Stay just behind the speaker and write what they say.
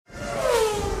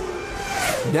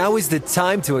Now is the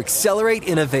time to accelerate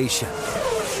innovation.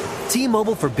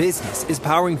 T-Mobile for Business is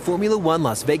powering Formula One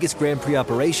Las Vegas Grand Prix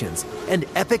operations and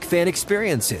epic fan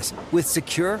experiences with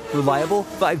secure, reliable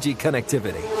 5G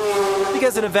connectivity.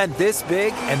 Because an event this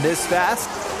big and this fast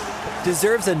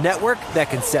deserves a network that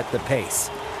can set the pace.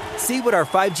 See what our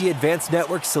 5G advanced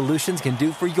network solutions can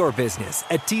do for your business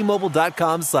at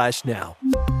T-Mobile.com/now.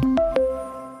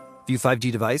 View 5G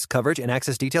device coverage and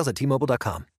access details at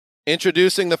T-Mobile.com.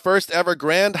 Introducing the first ever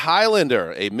Grand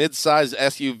Highlander, a mid-sized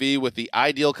SUV with the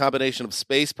ideal combination of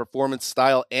space, performance,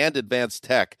 style, and advanced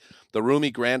tech. The roomy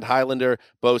Grand Highlander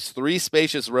boasts 3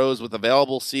 spacious rows with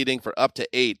available seating for up to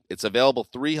 8. Its available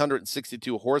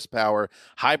 362 horsepower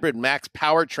hybrid max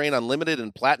powertrain unlimited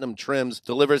and platinum trims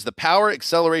delivers the power,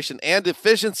 acceleration, and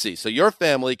efficiency so your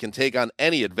family can take on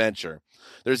any adventure.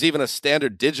 There's even a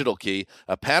standard digital key,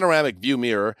 a panoramic view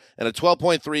mirror, and a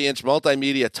 12.3-inch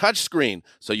multimedia touchscreen,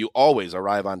 so you always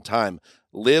arrive on time.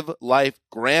 Live life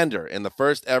grander in the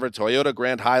first ever Toyota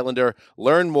Grand Highlander.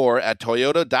 Learn more at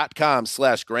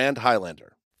toyota.com/Grand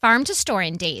Highlander. Farm to store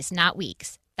in days, not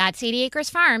weeks. That's 80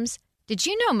 Acres Farms. Did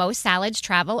you know most salads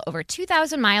travel over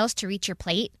 2,000 miles to reach your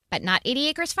plate? But not 80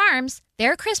 Acres Farms.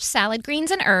 Their crisp salad greens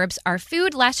and herbs are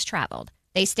food less traveled.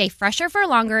 They stay fresher for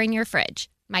longer in your fridge.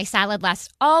 My salad lasts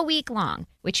all week long,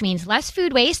 which means less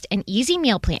food waste and easy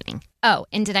meal planning. Oh,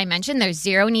 and did I mention there's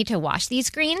zero need to wash these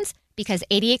greens? Because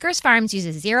 80 Acres Farms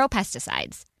uses 0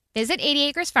 pesticides. Visit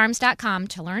 80acresfarms.com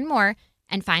to learn more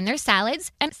and find their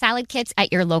salads and salad kits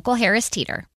at your local Harris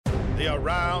Teeter. The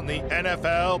Around the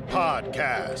NFL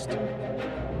podcast.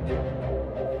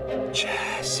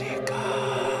 Jessica.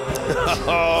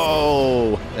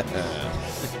 Oh,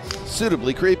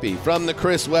 suitably creepy from the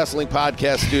Chris Wessling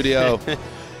podcast studio.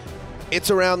 It's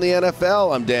Around the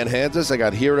NFL. I'm Dan Hanzus. I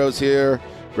got heroes here.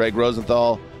 Greg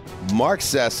Rosenthal, Mark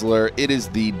Sessler. It is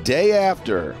the day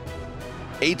after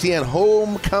ATN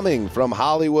Homecoming from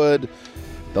Hollywood.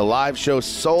 The live show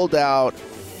sold out.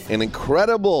 An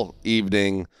incredible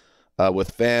evening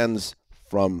with fans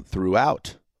from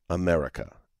throughout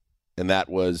America. And that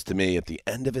was, to me, at the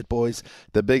end of it, boys,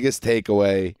 the biggest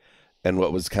takeaway and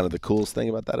what was kind of the coolest thing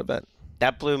about that event.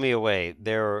 That blew me away.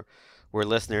 There were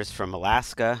listeners from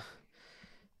Alaska,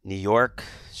 New York,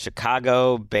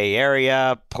 Chicago, Bay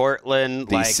Area, Portland,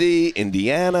 D.C.,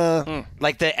 Indiana.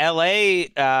 Like the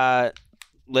L.A.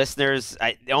 Listeners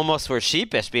almost were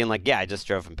sheepish, being like, yeah, I just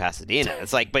drove from Pasadena.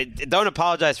 It's like, but don't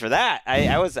apologize for that.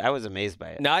 I was amazed by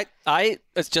it. No, I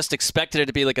just expected it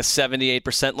to be like a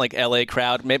 78% like LA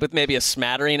crowd, maybe a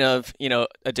smattering of,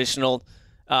 additional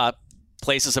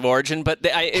places of origin, but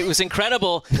it was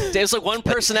incredible. There was like one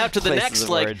person after the next,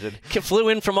 like flew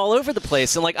in from all over the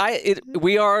place, and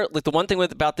we are like the one thing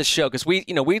about this show, because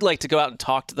we'd like to go out and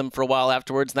talk to them for a while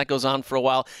afterwards, and that goes on for a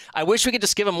while. I wish we could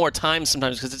just give them more time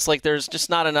sometimes, because it's like there's just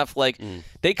not enough.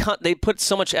 They put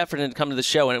so much effort into coming to the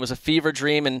show, and it was a fever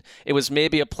dream, and it was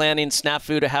maybe a planning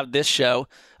snafu to have this show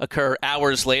occur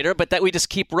hours later, but that we just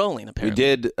keep rolling, apparently.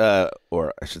 We did,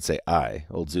 or I should say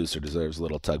Old Zeuser deserves a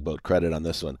little tugboat credit on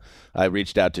this one. I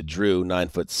reached out to Drew,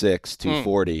 9'6",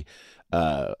 240,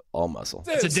 all muscle.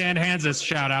 It's a Dan Hanzus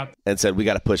shout out. And said, we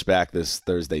got to push back this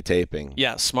Thursday taping.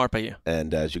 Yeah, smart by you.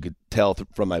 And as you could tell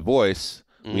from my voice,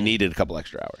 we needed a couple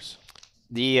extra hours.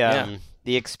 The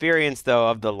experience, though,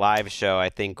 of the live show, I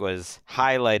think, was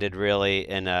highlighted really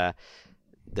in the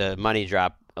money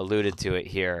drop alluded to it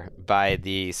here by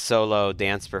the solo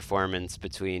dance performance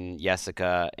between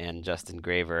Jessica and Justin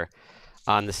Graver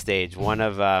on the stage. One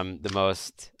of the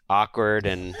most awkward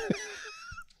and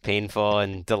painful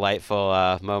and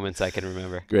delightful moments I can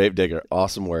remember. Gravedigger,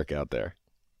 awesome work out there.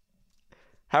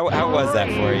 How was that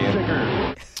for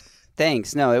you?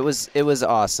 Thanks. No, it was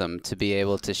awesome to be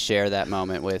able to share that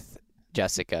moment with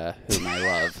Jessica, whom I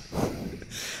love.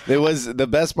 The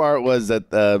best part was that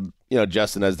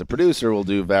Justin, as the producer, will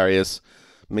do various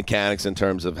mechanics in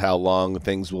terms of how long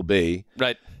things will be.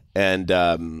 Right.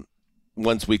 And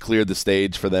once we cleared the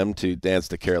stage for them to dance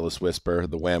to Careless Whisper,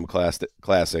 the Wham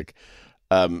classic,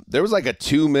 there was like a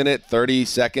 2-minute,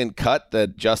 30-second cut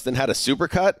that Justin had a super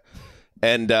cut.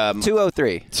 And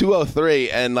 2:03.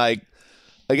 And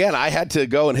again, I had to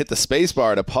go and hit the space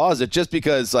bar to pause it just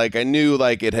because I knew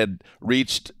it had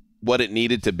reached what it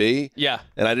needed to be. Yeah.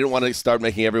 And I didn't want to start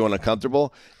making everyone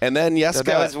uncomfortable. And then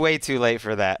Jessica... So that was way too late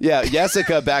for that. Yeah,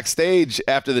 Jessica backstage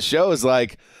after the show is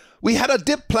like, we had a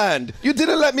dip planned. You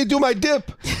didn't let me do my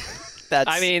dip. That's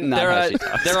I mean, not there how are she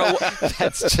talks. there are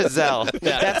That's Giselle.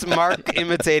 That's Mark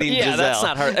imitating yeah, Giselle. that's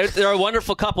not her. They're a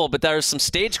wonderful couple, but there's some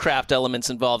stagecraft elements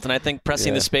involved, and I think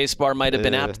pressing the space bar might have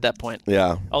been apt at that point.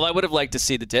 Yeah. Although I would have liked to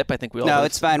see the dip. I think we all No, would.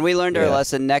 it's fine. We learned our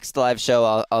lesson. Next live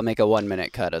show, I'll make a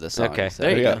 1-minute cut of the song. Okay. So.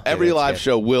 There you go. Every that's live good.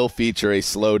 show will feature a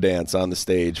slow dance on the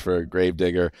stage for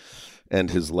Gravedigger and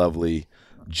his lovely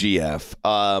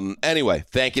GF. Anyway,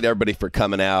 thank you to everybody for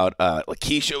coming out.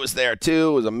 Lakeisha was there too.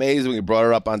 It was amazing. We brought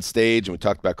her up on stage and we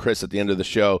talked about Chris at the end of the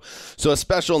show. So a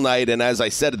special night. And as I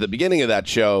said at the beginning of that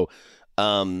show,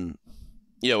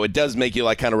 it does make you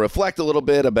like kind of reflect a little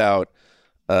bit about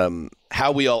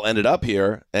how we all ended up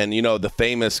here. And, the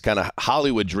famous kind of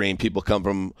Hollywood dream. People come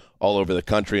from all over the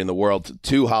country and the world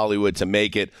to Hollywood to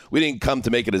make it. We didn't come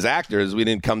to make it as actors. We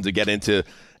didn't come to get into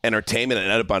entertainment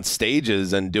and end up on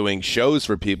stages and doing shows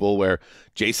for people where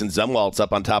Jason Zumwalt's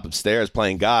up on top of stairs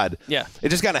playing God. Yeah. It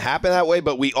just kind of happened that way,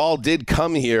 but we all did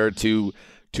come here to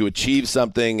achieve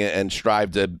something and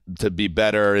strive to be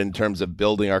better in terms of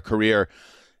building our career.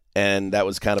 And that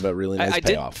was kind of a really nice I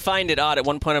payoff. did find it odd. At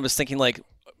one point I was thinking, like,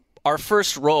 our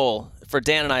first role, for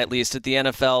Dan and I at least, at the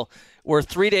NFL, were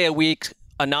 3-day-a-week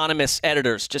anonymous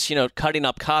editors, just, cutting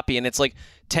up copy. And it's like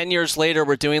 10 years later,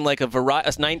 we're doing like a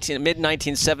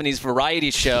mid-1970s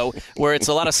variety show where it's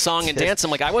a lot of song and dance.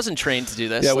 I'm like, I wasn't trained to do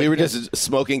this. Yeah, like, we were just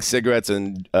smoking cigarettes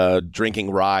and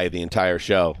drinking rye the entire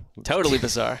show. totally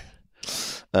bizarre.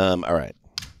 All right.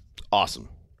 Awesome.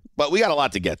 But we got a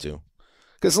lot to get to.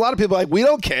 Because a lot of people are like, we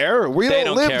don't care. We They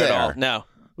don't don't live care there. at all. No.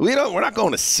 We're not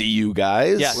going to see you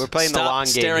guys. Yeah. We're playing the Stop long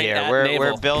game staring here. at We're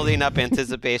navel. building up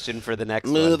anticipation for the next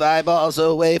Move one. eyeballs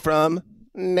away from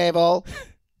navel.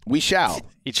 We shall.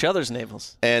 Each other's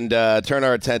navels. And turn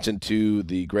our attention to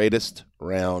the greatest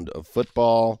round of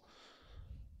football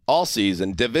all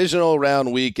season, divisional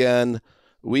round weekend.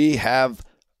 We have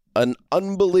an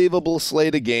unbelievable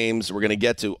slate of games. We're going to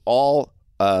get to all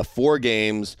 4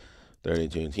 games,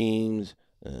 32 teams,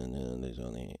 and then there's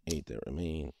only 8 that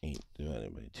remain. 8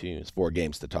 divided by 2. It's 4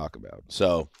 games to talk about.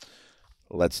 So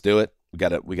let's do it.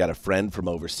 We got a friend from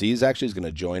overseas actually who's going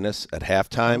to join us at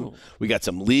halftime. We got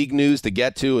some league news to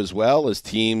get to as well as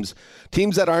teams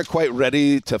that aren't quite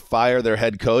ready to fire their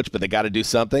head coach, but they got to do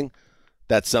something.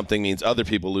 That something means other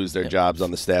people lose their jobs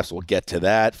on the staff, so we'll get to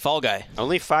that. Fall guy.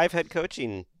 Only 5 head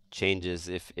coaching changes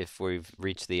if we've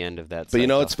reached the end of that But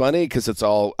cycle. it's funny because it's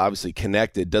all obviously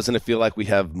connected. Doesn't it feel like we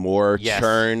have more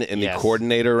churn in the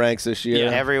coordinator ranks this year?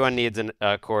 Yeah, everyone needs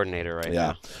a coordinator right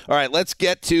now. All right, let's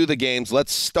get to the games.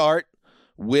 Let's go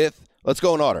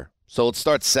in order. So let's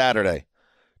start Saturday.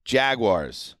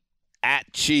 Jaguars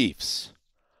at Chiefs.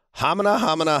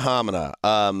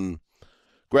 Hamina.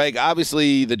 Greg,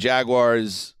 obviously the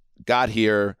Jaguars got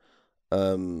here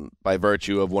by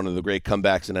virtue of one of the great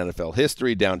comebacks in NFL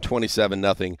history, down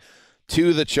 27-0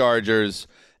 to the Chargers,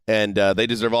 and they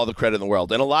deserve all the credit in the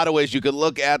world. In a lot of ways, you could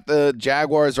look at the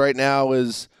Jaguars right now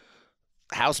as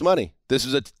house money. This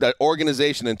is an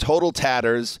organization in total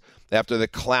tatters after the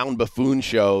clown buffoon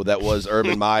show that was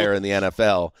Urban Meyer in the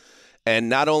NFL. And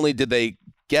not only did they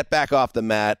get back off the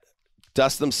mat,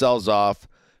 dust themselves off,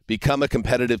 become a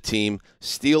competitive team,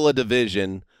 steal a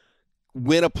division,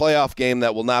 win a playoff game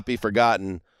that will not be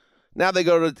forgotten. Now they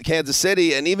go to Kansas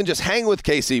City, and even just hang with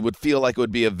KC would feel like it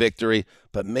would be a victory.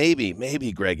 But maybe,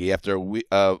 Greggy, after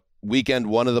weekend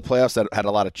 1 of the playoffs that had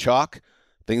a lot of chalk,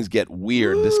 things get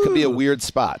weird. This could be a weird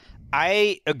spot.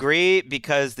 I agree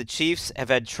because the Chiefs have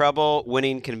had trouble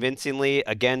winning convincingly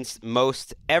against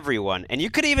most everyone. And you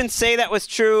could even say that was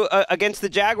true against the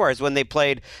Jaguars when they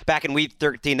played back in Week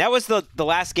 13. That was the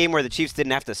last game where the Chiefs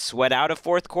didn't have to sweat out a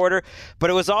fourth quarter. But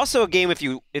it was also a game, if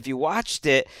you watched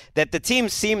it, that the team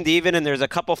seemed even, and there's a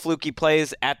couple fluky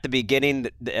plays at the beginning,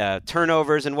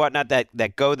 turnovers and whatnot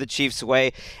that go the Chiefs'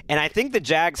 way. And I think the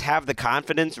Jags have the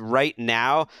confidence right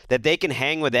now that they can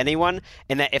hang with anyone,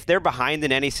 and that if they're behind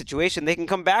in any situation, they can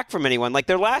come back from anyone. Like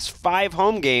their last 5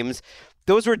 home games,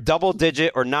 those were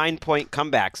double-digit or 9-point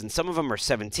comebacks, and some of them are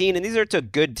 17, and these are to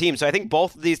good teams. So I think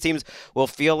both of these teams will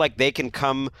feel like they can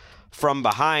come from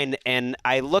behind, and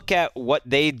I look at what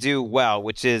they do well,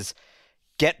 which is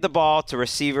get the ball to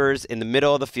receivers in the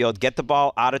middle of the field, get the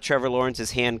ball out of Trevor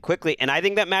Lawrence's hand quickly, and I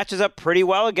think that matches up pretty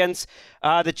well against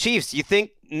the Chiefs. You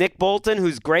think Nick Bolton,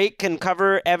 who's great, can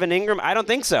cover Evan Ingram? I don't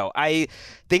think so. I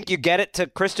think you get it to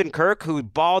Christian Kirk, who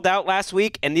balled out last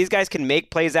week, and these guys can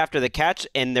make plays after the catch,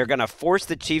 and they're going to force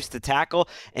the Chiefs to tackle,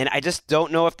 and I just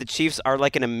don't know if the Chiefs are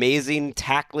like an amazing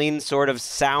tackling sort of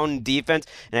sound defense,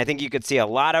 and I think you could see a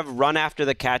lot of run after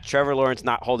the catch, Trevor Lawrence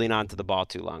not holding on to the ball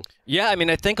too long. Yeah, I mean,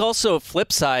 I think also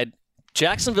flip side,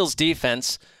 Jacksonville's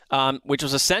defense, which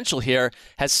was essential here,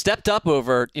 has stepped up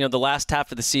over the last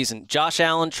half of the season. Josh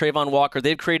Allen, Trayvon Walker,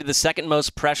 they've created the second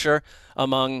most pressure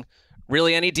among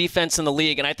really any defense in the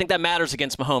league, and I think that matters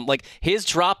against Mahomes. Like, his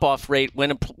drop-off rate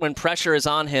when pressure is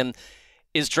on him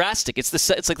is drastic. It's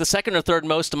like the second or third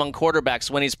most among quarterbacks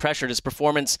when he's pressured. His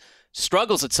performance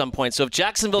struggles at some point. So if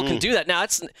Jacksonville can do that, now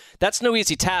that's no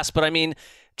easy task. But I mean,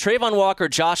 Trayvon Walker,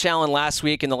 Josh Allen last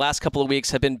week and the last couple of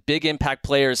weeks have been big impact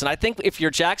players. And I think if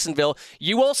you're Jacksonville,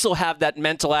 you also have that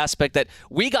mental aspect that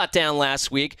we got down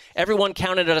last week. Everyone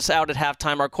counted us out at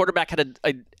halftime. Our quarterback had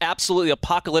an absolutely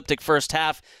apocalyptic first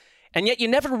half. And yet you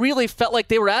never really felt like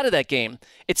they were out of that game.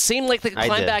 It seemed like they could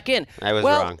climb back in. I was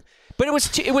wrong. But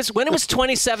it was when it was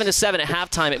 27-7 at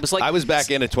halftime. It was like I was back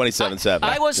in at 27-7.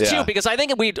 I was too, because I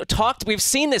think we've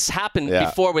seen this happen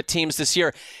before with teams this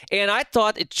year, and I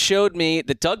thought it showed me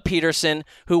that Doug Peterson,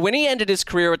 who when he ended his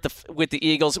career with the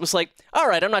Eagles, it was like, all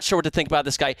right, I'm not sure what to think about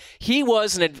this guy. He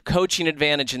was a coaching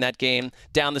advantage in that game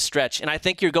down the stretch, and I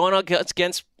think you're going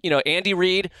against Andy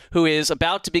Reid, who is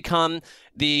about to become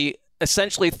the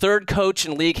essentially third coach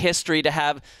in league history to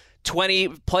have 20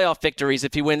 playoff victories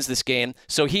if he wins this game.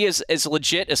 So he is as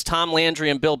legit as Tom Landry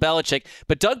and Bill Belichick.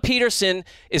 But Doug Peterson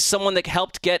is someone that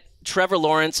helped get Trevor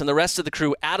Lawrence and the rest of the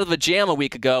crew out of the jam a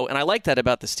week ago, and I like that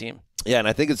about this team. Yeah, and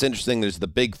I think it's interesting. There's the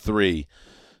big three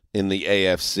in the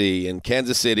AFC. And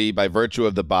Kansas City, by virtue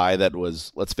of the bye that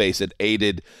was, let's face it,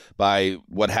 aided by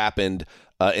what happened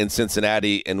in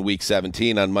Cincinnati in Week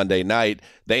 17 on Monday night,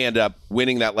 they end up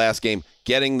winning that last game,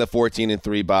 getting the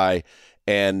 14-3 bye,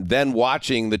 and then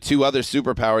watching the two other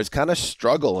superpowers kind of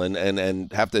struggle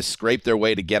and have to scrape their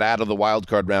way to get out of the wild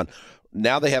card round.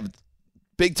 Now they have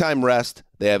big-time rest.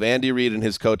 They have Andy Reid and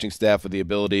his coaching staff with the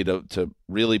ability to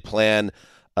really plan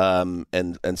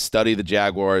and study the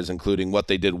Jaguars, including what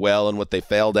they did well and what they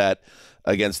failed at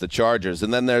against the Chargers.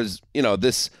 And then there's,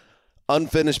 this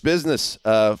unfinished business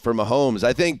for Mahomes.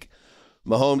 I think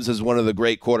Mahomes is one of the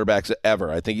great quarterbacks ever.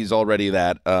 I think he's already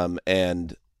that.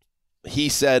 And he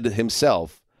said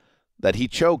himself that he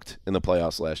choked in the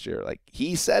playoffs last year. Like,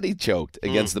 he said he choked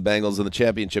against the Bengals in the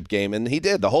championship game, and he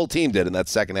did. The whole team did in that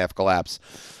second half collapse.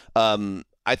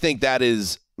 I think that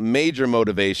is major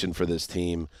motivation for this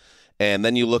team. And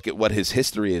then you look at what his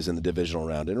history is in the divisional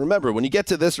round. And remember, when you get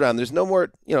to this round, there's no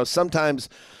more, sometimes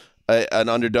an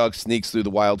underdog sneaks through the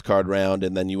wild card round,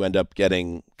 and then you end up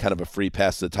getting kind of a free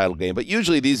pass to the title game. But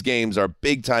usually these games are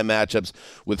big-time matchups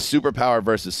with superpower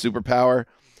versus superpower.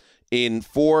 In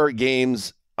 4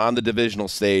 games on the divisional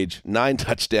stage, 9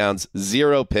 touchdowns,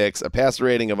 0 picks, a passer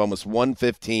rating of almost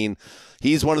 115.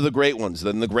 He's one of the great ones.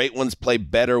 Then the great ones play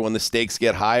better when the stakes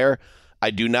get higher. I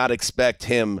do not expect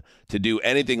him to do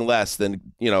anything less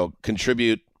than,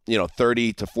 contribute,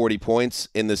 30 to 40 points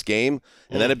in this game.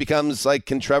 And then it becomes like,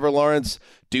 can Trevor Lawrence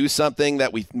do something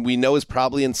that we know is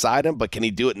probably inside him, but can he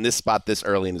do it in this spot this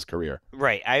early in his career?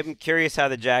 Right. I'm curious how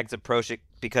the Jags approach it,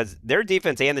 because their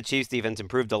defense and the Chiefs' defense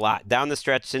improved a lot down the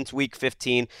stretch since Week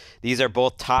 15. These are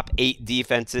both top 8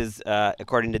 defenses,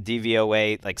 according to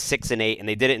DVOA, like 6 and 8, and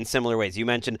they did it in similar ways. You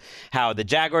mentioned how the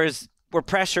Jaguars were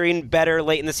pressuring better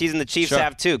late in the season. The Chiefs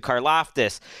have too.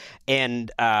 Karlaftis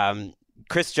and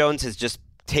Chris Jones has just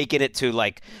taken it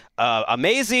to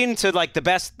amazing to the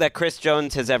best that Chris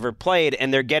Jones has ever played,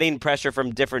 and they're getting pressure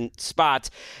from different spots,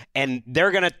 and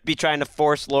they're going to be trying to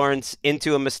force Lawrence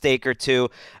into a mistake or two.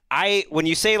 When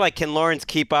you say can Lawrence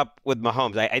keep up with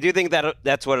Mahomes, I do think that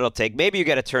that's what it'll take. Maybe you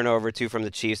get a turnover or two from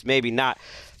the Chiefs, maybe not.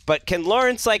 But can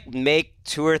Lawrence make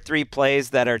 2 or 3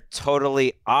 plays that are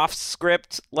totally off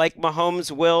script like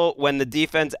Mahomes will when the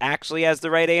defense actually has the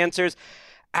right answers?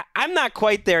 I'm not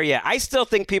quite there yet. I still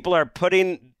think people are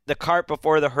putting the cart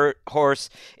before the horse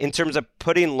in terms of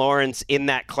putting Lawrence in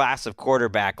that class of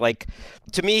quarterback.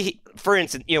 To me, for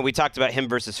instance, we talked about him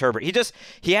versus Herbert.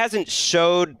 He hasn't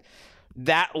showed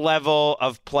that level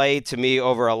of play to me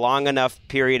over a long enough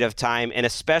period of time, and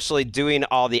especially doing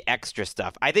all the extra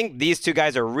stuff. I think these two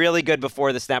guys are really good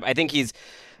before the snap. I think he's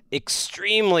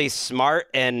extremely smart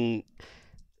and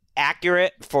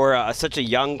accurate for such a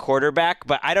young quarterback,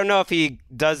 but I don't know if he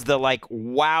does the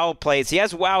wow plays. He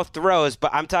has wow throws,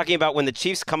 but I'm talking about when the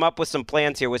Chiefs come up with some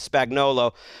plans here with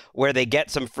Spagnuolo where they get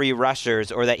some free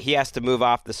rushers or that he has to move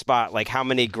off the spot. How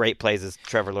many great plays is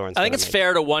Trevor Lawrence? I think it's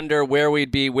fair to wonder where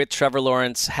we'd be with Trevor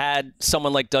Lawrence had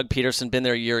someone like Doug Peterson been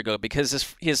there a year ago,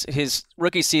 because his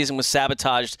rookie season was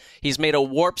sabotaged. He's made a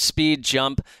warp speed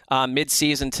jump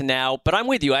mid-season to now, but I'm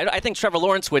with you. I think Trevor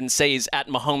Lawrence wouldn't say he's at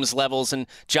Mahomes levels and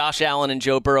Josh Allen and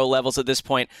Joe Burrow levels at this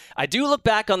point. I do look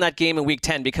back on that game in Week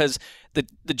 10 because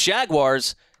the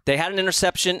Jaguars They had an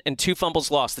interception and 2 fumbles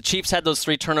lost. The Chiefs had those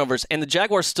 3 turnovers, and the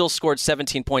Jaguars still scored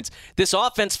 17 points. This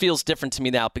offense feels different to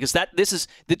me now because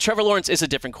Trevor Lawrence is a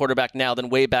different quarterback now than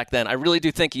way back then. I really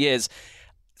do think he is.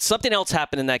 Something else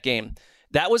happened in that game.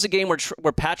 That was a game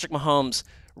where Patrick Mahomes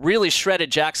really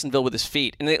shredded Jacksonville with his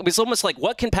feet. And it was almost like,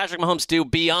 what can Patrick Mahomes do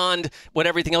beyond what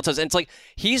everything else does? And it's like,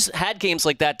 he's had games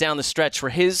like that down the stretch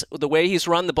where the way he's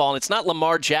run the ball, and it's not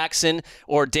Lamar Jackson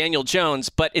or Daniel Jones,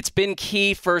 but it's been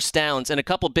key first downs and a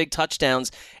couple big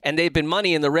touchdowns, and they've been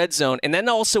money in the red zone. And then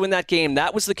also in that game,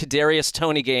 that was the Kadarius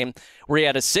Toney game, where he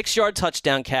had a 6-yard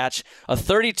touchdown catch, a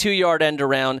 32-yard end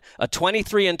around, a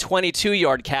 23 and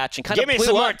 22-yard catch, and Give me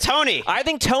some more Toney. I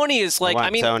think Toney is like,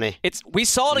 Toney. We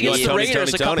saw it against the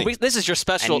Raiders a couple weeks. This is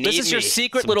your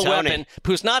secret little Toney. weapon,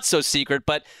 who's not so secret,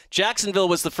 but Jacksonville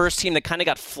was the first team that kind of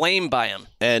got flamed by him.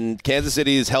 And Kansas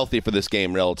City is healthy for this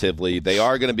game relatively. They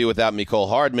are going to be without Mecole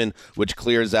Hardman, which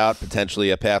clears out potentially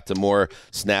a path to more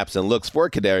snaps and looks for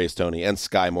Kadarius Toney and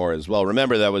Sky Moore as well.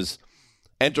 Remember, that was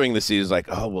entering the season like,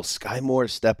 oh, will Sky Moore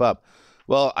step up?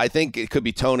 Well, I think it could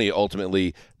be Toney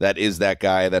ultimately that is that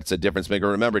guy that's a difference maker.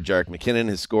 Remember, Jerick McKinnon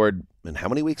has scored in how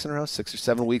many weeks in a row? 6 or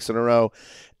 7 weeks in a row.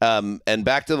 And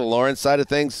back to the Lawrence side of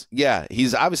things, yeah, he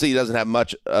doesn't have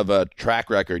much of a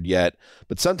track record yet,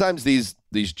 but sometimes these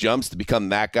jumps to become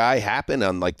that guy happen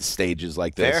on like the stages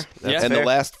like this. And the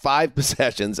last 5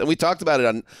 possessions, and we talked about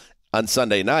it on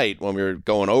Sunday night when we were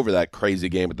going over that crazy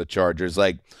game with the Chargers,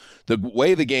 like the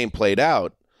way the game played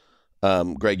out.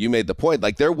 Greg, you made the point.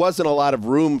 Like, there wasn't a lot of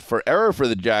room for error for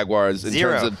the Jaguars in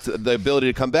terms of the ability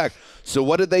to come back. So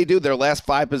what did they do? Their last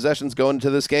 5 possessions going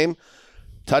into this game,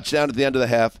 touchdown at the end of the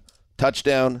half,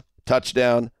 touchdown,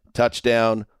 touchdown,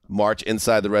 touchdown, march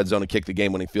inside the red zone and kick the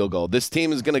game-winning field goal. This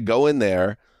team is going to go in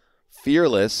there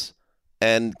fearless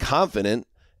and confident,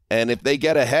 and if they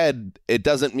get ahead, it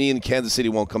doesn't mean Kansas City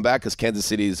won't come back, because Kansas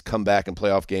City's come back in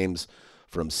playoff games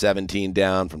from 17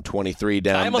 down, from 23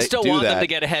 down. I almost don't want them to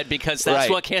get ahead because that's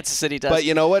what Kansas City does. But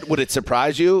you know what? Would it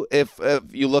surprise you if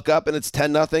you look up and it's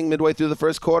 10-0 midway through the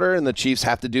first quarter and the Chiefs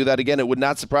have to do that again? It would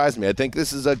not surprise me. I think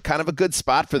this is a kind of a good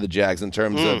spot for the Jags in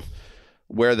terms of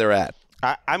where they're at.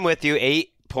 I'm with you.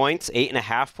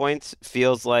 8.5 points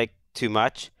feels like too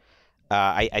much.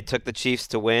 I took the Chiefs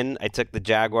to win. I took the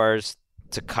Jaguars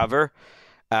to cover.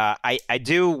 I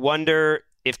do wonder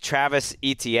if Travis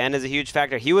Etienne is a huge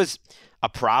factor. He was a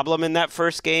problem in that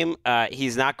first game.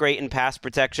 He's not great in pass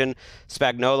protection.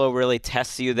 Spagnuolo really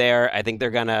tests you there. I think they're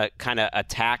going to kind of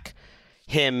attack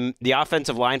him. The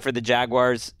offensive line for the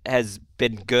Jaguars has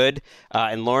been good,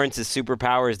 and Lawrence's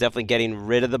superpower is definitely getting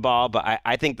rid of the ball, but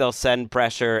I think they'll send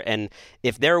pressure, and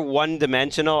if they're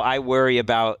one-dimensional, I worry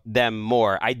about them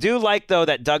more. I do like, though,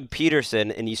 that Doug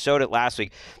Peterson, and he showed it last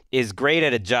week, is great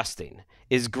at adjusting,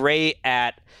 is great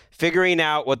at figuring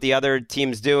out what the other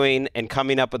team's doing and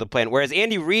coming up with a plan. Whereas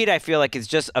Andy Reid, I feel like, is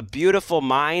just a beautiful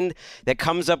mind that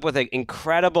comes up with an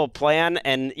incredible plan,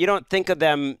 and you don't think of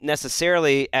them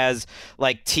necessarily as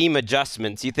like team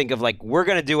adjustments. You think of like, we're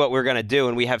going to do what we're going to do,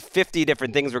 and we have 50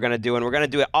 different things we're going to do, and we're going to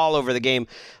do it all over the game.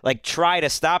 Like, try to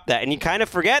stop that. And you kind of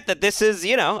forget that this is,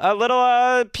 a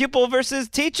little pupil versus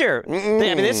teacher. I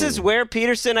mean, this is where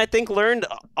Peterson, I think, learned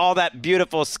all that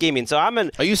beautiful scheming. So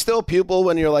Are you still a pupil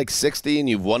when you're like 60 and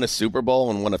you've won a Super Bowl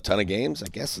and won a ton of games? I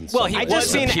guess. He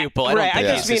was a pupil. I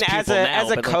just mean as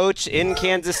a coach in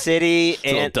Kansas City,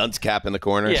 and little dunce cap in the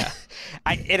corner. Yeah,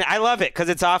 I love it because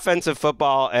it's offensive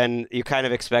football, and you kind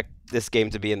of expect this game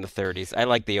to be in the 30s. I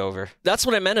like the over. That's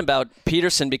what I meant about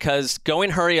Peterson, because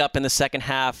going hurry up in the second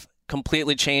half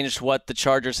completely changed what the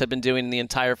Chargers had been doing in the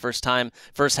entire first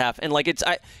half, and like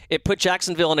it put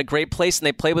Jacksonville in a great place, and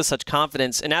they played with such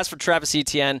confidence. And as for Travis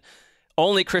Etienne,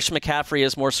 only Christian McCaffrey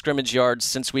has more scrimmage yards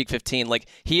since Week 15. Like,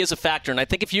 he is a factor, and I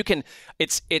think if you can,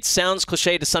 it sounds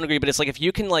cliche to some degree, but it's like if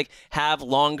you can like have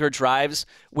longer drives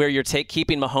where you're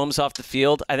keeping Mahomes off the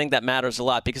field, I think that matters a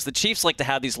lot, because the Chiefs like to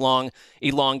have these long,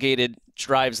 elongated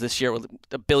drives this year with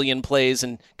a billion plays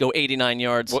and go 89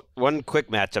 yards. One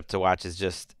quick matchup to watch is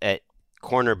just at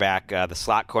cornerback, the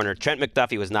slot corner. Trent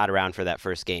McDuffie was not around for that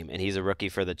first game, and he's a rookie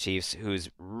for the Chiefs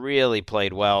who's really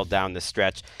played well down the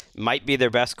stretch. Might be their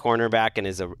best cornerback and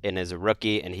is a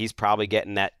rookie, and he's probably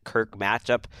getting that Kirk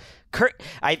matchup.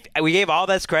 We gave all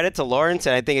this credit to Lawrence,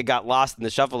 and I think it got lost in the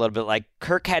shuffle a little bit. Like,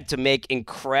 Kirk had to make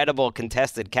incredible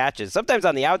contested catches, sometimes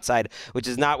on the outside, which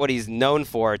is not what he's known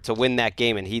for, to win that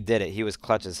game, and he did it. He was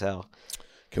clutch as hell.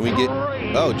 Can we get...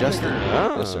 Oh, Justin.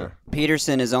 Oh. Yes, sir.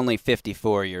 Peterson is only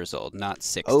 54 years old, not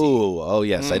 60. Oh,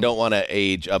 yes. I don't want to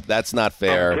age up. That's not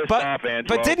fair.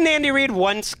 But didn't Andy Reid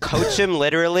once coach him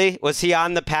literally? Was he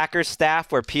on the Packers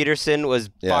staff where Peterson was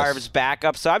Favre's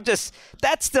backup? So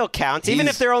that still counts, even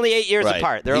if they're only 8 years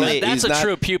apart. That's a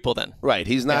true pupil then. Right.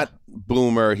 He's not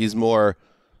boomer. He's more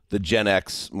the Gen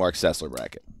X Mark Sessler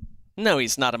bracket. No,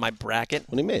 he's not in my bracket.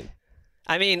 What do you mean?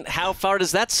 I mean, how far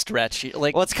does that stretch?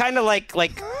 Well, it's kind of like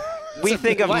we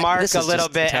think of Mark a little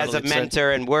bit as a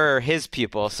mentor, and we're his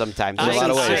pupil sometimes. In a lot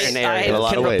of ways.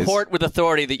 I can report with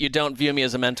authority that you don't view me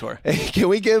as a mentor. Hey, can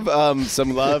we give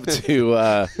some love to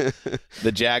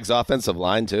the Jags offensive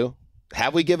line, too?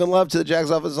 Have we given love to the Jags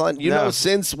offensive line? You know,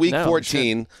 since week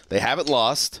 14, they haven't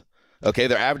lost. Okay,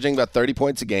 they're averaging about 30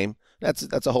 points a game.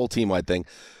 That's a whole team-wide thing.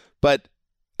 But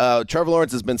Trevor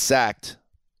Lawrence has been sacked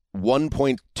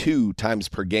 1.2 times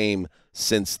per game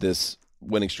since this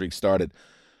winning streak started.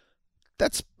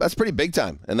 That's pretty big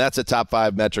time, and that's a top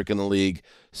 5 metric in the league.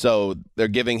 So they're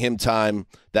giving him time.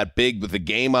 That big with the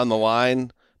game on the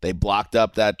line, they blocked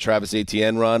up that Travis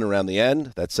Etienne run around the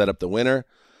end. That set up the winner.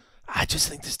 I just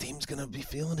think this team's going to be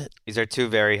feeling it. These are 2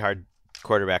 very hard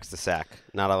quarterbacks to sack.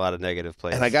 Not a lot of negative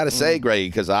plays. And I got to say,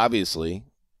 Greg, because obviously,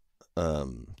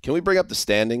 can we bring up the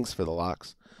standings for the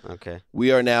locks? Okay.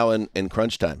 We are now in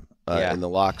crunch time in the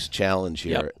locks challenge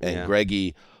here, and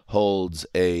Greggy holds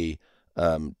a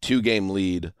 2-game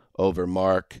lead over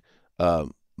Marv.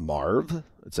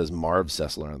 It says Marv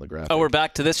Sessler on the graphic. Oh, we're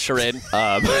back to this charade.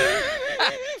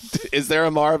 Is there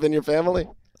a Marv in your family?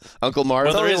 Uncle Marv?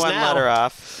 Well, there is one now. letter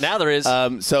off. Now there is.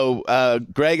 So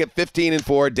Greg at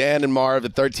 15-4, Dan and Marv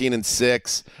at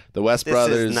 13-6. The West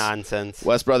Brothers. This is nonsense.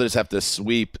 West Brothers have to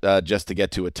sweep just to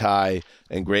get to a tie,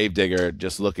 and Gravedigger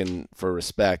just looking for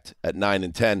respect at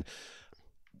 9-10.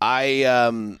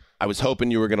 I was hoping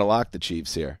you were going to lock the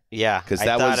Chiefs here. Yeah, because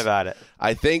I thought about it.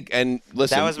 I think, and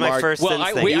listen, that was my Mark, first instinct.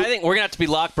 I think we're going to have to be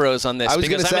lock bros on this. I was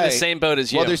because I'm in the same boat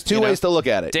as you. Well, there's two ways to look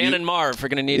at it. Dan and Marv are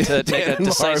going to need to make a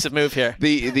decisive move here.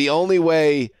 The only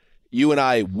way you and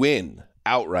I win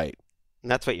outright, and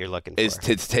that's what you're looking for, is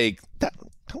to take that.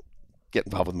 Don't get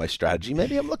involved with my strategy.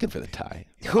 Maybe I'm looking for the tie.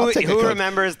 Who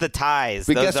remembers the ties?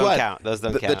 But Those guess don't what? count. Those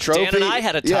don't count. The trophy, Dan and I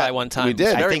had a tie one time. We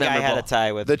did. I think I had a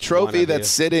tie with the trophy that's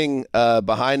sitting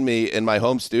behind me in my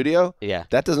home studio. Yeah,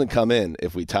 that doesn't come in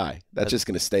if we tie. That's just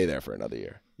going to stay there for another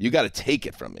year. You got to take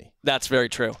it from me. That's very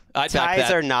true.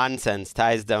 Ties are nonsense.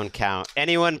 Ties don't count.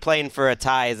 Anyone playing for a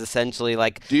tie is essentially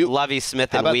like Lovie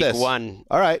Smith in week 1.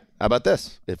 All right. How about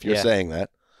this? If you're saying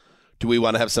that, do we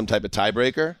want to have some type of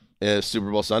tiebreaker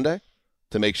Super Bowl Sunday?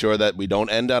 To make sure that we don't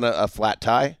end on a flat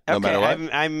tie, no matter what?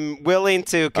 I'm willing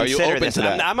to consider Are you open this. to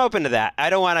that? I'm open to that. I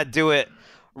don't want to do it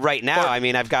right now. I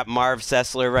mean, I've got Marv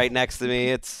Sessler right next to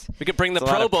me. We could bring the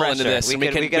Pro Bowl into this. We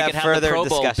could have further the Pro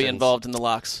Bowl discussions. be involved in the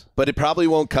locks. But it probably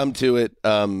won't come to it.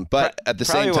 But at the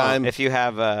same time, if you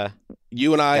have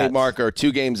you and I, Mark, are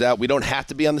 2 games out. We don't have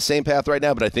to be on the same path right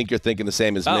now, but I think you're thinking the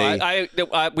same as me.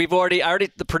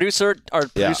 The producer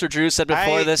Drew said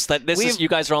before that you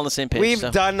guys are all on the same page. We've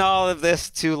done all of this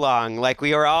too long. Like,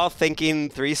 we are all thinking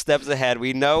 3 steps ahead.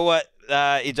 We know what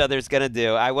each other's going to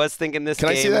do. I was thinking this Can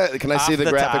game I see that? Can I see the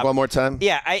graphic top. One more time?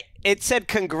 Yeah, it said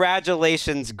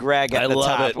congratulations, Greg, at the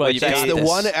love top. it. Well, it's the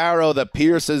one arrow that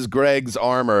pierces Greg's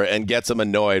armor and gets him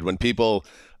annoyed when people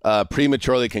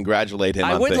prematurely congratulate him on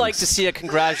I would things. like to see a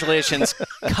congratulations,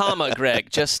 comma,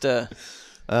 Greg, just to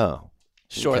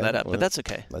shore that up, but that's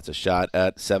okay. That's a shot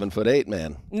at 7'8",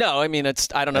 man. No, I mean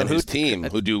I don't know whose team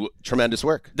who do tremendous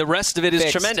work. The rest of it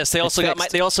is tremendous. They also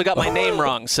got my name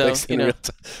wrong, so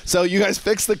So you guys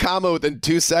fix the comma within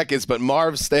 2 seconds, but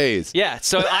Marv stays. Yeah,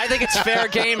 so I think it's fair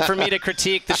game for me to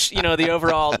critique the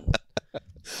overall.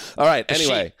 All right.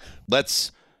 Anyway,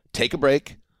 let's take a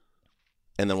break.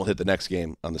 And then we'll hit the next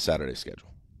game on the Saturday schedule.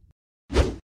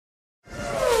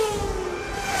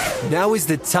 Now is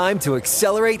the time to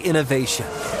accelerate innovation.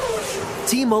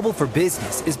 T-Mobile for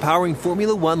Business is powering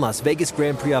Formula One Las Vegas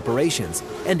Grand Prix operations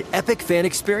and epic fan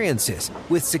experiences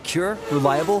with secure,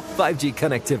 reliable 5G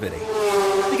connectivity.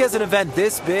 Because an event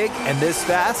this big and this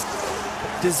fast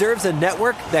deserves a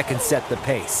network that can set the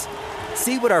pace.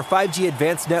 See what our 5G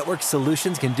advanced network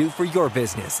solutions can do for your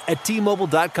business at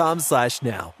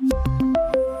T-Mobile.com/now.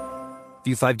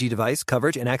 View 5G device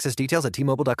coverage and access details at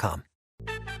T-Mobile.com.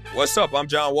 What's up? I'm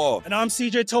John Wall. And I'm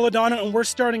CJ Toledano, and we're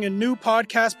starting a new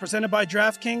podcast presented by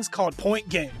DraftKings called Point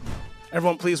Game.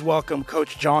 Everyone, please welcome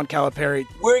Coach John Calipari.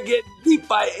 We're getting beat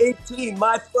by 18.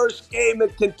 My first game in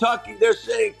Kentucky, they're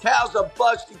saying Cal's a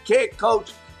bust. He can't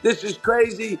coach. This is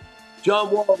crazy. John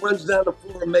Wall runs down the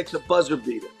floor and makes a buzzer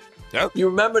beater. Yep. You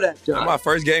remember that, John? That's my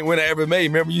first game winner I ever made.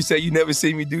 Remember you said you never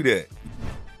see me do that.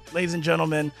 ladies and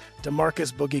gentlemen,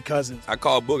 DeMarcus Boogie Cousins. I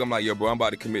called Boog. I'm like, yo, bro, I'm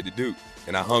about to commit to Duke.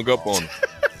 And I hung up on him.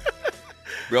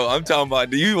 Bro, I'm talking about,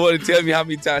 do you want to tell me how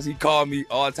many times he called me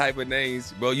all type of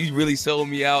names? Bro, you really sold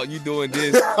me out. You doing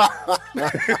this.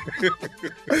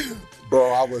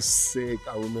 Bro, I was sick.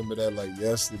 I remember that like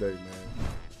yesterday, man.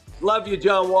 Love you,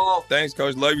 John Wall. Thanks,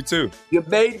 Coach. Love you, too. You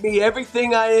made me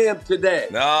everything I am today.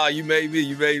 Nah, you made me.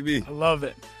 You made me. I love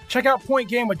it. Check out Point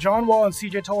Game with John Wall and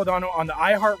CJ Toledano on the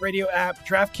iHeartRadio app,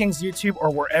 DraftKings YouTube, or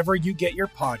wherever you get your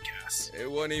podcasts. It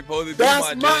wasn't even supposed to be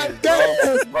That's my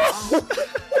dance, bro.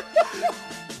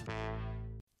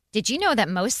 Did you know that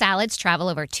most salads travel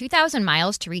over 2,000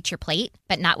 miles to reach your plate?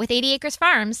 But not with 80 Acres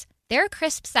Farms. Their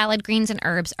crisp salad greens and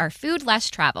herbs are food less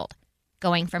traveled,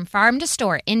 going from farm to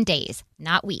store in days,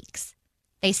 not weeks.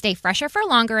 They stay fresher for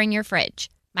longer in your fridge.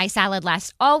 My salad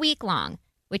lasts all week long,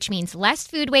 which means less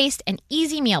food waste and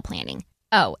easy meal planning.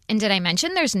 Oh, and did I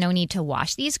mention there's no need to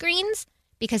wash these greens?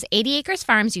 Because 80 Acres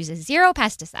Farms uses 0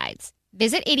 pesticides.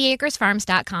 Visit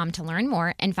 80acresfarms.com to learn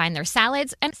more and find their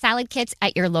salads and salad kits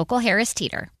at your local Harris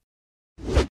Teeter.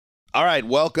 All right,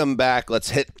 welcome back.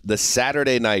 Let's hit the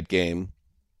Saturday night game.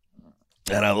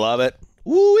 And I love it.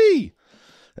 Woo-wee!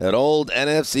 An old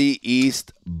NFC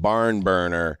East barn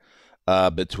burner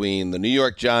between the New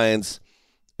York Giants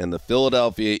and the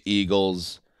Philadelphia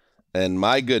Eagles. And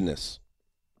my goodness,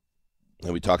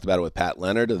 and we talked about it with Pat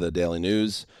Leonard of the Daily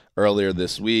News earlier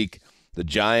this week. The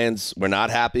Giants were not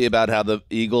happy about how the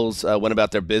Eagles went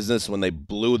about their business when they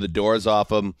blew the doors off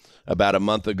them about a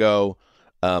month ago.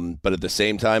 But at the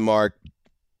same time, Mark,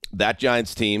 that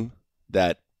Giants team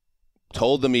that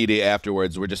told the media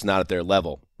afterwards we're just not at their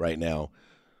level right now.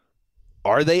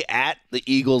 Are they at the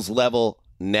Eagles' level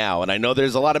now? And I know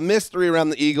there's a lot of mystery around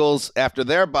the Eagles after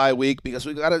their bye week because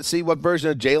we've got to see what version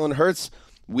of Jalen Hurts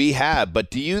we have.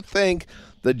 But do you think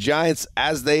the Giants,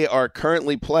 as they are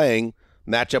currently playing,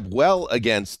 match up well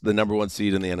against the number one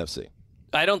seed in the NFC?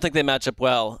 I don't think they match up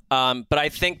well, but I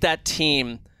think that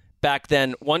team back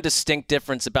then, one distinct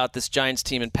difference about this Giants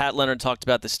team, and Pat Leonard talked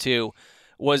about this too,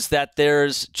 was that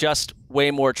there's just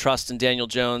way more trust in Daniel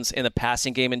Jones in the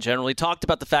passing game in general. He talked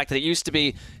about the fact that it used to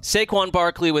be Saquon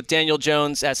Barkley with Daniel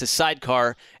Jones as his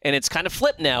sidecar, and it's kind of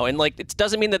flipped now. And it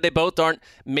doesn't mean that they both aren't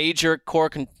major core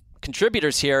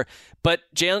contributors here, but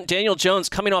Daniel Jones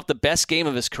coming off the best game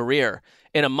of his career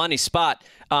in a money spot.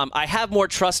 I have more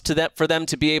trust for them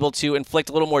to be able to inflict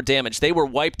a little more damage. They were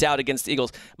wiped out against the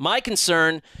Eagles. My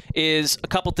concern is a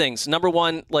couple things. Number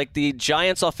one, the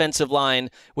Giants' offensive line,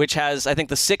 which has, I think,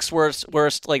 the 6th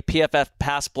worst PFF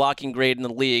pass blocking grade in the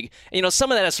league. And,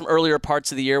 some of that has from earlier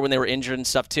parts of the year when they were injured and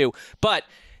stuff too. But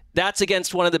that's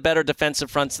against one of the better defensive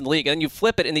fronts in the league. And then you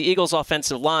flip it, and the Eagles'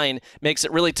 offensive line makes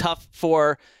it really tough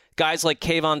for guys like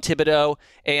Kayvon Thibodeau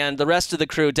and the rest of the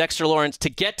crew, Dexter Lawrence, to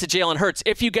get to Jalen Hurts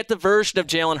if you get the version of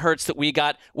Jalen Hurts that we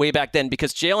got way back then,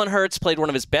 because Jalen Hurts played one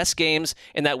of his best games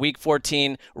in that Week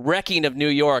 14 wrecking of New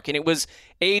York, and it was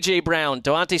A.J. Brown,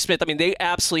 Devontae Smith. I mean, they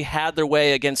absolutely had their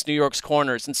way against New York's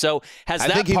corners, and so I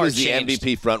think he was changed?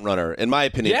 the MVP frontrunner, in my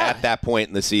opinion, at that point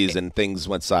in the season. Things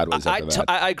went sideways after that.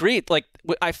 I agree.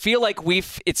 I feel like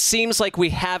it seems like we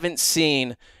haven't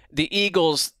seen the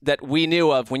Eagles that we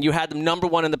knew of when you had them number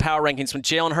one in the power rankings, when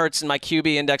Jalen Hurts and my QB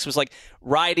index was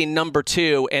riding number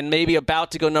 2 and maybe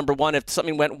about to go number 1 if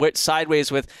something went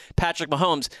sideways with Patrick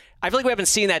Mahomes. I feel like we haven't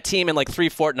seen that team in 3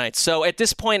 fortnights. So at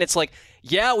this point, it's we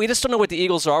just don't know what the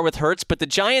Eagles are with Hurts, but the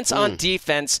Giants on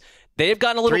defense, they've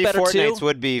gotten a little better too. 3 fortnights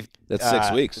would be that's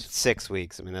 6 weeks. 6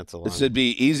 weeks. I mean, that's a lot. This would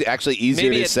be easier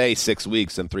to say 6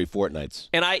 weeks than 3 fortnights.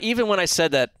 And even when I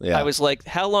said that, I was like,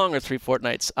 how long are 3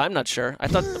 fortnights? I'm not sure. I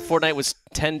thought the fortnight was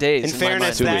 10 days. In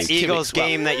fairness, that Eagles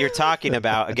game that you're talking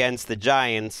about against the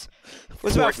Giants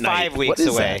was about 5 weeks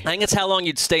away. I think it's how long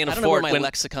you'd stay in a fort. I don't know where my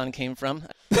lexicon came from.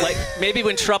 Maybe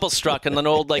when trouble struck in an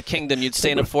old kingdom, you'd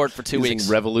stay in a fort for 2 weeks.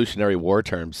 Revolutionary War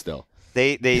terms still.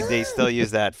 They still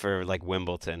use that for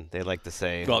Wimbledon. They like to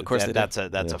say. Well, of course they do. That's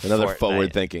a another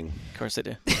forward thinking. Of course they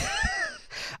do.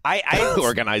 I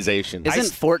organization.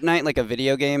 Isn't Fortnite a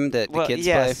video game that the kids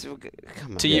play?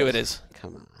 Come on. To you, it is.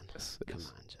 Come on,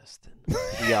 Justin.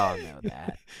 We all know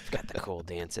that. We've got the cool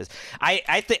dances.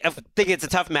 I think it's a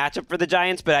tough matchup for the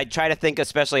Giants, but I try to think,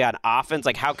 especially on offense,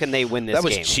 how can they win this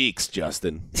game? That was cheeks,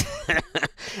 Justin.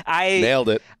 I nailed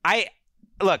it.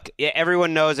 Look,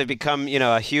 everyone knows I've become,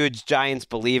 a huge Giants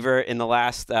believer in the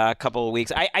last couple of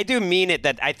weeks. I do mean it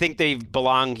that I think they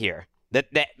belong here. That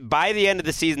by the end of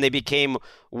the season, they became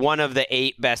one of the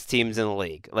 8 best teams in the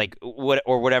league,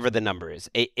 or whatever the number is,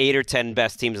 8 or 10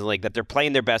 best teams in the league, that they're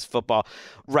playing their best football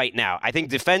right now. I think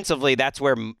defensively, that's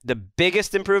where the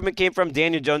biggest improvement came from.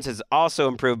 Daniel Jones has also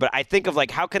improved, but I think of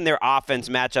how can their offense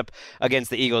match up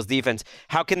against the Eagles' defense?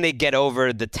 How can they get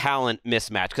over the talent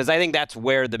mismatch? Because I think that's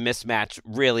where the mismatch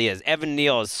really is. Evan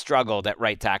Neal has struggled at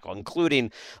right tackle,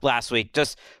 including last week.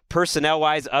 Just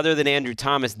personnel-wise, other than Andrew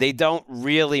Thomas, they don't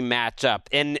really match up.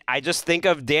 And I just think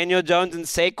of Daniel Jones and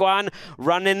Saquon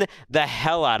running the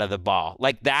hell out of the ball.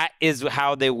 That is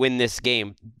how they win this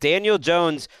game. Daniel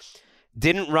Jones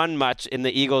didn't run much in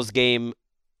the Eagles game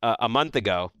a month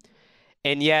ago,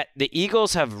 and yet the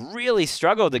Eagles have really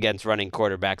struggled against running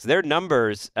quarterbacks. Their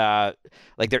numbers, their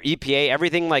EPA,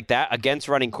 everything like that against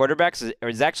running quarterbacks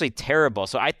is actually terrible.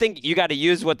 So I think you got to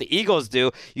use what the Eagles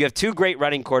do. You have 2 great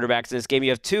running quarterbacks in this game.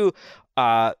 You have 2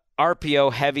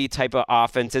 RPO-heavy type of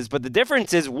offenses, but the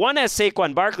difference is one has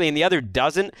Saquon Barkley and the other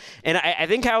doesn't. And I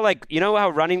think how, how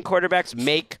running quarterbacks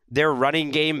make their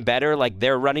running game better,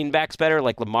 their running backs better,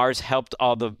 Lamar's helped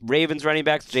all the Ravens running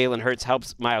backs, Jalen Hurts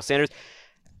helps Miles Sanders.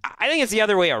 I think it's the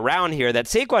other way around here, that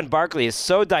Saquon Barkley is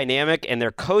so dynamic and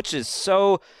their coach is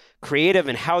so creative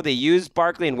in how they use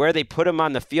Barkley and where they put him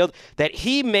on the field that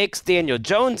he makes Daniel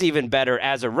Jones even better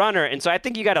as a runner. And so I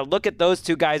think you got to look at those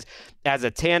 2 guys as a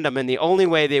tandem, and the only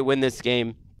way they win this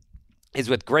game is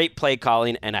with great play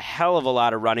calling and a hell of a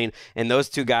lot of running, and those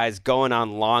 2 guys going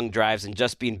on long drives and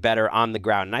just being better on the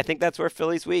ground. And I think that's where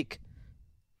Philly's weak.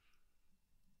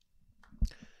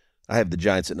 I have the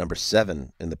Giants at number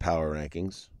 7 in the power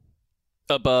rankings.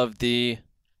 Above the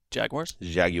Jaguars?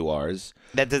 Jaguars.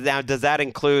 Does that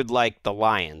include the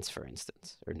Lions, for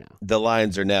instance, or no? The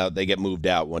Lions they get moved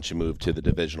out once you move to the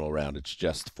divisional round. It's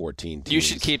just 14 teams. You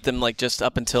should keep them just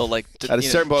up until at a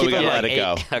certain point we gotta let it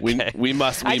go. Okay. We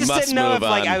must I just must didn't know move if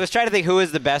on. I was trying to think who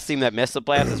is the best team that missed the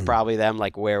playoffs. It's probably them.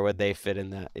 Where would they fit in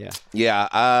that? Yeah.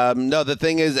 Yeah. No, the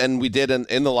thing is, and we did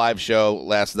in the live show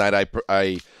last night.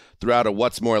 I threw out a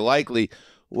what's more likely.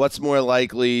 What's more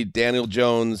likely? Daniel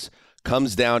Jones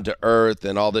comes down to earth,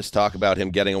 and all this talk about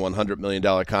him getting a $100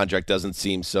 million contract doesn't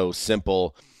seem so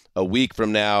simple a week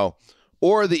from now.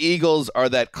 Or the Eagles are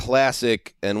that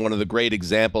classic and one of the great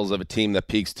examples of a team that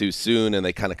peaks too soon and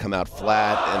they kind of come out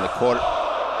flat, and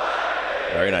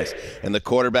very nice. And the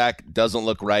quarterback doesn't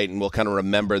look right, and we'll kind of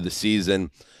remember the season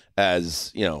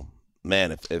as,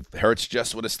 man, if Hurts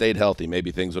just would have stayed healthy, maybe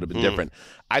things would have been different.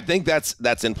 I think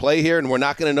that's in play here, and we're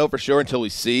not going to know for sure until we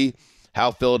see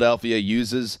how Philadelphia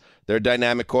uses their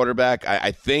dynamic quarterback.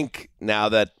 I think now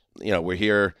that, we're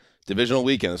here divisional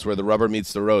weekend, it's where the rubber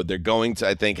meets the road. They're going to,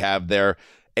 I think, have their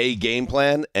game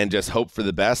plan and just hope for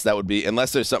the best. That would be,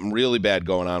 unless there's something really bad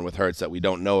going on with Hurts that we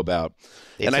don't know about.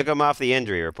 They took him off the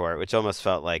injury report, which almost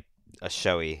felt like a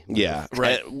showy move. Yeah,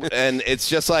 right. And it's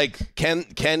just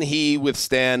can he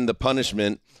withstand the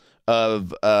punishment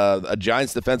of a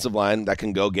Giants defensive line that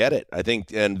can go get it? I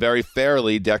think, and very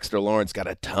fairly, Dexter Lawrence got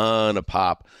a ton of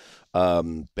pop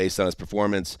based on his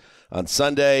performance on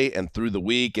Sunday and through the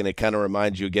week. And it kind of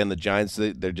reminds you again, the Giants,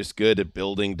 they're just good at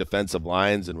building defensive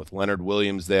lines. And with Leonard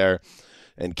Williams there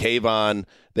and Kayvon,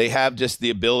 they have just the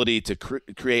ability to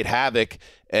create havoc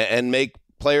and make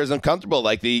players uncomfortable.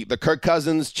 Like the Kirk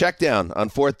Cousins check down on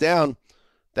 4th down.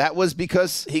 That was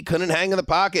because he couldn't hang in the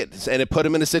pocket, and it put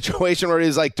him in a situation where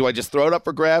he's like, do I just throw it up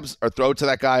for grabs or throw it to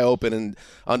that guy open and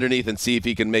underneath and see if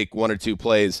he can make 1 or 2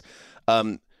 plays?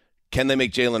 Can they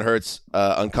make Jalen Hurts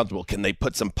uncomfortable? Can they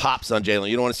put some pops on Jalen?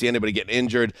 You don't want to see anybody get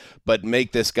injured, but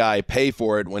make this guy pay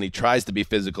for it when he tries to be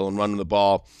physical and run the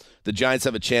ball. The Giants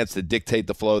have a chance to dictate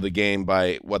the flow of the game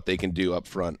by what they can do up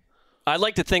front. I'd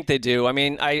like to think they do. I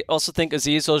mean, I also think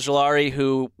Azeez Ojulari,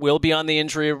 who will be on the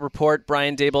injury report,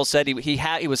 Brian Daboll said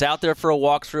he was out there for a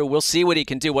walkthrough. We'll see what he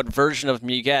can do, what version of him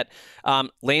you get.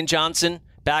 Lane Johnson,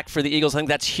 back for the Eagles. I think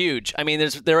that's huge. I mean,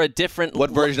 they're a different...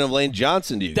 What version of Lane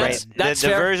Johnson do you get? That's the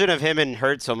version of him and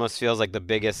Hurts almost feels like the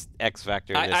biggest X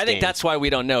factor in this I think game. that's why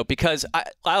we don't know, because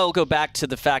I'll go back to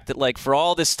the fact that, for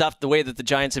all this stuff, the way that the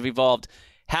Giants have evolved,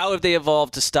 how have they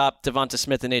evolved to stop Devonta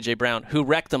Smith and A.J. Brown, who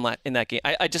wrecked them in that game?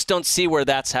 I just don't see where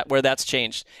that's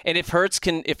changed. And if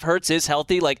Hurts is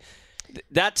healthy,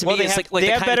 that to me is they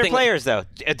have better players though.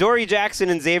 Adoree Jackson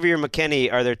and Xavier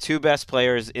McKinney are their 2 best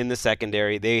players in the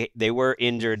secondary. They were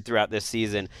injured throughout this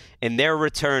season, and their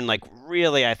return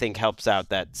really I think helps out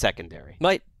that secondary.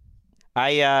 Might.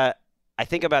 I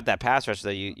think about that pass rush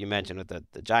that you mentioned with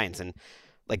the Giants, and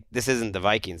this isn't the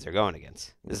Vikings they're going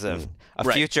against. This is a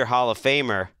future Hall of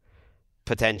Famer,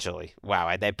 potentially.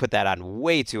 Wow, they put that on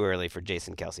way too early for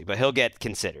Jason Kelce, but he'll get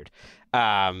considered.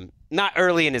 not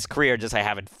early in his career, just I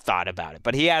haven't thought about it.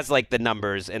 But he has like the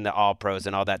numbers and the all-pros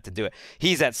and all that to do it.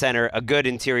 He's at center, a good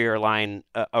interior line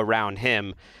around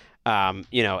him.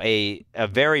 A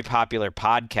very popular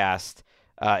podcast,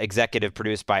 executive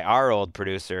produced by our old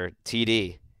producer,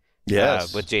 TD,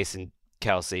 with Jason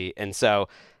Kelsey. And so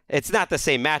it's not the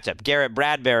same matchup. Garrett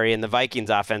Bradbury and the Vikings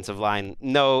offensive line,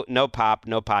 no pop,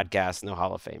 no podcast, no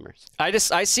Hall of Famers.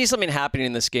 I see something happening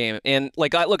in this game. And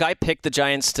I picked the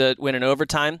Giants to win in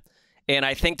overtime. And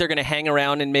I think they're going to hang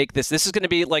around and make this. This is going to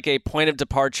be like a point of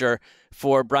departure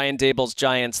for Brian Daboll's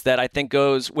Giants that I think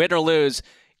goes win or lose.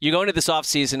 You go into this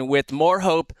offseason with more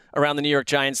hope around the New York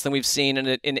Giants than we've seen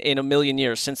in a million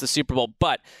years since the Super Bowl.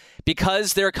 But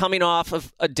because they're coming off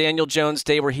of a Daniel Jones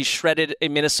day where he shredded a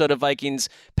Minnesota Vikings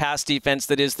pass defense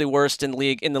that is the worst in the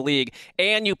league,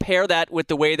 and you pair that with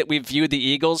the way that we've viewed the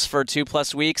Eagles for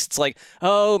 2+ weeks, it's like,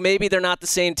 oh, maybe they're not the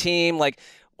same team. Like,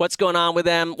 what's going on with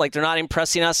them? Like, they're not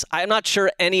impressing us. I'm not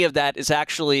sure any of that is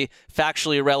actually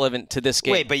factually relevant to this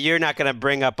game. Wait, but you're not going to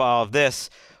bring up all of this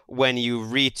when you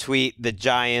retweet the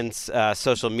Giants'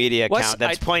 social media account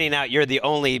that's pointing out you're the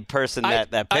only person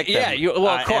that picked them. Yeah,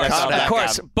 of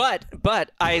course.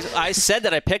 But I said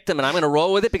that I picked them, and I'm going to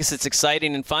roll with it because it's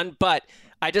exciting and fun. But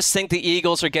I just think the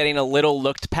Eagles are getting a little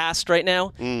looked past right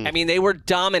now. I mean, they were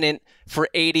dominant for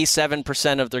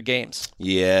 87% of their games.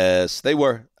 Yes, they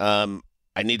were.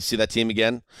 I need to see that team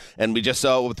again. And we just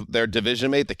saw with their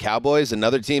division mate, the Cowboys,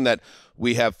 another team that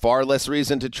we have far less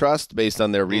reason to trust based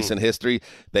on their recent history.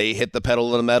 They hit the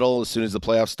pedal to the metal as soon as the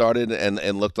playoffs started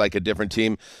and looked like a different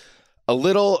team.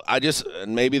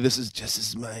 Maybe this is just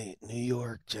as my New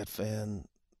York Jet fan,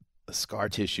 a scar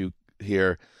tissue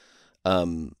here.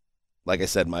 Like I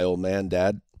said, my old man,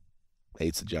 Dad,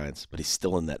 hates the Giants, but he's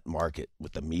still in that market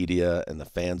with the media and the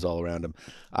fans all around him.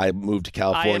 I moved to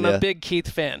California. I am a big Keith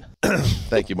fan.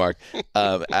 Thank you, Mark.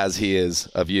 As he is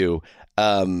of you.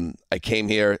 I came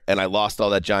here and I lost all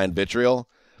that Giant vitriol.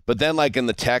 But then, like in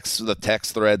the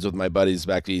text threads with my buddies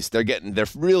back east, they're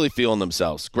really feeling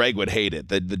themselves. Greg would hate it.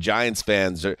 The Giants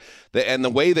fans and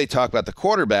the way they talk about the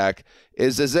quarterback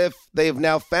is as if they've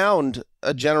now found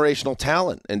a generational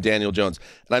talent in Daniel Jones.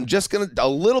 And I'm just a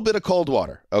little bit of cold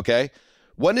water, okay?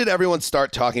 When did everyone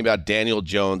start talking about Daniel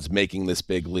Jones making this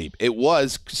big leap? It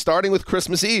was starting with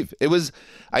Christmas Eve.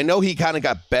 I know he kind of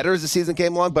got better as the season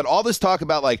came along, but all this talk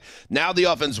about like now the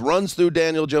offense runs through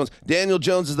Daniel Jones. Daniel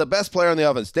Jones is the best player on the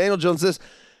offense. Daniel Jones this.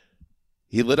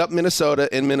 He lit up Minnesota,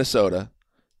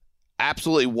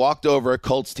 absolutely walked over a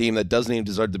Colts team that doesn't even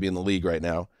deserve to be in the league right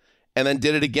now, and then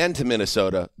did it again to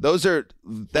Minnesota.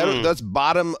 That's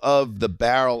bottom of the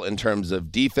barrel in terms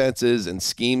of defenses and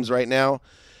schemes right now.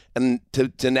 And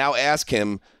to now ask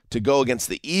him to go against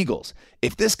the Eagles.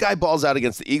 If this guy balls out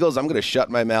against the Eagles, I'm going to shut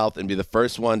my mouth and be the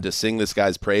first one to sing this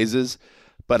guy's praises.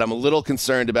 But I'm a little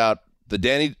concerned about the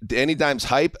Danny Dimes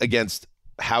hype against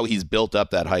how he's built up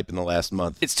that hype in the last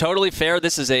month. It's totally fair.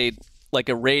 This is a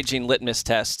raging litmus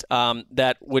test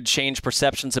that would change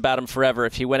perceptions about him forever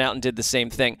if he went out and did the same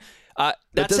thing. But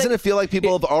doesn't it feel like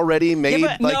people have already made the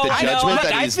judgment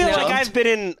that he's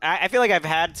I feel like I've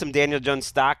had some Daniel Jones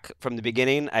stock from the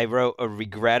beginning. I wrote a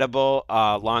regrettable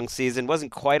long season.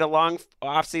 Wasn't quite a long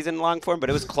off-season long form,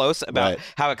 but it was close about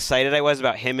how excited I was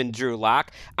about him and Drew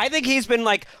Lock. I think he's been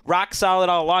like rock solid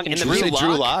all along. And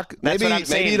Drew Lock? Maybe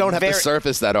you don't have to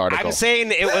surface that article. I'm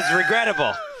saying it was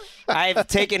regrettable. I've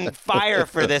taken fire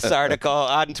for this article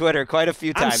on Twitter quite a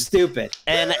few times. I'm stupid.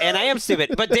 And I am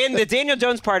stupid. But the Daniel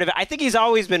Jones part of it, I think he's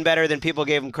always been better than people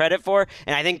gave him credit for.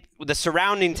 And I think the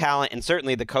surrounding talent and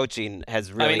certainly the coaching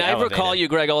has really I recall you,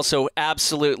 Greg, also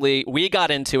absolutely. We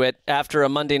got into it after a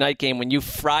Monday night game when you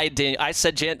fried Daniel. I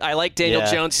said, I like Daniel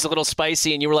Jones. He's a little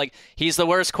spicy. And you were like, he's the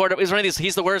worst quarterback.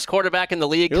 He's the worst quarterback in the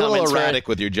league. You're a little erratic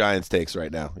with your Giants takes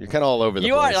right now. You're kind of all over the place.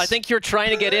 You are. I think you're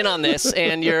trying to get in on this,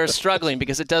 and you're struggling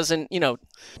because it doesn't, be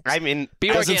doesn't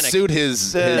organic. Suit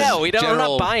his no, we're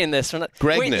not buying this.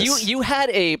 Gregness. Wait, you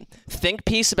had a think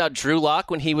piece about Drew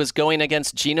Lock when he was going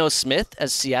against Geno Smith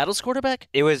as Seattle's quarterback?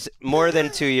 It was more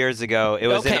than 2 years ago. It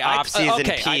was an off-season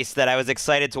piece that I was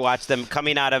excited to watch them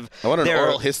coming out of. I want an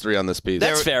oral history on this piece.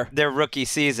 That's fair. Their rookie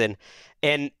season.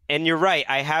 And you're right.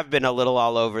 I have been a little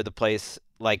all over the place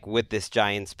like with this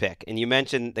Giants pick. And you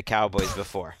mentioned the Cowboys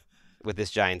before with this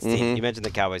Giants team. Mm-hmm. You mentioned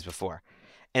the Cowboys before.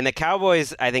 And the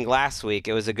Cowboys, I think last week,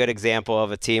 it was a good example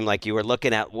of a team like you were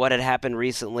looking at what had happened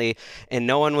recently, and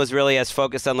no one was really as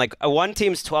focused on like one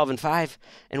team's 12-5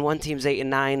 and one team's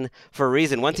 8-9 for a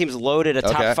reason. One team's loaded a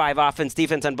top 5 offense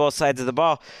defense on both sides of the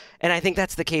ball. And I think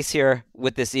that's the case here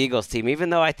with this Eagles team, even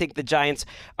though I think the Giants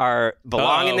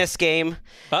belong in this game.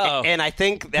 And I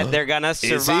think that they're going to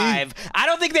survive. I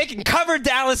don't think they can cover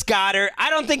Dallas Goedert. I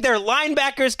don't think their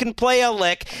linebackers can play a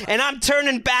lick. And I'm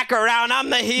turning back around. I'm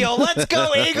the heel. Let's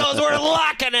go, Eagles. We're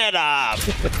locking it up.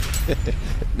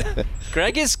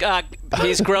 Greg is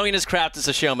he's growing his craft as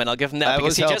a showman. I'll give him that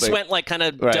because he just went like kind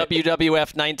of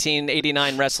WWF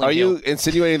 1989 wrestling. Are you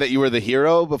insinuating that you were the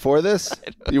hero before this?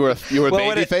 You were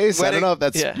babyface? I don't know if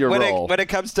that's your role. When it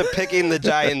comes to picking the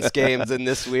Giants games in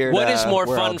this weird What is more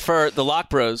world? fun for the Lock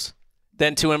Bros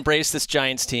than to embrace this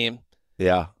Giants team?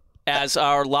 Yeah. As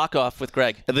our lock-off with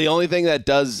Greg. The only thing that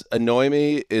does annoy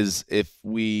me is if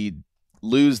we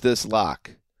lose this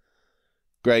lock,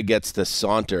 Greg gets to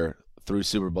saunter through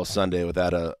Super Bowl Sunday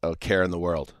without a care in the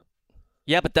world.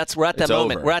 Yeah, but we're at that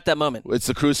moment. Over. We're at that moment. It's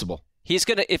the crucible. He's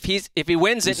gonna if he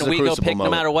wins it and we go pick no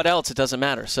matter what else, it doesn't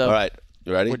matter. So all right,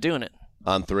 you ready? We're doing it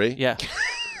on 3. Yeah.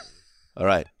 All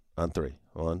right, on 3.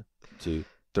 1, 2,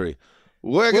 3.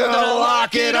 We're gonna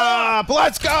lock it up.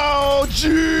 Let's go,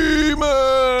 G-Man.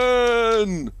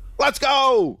 Let's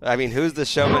go. I mean, who's the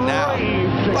showman now?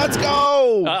 Let's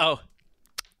go. Uh-oh.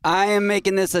 I am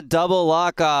making this a double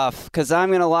lock-off because I'm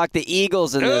going to lock the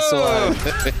Eagles in this one.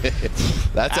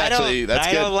 That's good.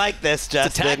 I don't like this, Justin.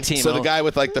 It's a tag team. So the guy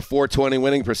with like the 420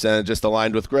 winning percentage just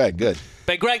aligned with Greg. Good.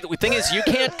 But Greg, the thing is, you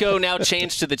can't go now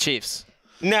change to the Chiefs.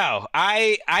 No,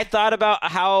 I thought about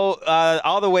how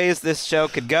all the ways this show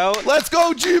could go. Let's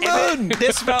go, G-Man!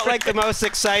 This felt like the most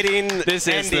exciting this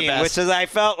ending, is the best. which is I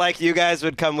felt like you guys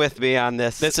would come with me on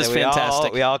this. This is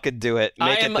fantastic. We all could do it.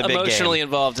 Make I am it the big emotionally game.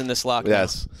 involved in this lock.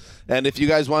 Yes. And if you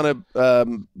guys want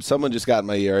to, someone just got in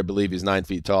my ear, I believe he's 9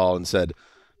 feet tall, and said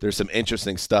there's some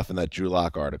interesting stuff in that Drew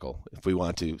Lock article if we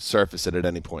want to surface it at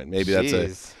any point. Maybe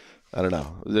that's I don't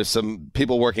know. There's some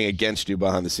people working against you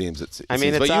behind the scenes.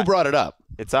 But you brought it up.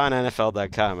 It's on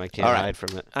NFL.com. I can't hide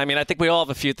from it. I mean, I think we all have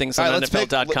a few things on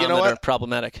NFL.com that are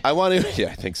problematic. I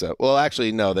think so. Well,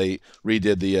 actually, no. They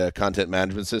redid the content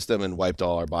management system and wiped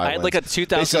all our bylaws. I had like a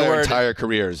 2,000-word entire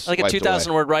careers. Like a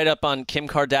 2,000-word write-up on Kim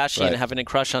Kardashian having a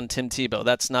crush on Tim Tebow.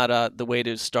 That's not the way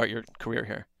to start your career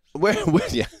here.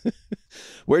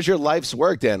 Where's your life's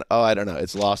work, Dan? Oh, I don't know.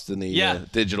 It's lost in the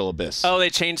digital abyss. Oh, they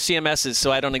changed CMSs, so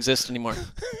I don't exist anymore.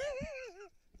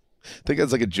 I think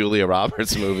it's like a Julia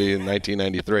Roberts movie in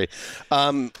 1993.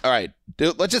 All right.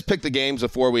 Let's just pick the games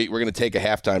before we're going to take a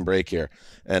halftime break here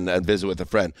and visit with a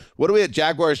friend. What do we have?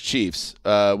 Jaguars, Chiefs.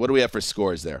 What do we have for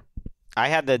scores there? I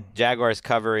had the Jaguars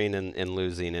covering and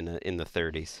losing in the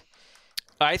 30s.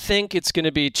 I think it's going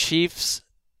to be Chiefs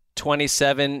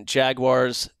 27,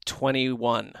 Jaguars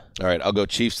 21. All right, I'll go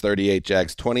Chiefs 38,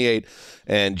 Jags 28,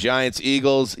 and Giants,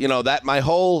 Eagles. You know, that my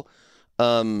whole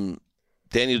Daniel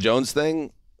Jones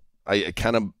thing, I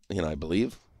kind of, I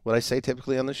believe what I say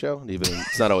typically on the show, even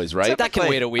it's not always right. That can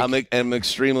wait a week. I'm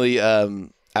extremely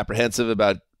apprehensive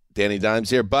about Danny Dimes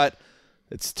here, but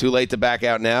it's too late to back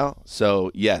out now. So,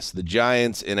 yes, the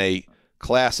Giants in a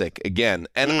classic again.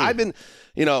 And I've been,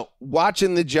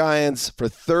 watching the Giants for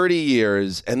 30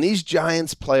 years, and these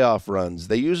Giants playoff runs,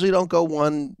 they usually don't go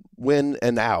one win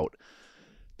and out.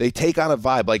 They take on a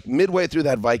vibe. Like midway through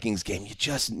that Vikings game,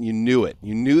 you knew it.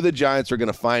 You knew the Giants were going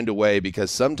to find a way because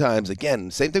sometimes,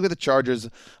 again, same thing with the Chargers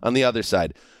on the other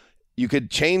side. You could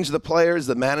change the players,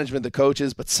 the management, the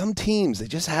coaches, but some teams, they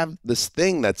just have this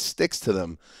thing that sticks to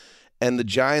them. And the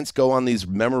Giants go on these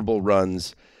memorable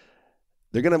runs.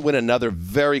 They're going to win another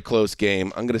very close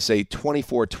game. I'm going to say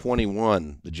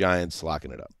 24-21, the Giants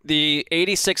locking it up. The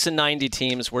 86 and 90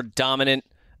 teams were dominant,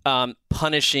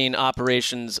 punishing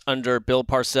operations under Bill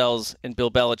Parcells and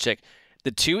Bill Belichick.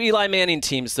 The two Eli Manning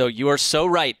teams, though, you are so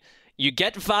right. You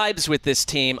get vibes with this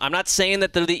team. I'm not saying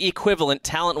that they're the equivalent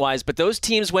talent-wise, but those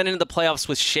teams went into the playoffs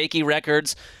with shaky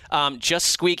records, just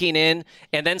squeaking in,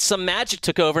 and then some magic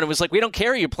took over, and it was like, we don't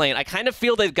care who you're playing. I kind of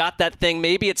feel they've got that thing.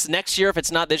 Maybe it's next year if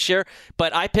it's not this year,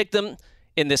 but I picked them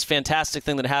in this fantastic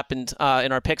thing that happened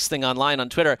in our picks thing online on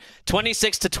Twitter.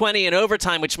 26-20 in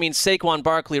overtime, which means Saquon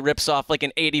Barkley rips off like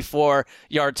an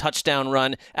 84-yard touchdown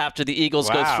run after the Eagles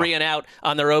go 3-and-out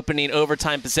on their opening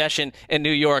overtime possession, and New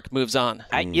York moves on.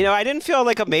 I didn't feel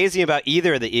like amazing about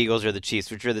either the Eagles or the Chiefs,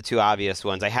 which are the two obvious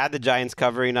ones. I had the Giants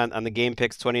covering on the game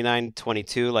picks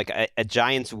 29-22. Like a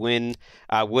Giants win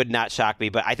would not shock me,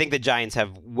 but I think the Giants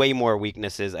have way more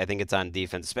weaknesses. I think it's on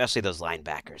defense, especially those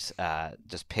linebackers,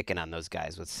 just picking on those guys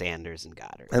with Sanders and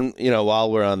Goddard. And,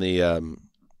 while we're on the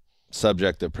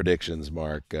subject of predictions,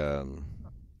 Mark,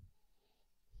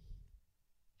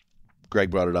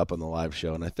 Greg brought it up on the live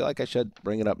show, and I feel like I should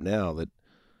bring it up now that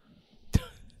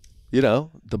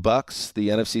the Bucks, the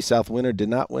NFC South winner, did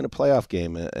not win a playoff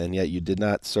game, and yet you did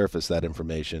not surface that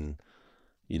information.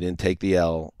 You didn't take the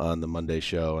L on the Monday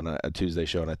show and a Tuesday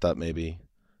show, and I thought maybe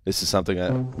this is something I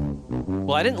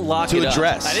didn't lock it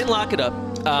address. up. I didn't lock it up.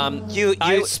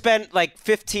 You spent like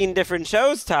 15 different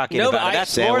shows talking about it.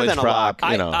 That's more than a lock.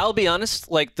 I'll be honest.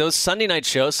 Like those Sunday night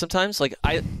shows, sometimes, like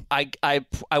I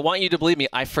want you to believe me.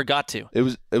 I forgot to. It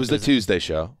was the Tuesday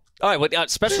show. All right, well,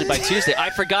 especially by Tuesday,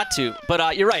 I forgot to.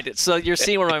 But you're right. So you're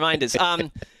seeing where my mind is.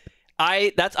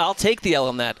 I'll take the L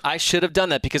on that. I should have done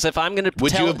that because if I'm going to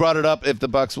Would you have brought it up if the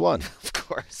Bucks won?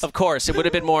 Of course, it would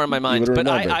have been more on my mind. But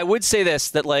I would say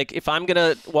this, that like if I'm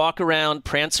going to walk around,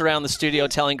 prance around the studio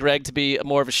telling Greg to be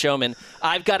more of a showman,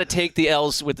 I've got to take the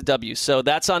L's with the W's. So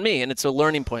that's on me, and it's a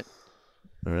learning point.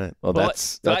 All right. Well,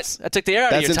 that's I took the air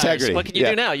out of your integrity. tires. What can you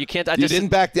do now? You can't. You didn't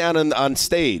back down on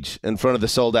stage in front of the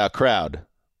sold-out crowd.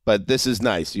 But this is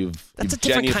nice. That's a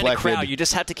different kind of crowd. You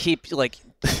just have to keep,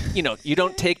 you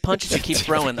don't take punches, you keep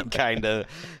throwing them. Kind of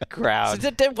crowd.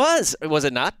 It was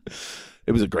it not?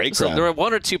 It was a great crowd. So there were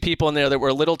one or two people in there that were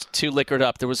a little too liquored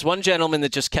up. There was one gentleman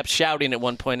that just kept shouting at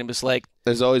one point and was like...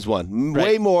 There's always one. Right.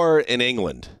 Way more in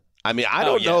England. I mean, I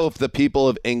don't know if the people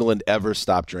of England ever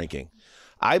stop drinking.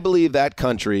 I believe that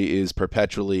country is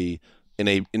perpetually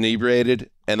inebriated,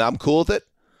 and I'm cool with it.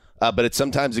 But it's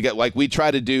sometimes you get like we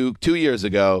tried to do 2 years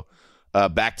ago,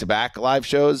 back-to-back live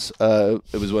shows.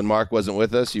 It was when Mark wasn't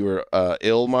with us. You were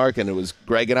ill, Mark, and it was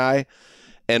Greg and I.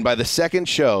 And by the second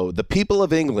show, the people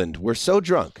of England were so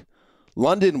drunk.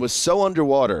 London was so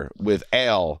underwater with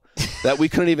ale that we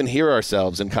couldn't even hear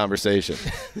ourselves in conversation.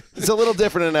 It's a little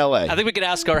different in L.A. I think we could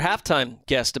ask our halftime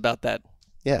guest about that.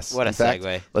 Yes. What a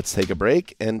segue. Let's take a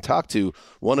break and talk to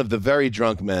one of the very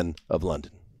drunk men of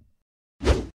London.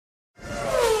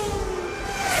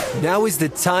 Now is the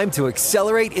time to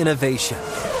accelerate innovation.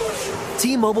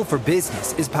 T-Mobile for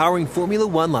Business is powering Formula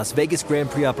One Las Vegas Grand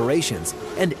Prix operations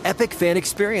and epic fan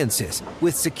experiences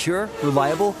with secure,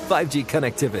 reliable 5G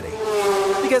connectivity.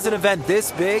 Because an event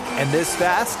this big and this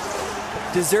fast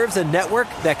deserves a network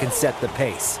that can set the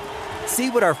pace. See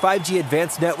what our 5G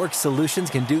advanced network solutions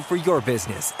can do for your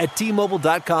business at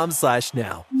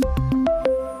T-Mobile.com/now.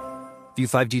 View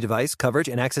 5G device coverage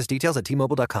and access details at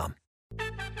T-Mobile.com.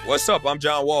 What's up? I'm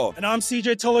John Wall. And I'm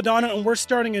CJ Toledano, and we're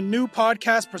starting a new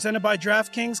podcast presented by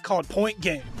DraftKings called Point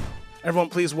Game. Everyone,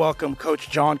 please welcome Coach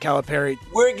John Calipari.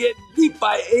 We're getting beat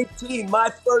by 18.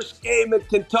 My first game in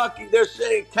Kentucky, they're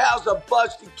saying Cal's a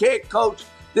bust. He can't coach.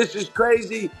 This is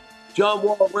crazy. John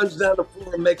Wall runs down the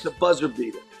floor and makes a buzzer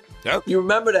beater. Yep. You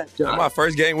remember that, John? That's my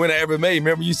first game winner I ever made.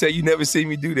 Remember you said you never see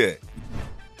me do that.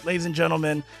 Ladies and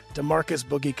gentlemen, DeMarcus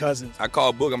Boogie Cousins. I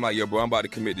called Boog. I'm like, yo, bro, I'm about to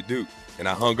commit to Duke. And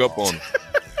I hung up on him.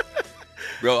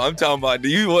 Bro, I'm talking about, do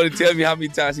you want to tell me how many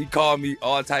times he called me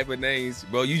all type of names?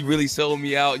 Bro, you really sold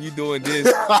me out. You doing this.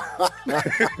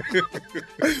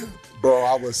 Bro,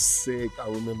 I was sick. I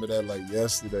remember that like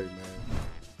yesterday, man.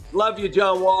 Love you,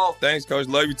 John Wall. Thanks, Coach.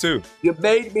 Love you, too. You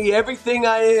made me everything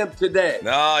I am today.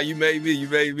 Nah, you made me. You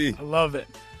made me. I love it.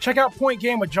 Check out Point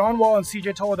Game with John Wall and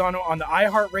CJ Toledano on the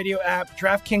iHeartRadio app,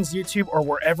 DraftKings YouTube, or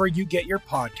wherever you get your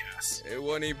podcasts. It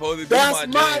wasn't even supposed to be That's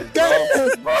my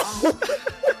game, bro.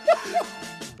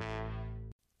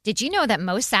 Did you know that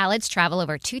most salads travel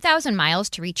over 2,000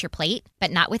 miles to reach your plate? But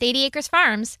not with 80 Acres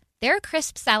Farms. Their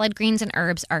crisp salad greens and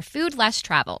herbs are food less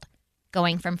traveled,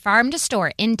 going from farm to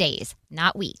store in days,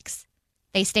 not weeks.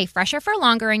 They stay fresher for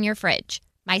longer in your fridge.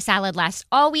 My salad lasts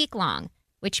all week long,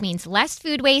 which means less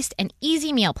food waste and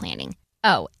easy meal planning.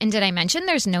 Oh, and did I mention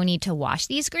there's no need to wash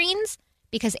these greens?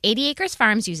 Because 80 Acres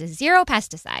Farms uses 0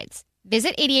 pesticides.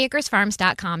 Visit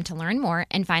 80acresfarms.com to learn more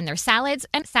and find their salads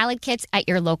and salad kits at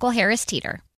your local Harris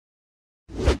Teeter.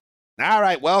 All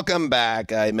right, welcome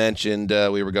back. I mentioned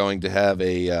we were going to have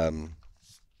a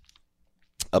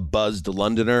buzzed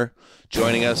Londoner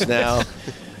joining us now,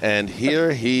 and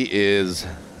here he is.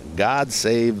 God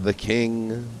save the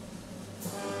king.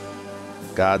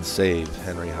 God save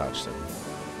Henry Hodgson.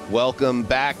 Welcome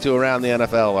back to Around the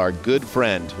NFL, our good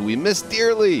friend who we miss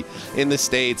dearly in the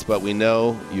States, but we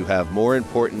know you have more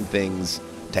important things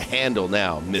to handle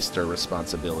now, Mr.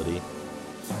 Responsibility.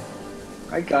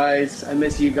 Hi, guys. I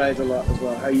miss you guys a lot as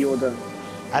well. How you all doing?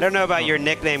 I don't know about your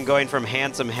nickname going from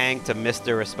Handsome Hank to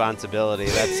Mr. Responsibility.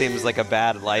 That seems like a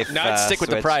bad life No, I'd stick with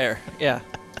switch. the prior. Yeah.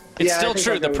 It's still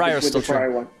true. The prior is still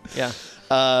true. One. Yeah.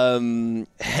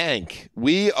 Hank,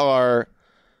 we are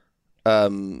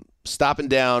stopping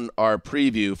down our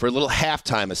preview for a little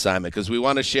halftime assignment because we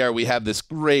want to share. We have this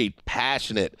great,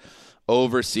 passionate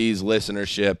overseas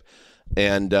listenership.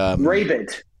 And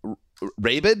Rabid.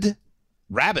 Rabid?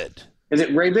 Rabid. Is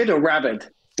it Rabid or Rabid?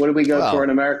 What do we go for in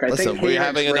America? Listen, we're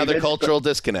having another cultural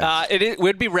disconnect. It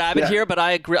would be Rabbit here, but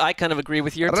I agree. I kind of agree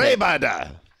with your take.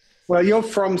 Well, you're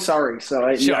from Surrey, so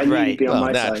I need to be on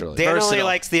my side. Dan only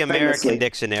likes the American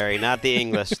dictionary, not the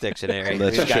English dictionary.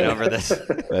 We've got over this.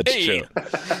 That's true.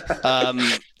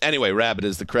 Anyway, Rabbit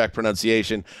is the correct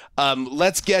pronunciation.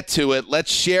 Let's get to it.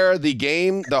 Let's share the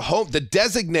game, the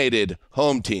designated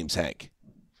home teams, Hank,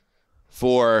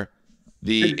 for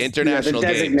the international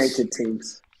games. Designated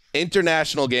teams.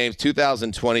 International games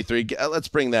 2023. Let's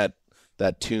bring that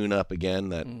tune up again,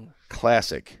 that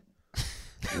classic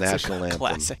national anthem.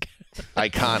 Classic.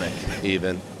 Iconic,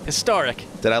 even. Historic.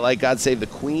 Did I like God Save the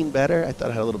Queen better? I thought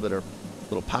it had a little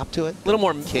pop to it. A little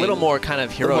more kind of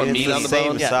heroic. Meat on the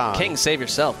bone. Yeah. King, save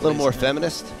yourself. A little more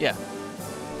feminist. Yeah.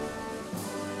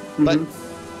 But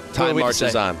time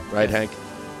marches on, right, Hank?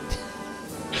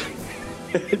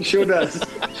 It sure does.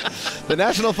 The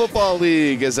National Football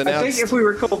League is announced. I think if we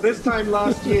recall this time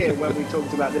last year when we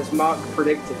talked about this, Mark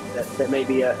predicted that there may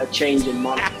be a change in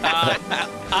monarchy.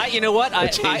 You know what? A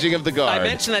changing of the guard. I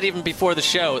mentioned that even before the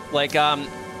show. Like,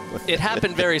 it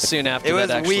happened very soon after it was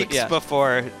that, actually. weeks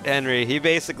before Henry. He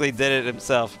basically did it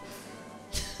himself.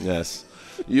 Yes.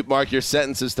 Mark, your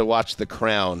sentence is to watch The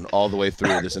Crown all the way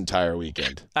through this entire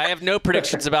weekend. I have no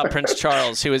predictions about Prince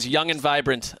Charles, who is young and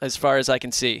vibrant as far as I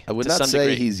can see. I would not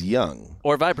say he's young.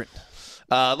 Or vibrant.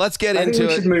 Let's get into it. I think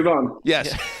we should move on.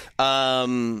 Yes. Yeah.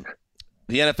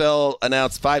 The NFL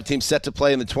announced 5 teams set to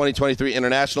play in the 2023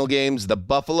 international games. The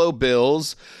Buffalo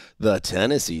Bills, the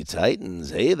Tennessee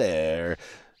Titans, hey there,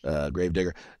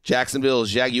 Gravedigger, Jacksonville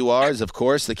Jaguars, of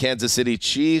course, the Kansas City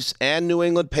Chiefs, and New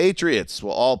England Patriots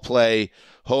will all play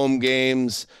home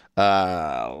games.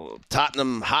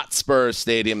 Tottenham Hotspur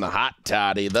Stadium, the Hot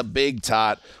Toddy, the Big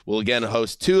Tot, will again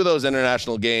host 2 of those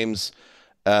international games.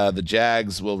 The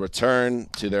Jags will return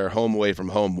to their home away from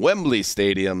home Wembley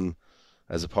Stadium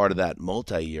as a part of that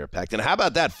multi-year pact. And how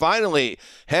about that? Finally,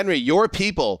 Henry, your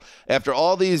people, after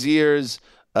all these years,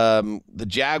 the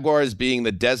Jaguars being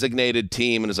the designated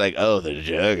team, and it's like, oh, the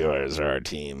Jaguars are our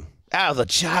team. Oh, the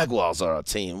Jaguars are our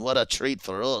team. What a treat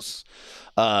for us.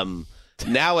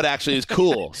 Now it actually is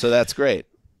cool, so that's great.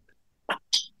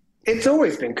 It's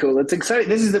always been cool. It's exciting.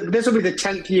 This will be the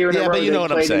 10th year in a row but you know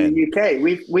what I'm played saying. in the UK.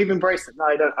 We've embraced it. No,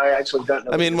 I actually don't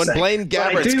know. I mean, when Blaine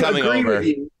Gabbert's coming over,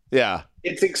 yeah,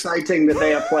 it's exciting that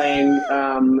they are playing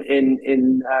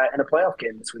in a playoff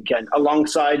game this weekend,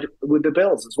 alongside with the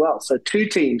Bills as well. So 2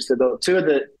 teams, two of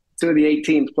the 8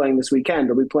 teams playing this weekend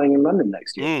will be playing in London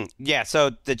next year. Yeah.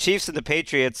 So the Chiefs and the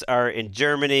Patriots are in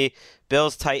Germany.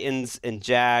 Bills, Titans, and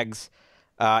Jags.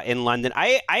 In London.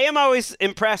 I am always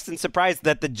impressed and surprised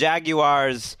that the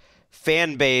Jaguars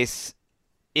fan base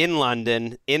in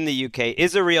London, in the UK,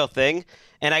 is a real thing.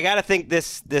 And I got to think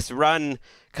this run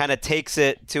kind of takes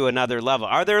it to another level.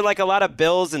 Are there like a lot of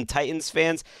Bills and Titans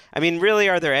fans? I mean, really,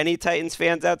 are there any Titans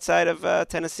fans outside of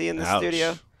Tennessee in the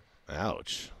studio?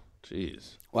 Ouch.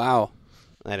 Jeez. Wow.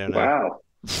 I don't know. Wow.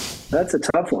 That's a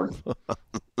tough one.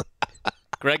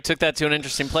 Greg took that to an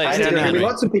interesting place. I think there are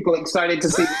lots of people excited to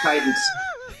see the Titans.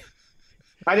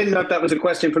 I didn't know if that was a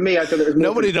question for me. I thought it was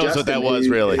nobody knows what that was,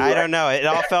 really. I don't know. It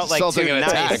all felt like too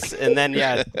nice, and then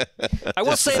I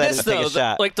will say this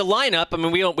though, like the lineup. I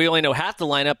mean, we only know half the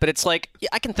lineup, but it's like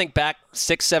I can think back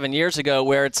 6-7 years ago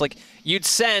where it's like you'd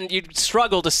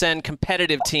struggle to send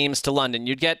competitive teams to London.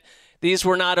 These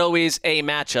were not always A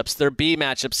matchups. They're B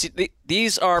matchups.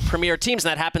 These are premier teams,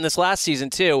 and that happened this last season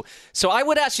too. So I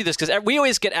would ask you this, because we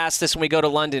always get asked this when we go to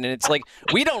London, and it's like,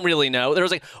 we don't really know. There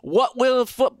was like, what will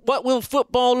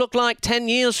football look like 10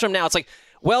 years from now? It's like,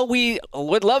 well, we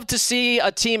would love to see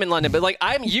a team in London, but like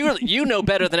you know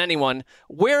better than anyone.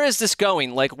 Where is this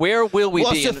going? Like, where will we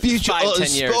be in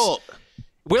 5-10 years?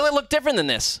 Will it look different than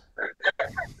this?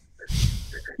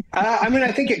 I mean,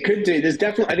 I think it could do. There's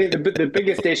definitely. I think the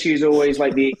biggest issue is always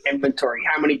like the inventory.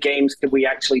 How many games could we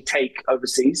actually take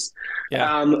overseas?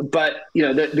 Yeah. But you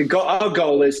know, our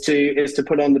goal is to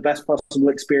put on the best possible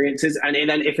experiences. And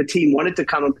then if a team wanted to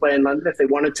come and play in London, if they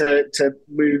wanted to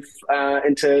move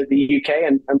into the UK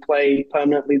and play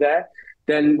permanently there,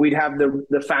 then we'd have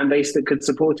the fan base that could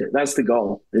support it. That's the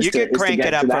goal. You could crank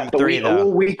it up from 3, though.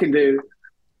 All we can do.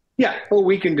 Yeah, all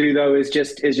we can do though is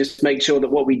just make sure that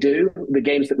what we do, the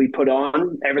games that we put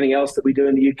on, everything else that we do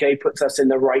in the UK puts us in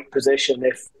the right position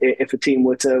if a team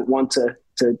were to want to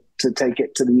to take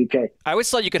it to the UK. I always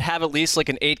thought you could have at least like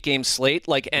an 8-game slate,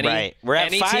 like any. Right. We're at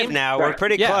any 5 team. now. We're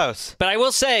pretty close. But I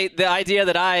will say the idea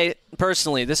that I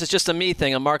personally, this is just a me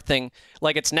thing, a Mark thing.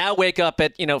 Like it's now wake up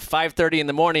at 5:30 in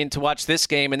the morning to watch this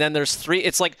game, and then there's 3.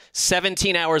 It's like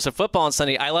 17 hours of football on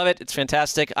Sunday. I love it. It's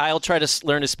fantastic. I'll try to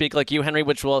learn to speak like you, Henry,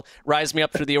 which will rise me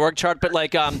up through the org chart. But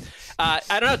like, I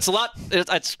don't know. It's a lot.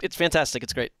 It's fantastic.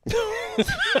 It's great.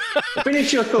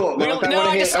 Finish your thought, Mark.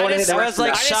 I was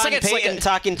like Sean Payton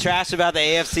talking trash about the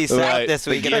AFC South this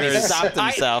week, and then he stopped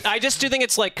himself. I just do think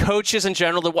it's like coaches in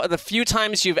general. The few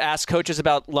times you've asked coaches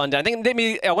about London, I think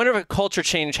I wonder if a culture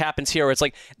change happens here, where it's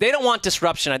like they don't want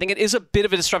disruption. I think it is a bit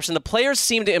of a disruption. The players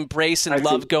seem to embrace and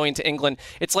love going to England.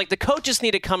 It's like the coaches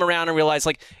need to come around and realize,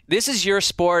 like, this is your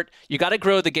sport. You got to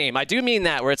grow the game. I do mean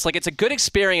that, where it's like it's a good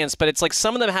experience, but it's like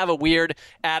some of them have a weird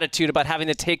attitude about having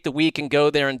to take the week and go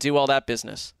there and do all that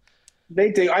business. They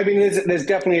do. I mean, there's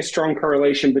definitely a strong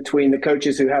correlation between the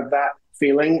coaches who have that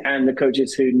feeling and the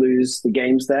coaches who lose the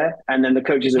games there, and then the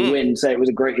coaches who win say it was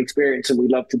a great experience and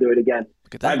we'd love to do it again.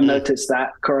 I've noticed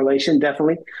that correlation,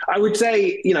 definitely. I would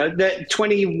say, the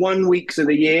 21 weeks of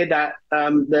the year that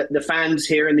the fans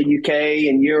here in the UK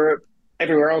and Europe,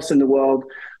 everywhere else in the world,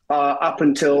 up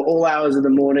until all hours of the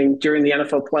morning during the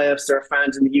NFL playoffs, there are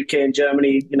fans in the UK and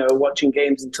Germany, watching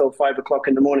games until 5 o'clock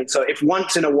in the morning. So if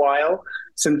once in a while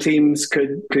some teams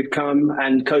could come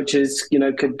and coaches,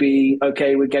 could be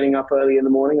okay with getting up early in the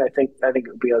morning, I think it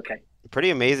would be okay. Pretty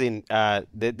amazing.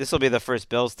 This will be the first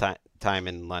Bills time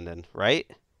in London, right?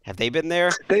 Have they been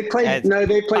there? They played.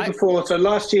 They played before. So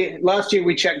last year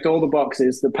we checked all the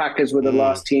boxes. The Packers were the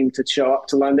last team to show up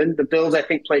to London. The Bills, I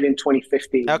think, played in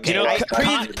 2015. Okay,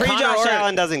 pre-Josh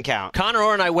Allen doesn't count. Connor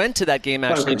Orr and I went to that game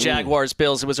actually. Jaguars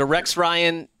Bills. It was a Rex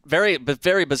Ryan very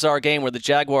bizarre game where the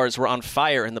Jaguars were on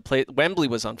fire and Wembley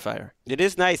was on fire. It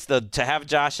is nice though to have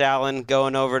Josh Allen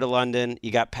going over to London.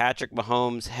 You got Patrick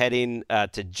Mahomes heading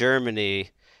to Germany.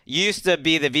 You used to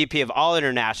be the VP of All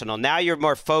International. Now you're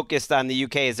more focused on the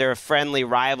UK. Is there a friendly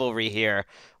rivalry here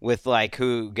with like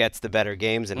who gets the better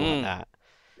games and whatnot?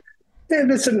 Yeah,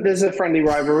 there's a friendly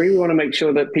rivalry. We want to make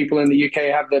sure that people in the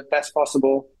UK have the best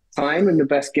possible time and the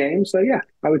best game. So yeah,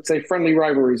 I would say friendly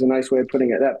rivalry is a nice way of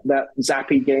putting it. That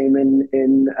Zappy game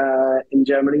in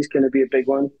Germany is going to be a big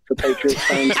one for Patriots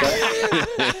fans.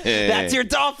 That's your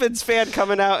Dolphins fan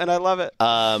coming out, and I love it.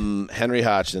 Henry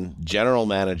Hodgson, general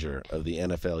manager of the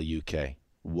NFL UK.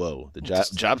 Whoa, the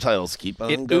job titles keep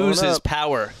on going oozes up.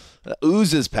 Power.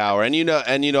 Oozes power, and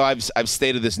I've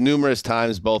stated this numerous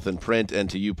times, both in print and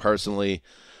to you personally.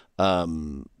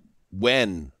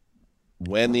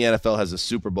 When the NFL has a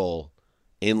Super Bowl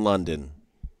in London,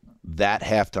 that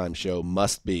halftime show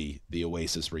must be the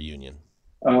Oasis reunion.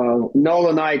 Noel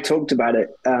and I talked about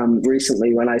it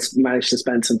recently when I managed to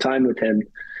spend some time with him,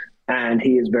 and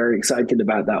he is very excited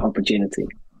about that opportunity.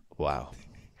 Wow.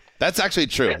 That's actually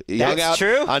true. He hung out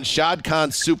on Shad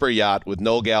Khan's super yacht with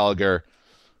Noel Gallagher,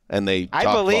 and they talked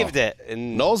I believed ball. it.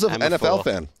 Noel's an NFL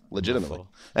fan, legitimately.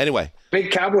 Anyway. Big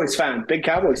Cowboys fan.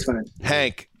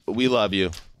 Hank, we love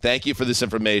you. Thank you for this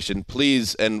information.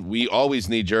 Please, and we always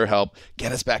need your help,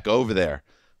 get us back over there.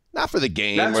 Not for the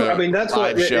game that's or that's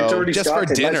live what show, it's already just started.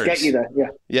 for dinners. Let's get you there. Yeah.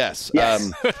 Yes.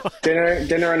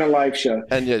 Dinner and a live show.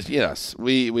 And yes,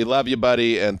 we love you,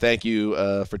 buddy, and thank you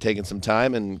for taking some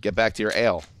time, and get back to your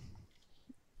ale.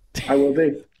 I will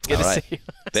be. Good to see you.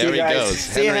 There he goes.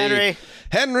 See you, Henry.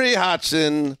 Henry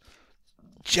Hodgson,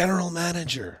 general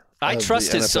manager. I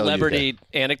trust his celebrity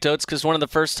anecdotes because one of the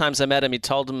first times I met him, he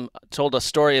told a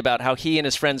story about how he and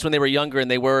his friends, when they were younger, and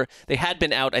they had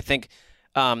been out, I think,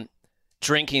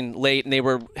 drinking late, and they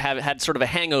had sort of a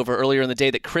hangover earlier in the day.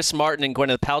 That Chris Martin and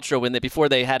Gwyneth Paltrow, before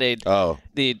they had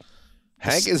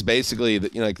Hank is basically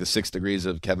like the 6 degrees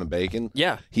of Kevin Bacon.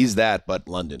 Yeah, he's that, but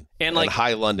London and like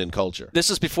high London culture. This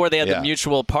is before they had the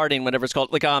mutual partying, whatever it's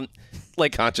called, like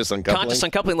conscious uncoupling. Conscious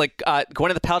uncoupling. Like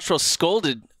Gwyneth Paltrow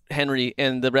scolded Henry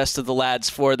and the rest of the lads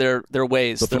for their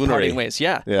ways, their partying ways.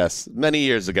 Yeah. Yes. Many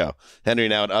years ago. Henry,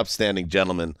 now an upstanding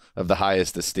gentleman of the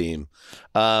highest esteem.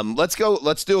 Let's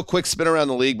do a quick spin around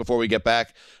the league before we get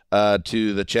back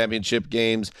to the championship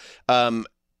games.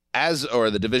 Or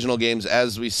the divisional games.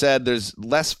 As we said, there's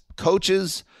less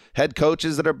head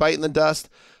coaches that are biting the dust,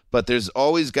 but there's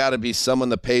always got to be someone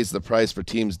that pays the price for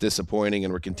teams disappointing,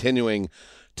 and we're continuing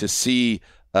to see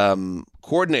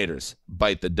coordinators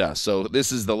bite the dust. So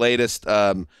this is the latest.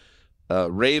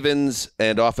 Ravens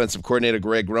and offensive coordinator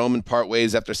Greg Roman part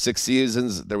ways after 6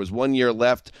 seasons. There was 1 year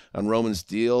left on Roman's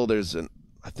deal.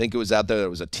 I think it was out there. It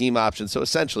was a team option. So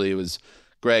essentially it was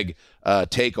Greg,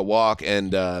 take a walk.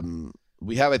 And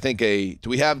we have, I think, do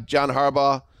we have John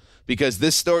Harbaugh because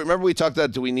this story, remember we talked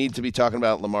about, do we need to be talking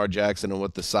about Lamar Jackson and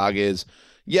what the saga is?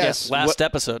 Yes. Yeah, last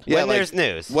episode. Yeah, when there's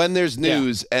news. When there's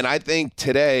news. And I think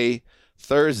today,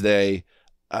 Thursday,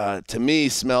 to me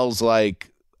smells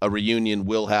like a reunion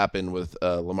will happen with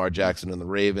Lamar Jackson and the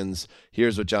Ravens.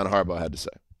 Here's what John Harbaugh had to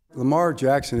say. Lamar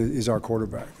Jackson is our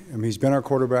quarterback. I mean, he's been our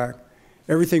quarterback.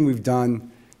 Everything we've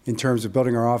done in terms of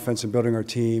building our offense and building our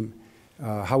team,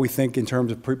 how we think in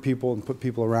terms of people and put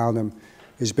people around him,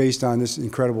 is based on this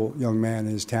incredible young man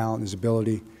and his talent, his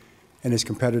ability, and his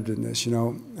competitiveness. You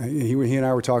know, he and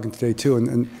I were talking today too, and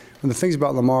one of the things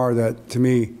about Lamar that to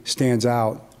me stands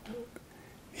out,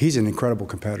 he's an incredible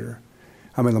competitor.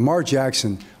 I mean, Lamar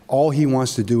Jackson, all he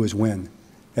wants to do is win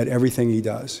at everything he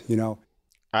does. You know,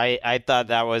 I thought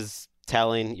that was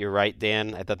telling. You're right,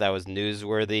 Dan. I thought that was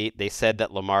newsworthy. They said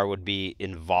that Lamar would be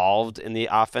involved in the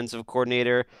offensive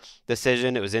coordinator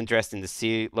decision. It was interesting to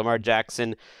see Lamar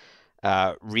Jackson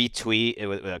retweet, it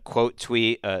was a quote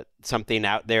tweet, something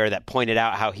out there that pointed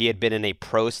out how he had been in a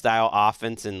pro-style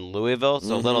offense in Louisville,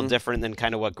 so a little different than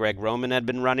kind of what Greg Roman had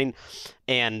been running.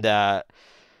 And that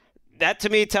to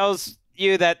me tells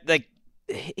you that, like,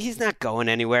 he's not going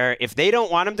anywhere. If they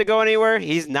don't want him to go anywhere,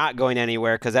 he's not going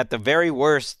anywhere, because at the very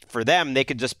worst for them, they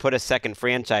could just put a second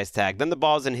franchise tag. Then the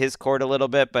ball's in his court a little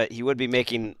bit, but he would be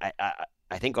making,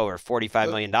 I think, over $45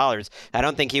 million. I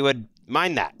don't think he would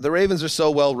mind that. The Ravens are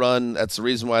so well run. That's the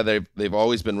reason why they've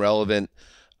always been relevant,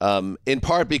 in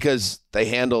part because they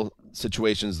handle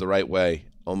situations the right way,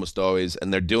 almost always,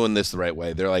 and they're doing this the right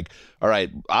way. They're like, all right,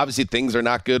 obviously things are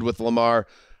not good with Lamar.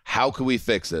 How can we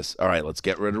fix this? All right, let's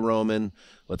get rid of Roman.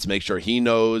 Let's make sure he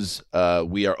knows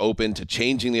we are open to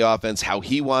changing the offense how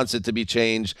he wants it to be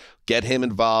changed. Get him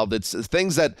involved. It's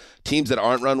things that teams that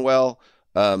aren't run well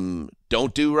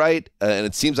don't do right, and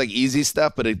it seems like easy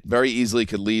stuff, but it very easily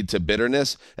could lead to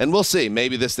bitterness. And we'll see.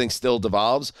 Maybe this thing still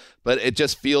devolves, but it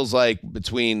just feels like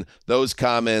between those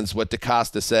comments, what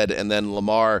DeCosta said, and then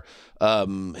Lamar,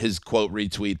 his quote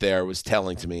retweet there was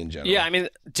telling to me in general. Yeah, I mean,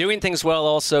 doing things well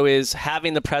also is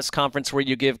having the press conference where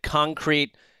you give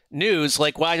concrete news,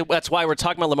 like that's why we're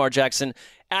talking about Lamar Jackson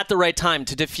at the right time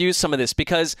to diffuse some of this,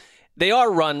 because they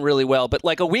are run really well. But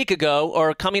like a week ago,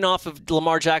 or coming off of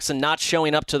Lamar Jackson not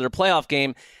showing up to their playoff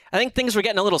game, I think things were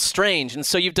getting a little strange. And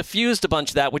so you've diffused a bunch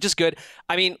of that, which is good.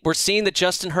 I mean, we're seeing that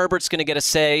Justin Herbert's going to get a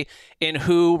say in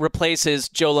who replaces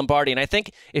Joe Lombardi. And I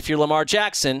think if you're Lamar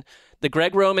Jackson, the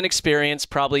Greg Roman experience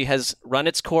probably has run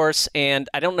its course, and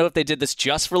I don't know if they did this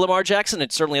just for Lamar Jackson.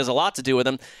 It certainly has a lot to do with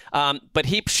him, but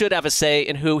he should have a say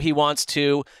in who he wants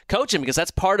to coach him, because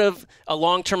that's part of a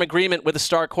long-term agreement with a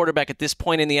star quarterback at this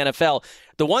point in the NFL.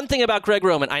 The one thing about Greg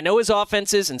Roman, I know his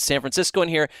offenses in San Francisco and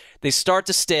here, they start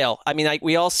to stale. I mean,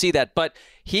 we all see that, but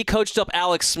he coached up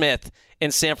Alex Smith in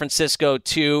San Francisco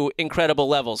to incredible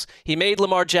levels. He made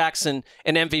Lamar Jackson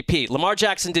an MVP. Lamar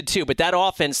Jackson did too, but that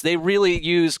offense, they really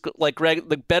use like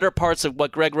the better parts of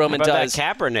what Greg Roman does.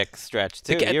 That Kaepernick stretch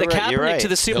too. The Kaepernick to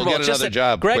the Super Bowl. He'll get another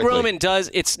job Greg quickly. Roman does.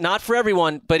 It's not for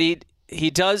everyone, but he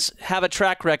does have a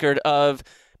track record of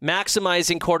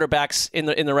maximizing quarterbacks in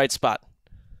the right spot.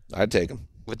 I'd take him.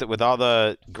 With all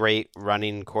the great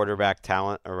running quarterback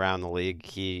talent around the league,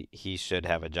 he should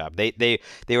have a job. They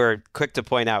were quick to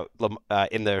point out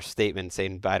in their statement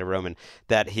saying bye to Roman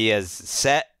that he has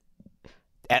set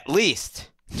at least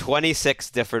 26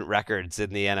 different records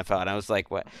in the NFL, and I was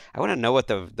like, "What? I want to know what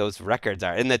those records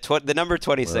are." And the number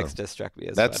 26 just struck me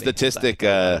as that funny. statistic.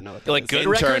 Like good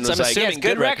records. I'm assuming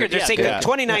good records. They're saying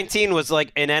 2019 was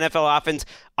like an NFL offense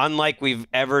unlike we've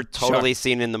ever totally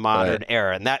seen in the modern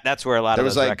era, and that's where a lot of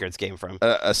those records came from.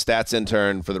 A stats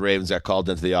intern for the Ravens got called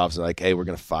into the office and like, "Hey, we're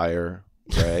going to fire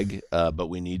Greg, but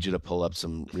we need you to pull up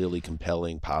some really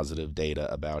compelling, positive data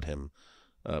about him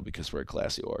because we're a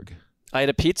classy org." I had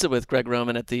a pizza with Greg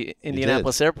Roman at the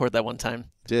Indianapolis airport that one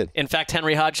time. Did. In fact,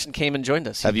 Henry Hodgson came and joined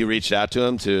us. Have you reached out to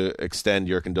him to extend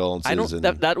your condolences?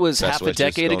 That was half a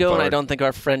decade ago, and I don't think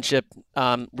our friendship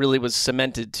really was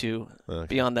cemented to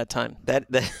beyond that time. That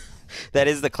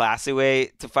is the classy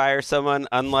way to fire someone.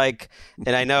 Unlike,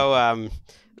 and I know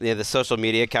the social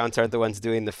media accounts aren't the ones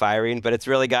doing the firing, but it's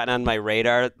really gotten on my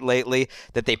radar lately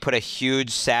that they put a huge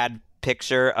sad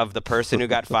picture of the person who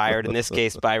got fired, in this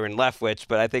case Byron Leftwich,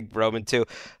 but I think Roman too,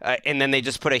 and then they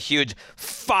just put a huge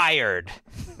fired,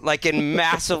 like in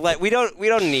massive we don't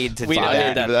need to do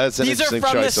that. These are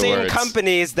from the same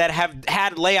companies that have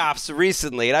had layoffs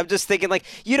recently, and I'm just thinking, like,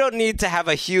 you don't need to have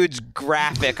a huge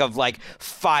graphic of like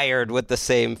fired with the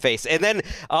same face, and then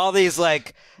all these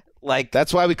like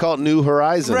that's why we call it New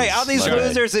Horizons. Right. All these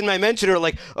losers in my mention are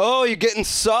like, "Oh, you're getting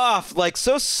soft." Like,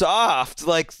 so soft.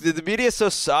 Like, the media is so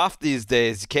soft these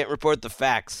days. You can't report the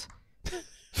facts.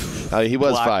 He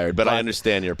was fired, but I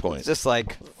understand your point. Just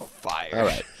like fired. All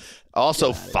right.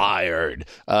 Also fired.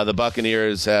 The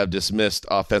Buccaneers have dismissed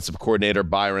offensive coordinator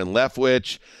Byron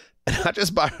Leftwich. Not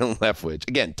just Byron Leftwich.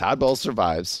 Again, Todd Bowles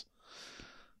survives.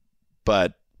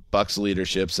 But Bucs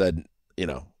leadership said,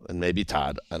 and maybe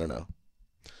Todd, I don't know.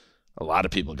 A lot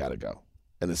of people got to go.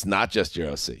 And it's not just your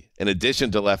OC. In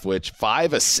addition to Leftwich,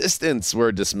 5 assistants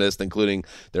were dismissed, including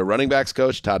their running backs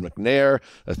coach, Todd McNair,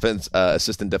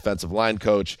 assistant defensive line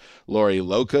coach, Lori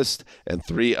Locust, and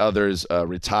 3 others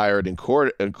retired,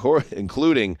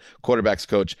 including quarterbacks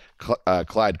coach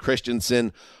Clyde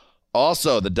Christensen.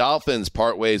 Also, the Dolphins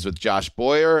part ways with Josh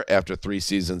Boyer after 3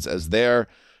 seasons as their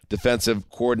defensive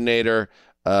coordinator.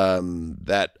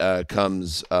 That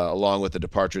comes along with the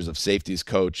departures of safeties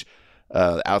coach,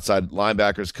 outside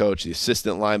linebackers coach, the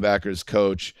assistant linebackers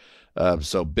coach.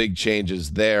 So big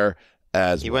changes there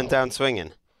as well. He went down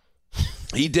swinging.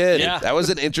 He did. Yeah. That was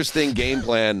an interesting game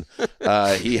plan.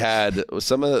 He had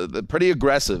some of the pretty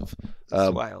aggressive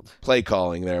play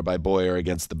calling there by Boyer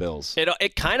against the Bills.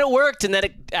 It kind of worked, and then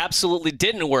it absolutely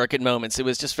didn't work at moments. It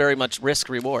was just very much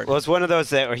risk-reward. Well, it's one of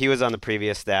those where he was on the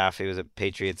previous staff. He was a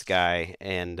Patriots guy,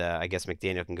 and I guess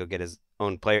McDaniel can go get his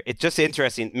own player. It's just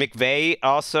interesting. McVay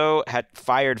also had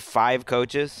fired 5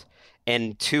 coaches,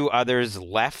 and 2 others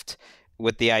left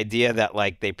with the idea that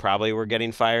they probably were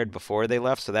getting fired before they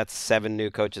left. So that's 7 new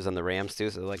coaches on the Rams too.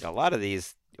 So a lot of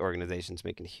these organizations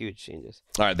making huge changes.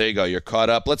 All right, there you go. You're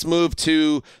caught up. Let's move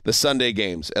to the Sunday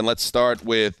games, and let's start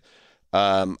with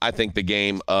I think the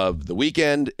game of the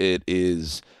weekend. It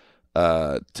is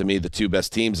to me the 2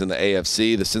 best teams in the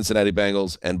AFC, the Cincinnati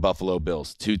Bengals and Buffalo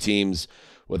Bills. 2 teams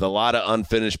with a lot of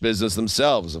unfinished business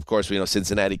themselves. Of course, we know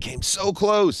Cincinnati came so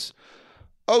close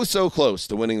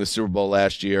to winning the Super Bowl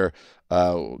last year.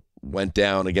 Went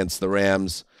down against the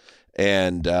Rams.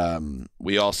 And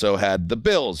we also had the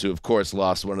Bills, who, of course,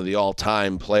 lost one of the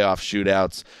all-time playoff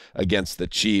shootouts against the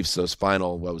Chiefs. Those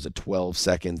final, 12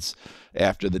 seconds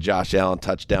after the Josh Allen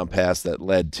touchdown pass that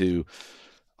led to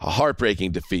a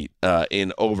heartbreaking defeat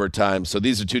in overtime. So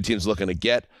these are 2 teams looking to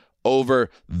get over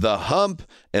the hump.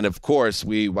 And, of course,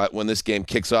 when this game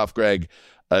kicks off, Greg,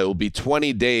 it will be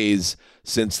 20 days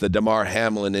since the Damar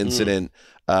Hamlin incident.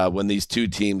 When these 2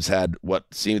 teams had what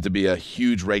seemed to be a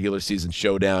huge regular season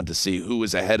showdown to see who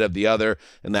was ahead of the other,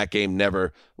 and that game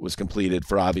never was completed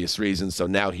for obvious reasons. So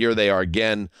now here they are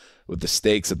again with the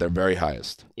stakes at their very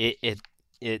highest.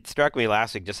 It struck me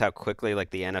last week just how quickly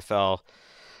the NFL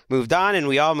moved on, and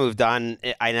we all moved on,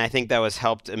 and I think that was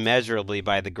helped immeasurably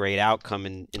by the great outcome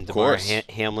in Damar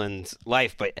Hamlin's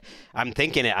life. But I'm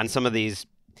thinking it on some of these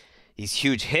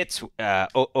huge hits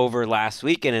over last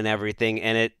weekend and everything,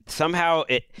 and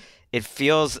it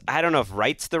feels, I don't know if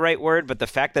right's the right word, but the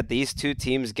fact that these 2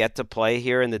 teams get to play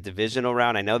here in the divisional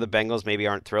round. I know the Bengals maybe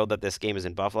aren't thrilled that this game is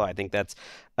in Buffalo. I think that's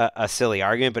a silly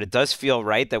argument, but it does feel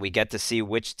right that we get to see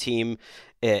which team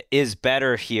is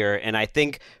better here. And I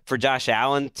think for Josh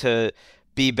Allen to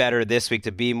be better this week,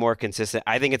 to be more consistent,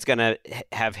 I think it's going to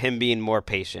have him being more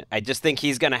patient. I just think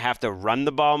he's going to have to run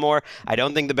the ball more. I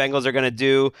don't think the Bengals are going to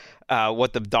do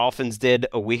what the Dolphins did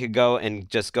a week ago and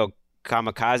just go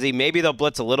kamikaze. Maybe they'll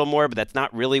blitz a little more, but that's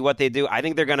not really what they do. I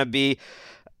think they're going to be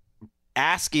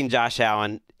asking Josh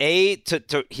Allen, he's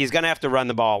going to have to run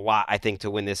the ball a lot, I think, to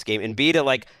win this game, and B,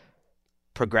 to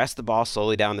progress the ball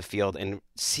slowly down the field and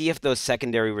see if those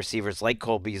secondary receivers like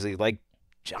Cole Beasley, like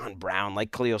John Brown,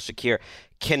 like Khalil Shakir,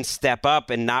 can step up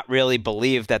and not really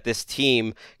believe that this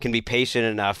team can be patient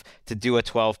enough to do a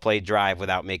 12-play drive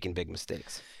without making big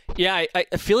mistakes. Yeah, I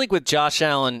feel like with Josh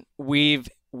Allen, we've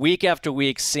week after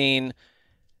week seen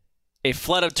a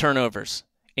flood of turnovers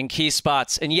in key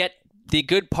spots, and yet the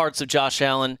good parts of Josh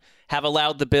Allen have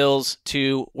allowed the Bills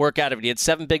to work out of it. He had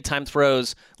 7 big-time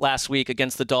throws last week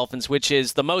against the Dolphins, which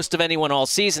is the most of anyone all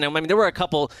season. I mean, there were a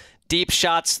couple deep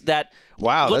shots that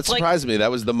that surprised me.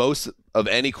 That was the most of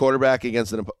any quarterback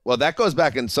against an. Well, that goes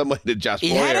back in some way to Josh Boyer.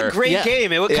 He had a great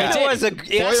game. It was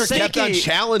Boyer kept on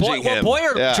challenging him.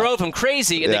 Boyer drove him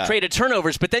crazy, and they created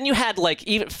turnovers. But then you had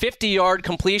even 50-yard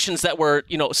completions that were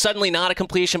suddenly not a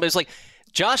completion. But it's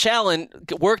Josh Allen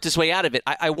worked his way out of it.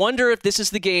 I wonder if this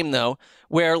is the game, though,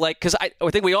 where, because I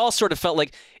think we all sort of felt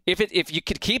like if you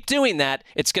could keep doing that,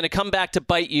 it's going to come back to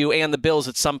bite you and the Bills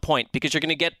at some point because you're going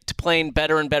to get to playing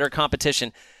better and better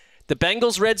competition. The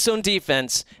Bengals' red zone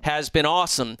defense has been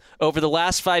awesome. Over the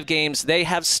last 5 games, they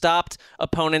have stopped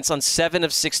opponents on 7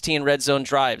 of 16 red zone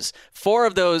drives. 4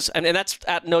 of those, and that's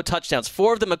at no touchdowns,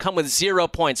 4 of them have come with 0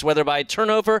 points, whether by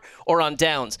turnover or on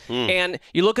downs. And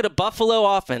you look at a Buffalo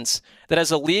offense that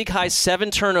has a league-high 7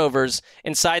 turnovers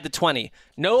inside the 20.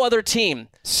 No other team.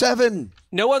 7.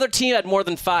 No other team had more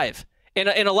than 5. And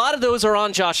a lot of those are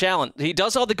on Josh Allen. He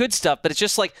does all the good stuff, but it's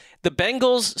just like the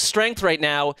Bengals' strength right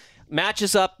now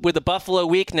matches up with the Buffalo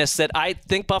weakness that I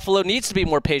think Buffalo needs to be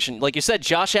more patient. Like you said,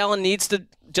 Josh Allen needs to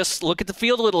just look at the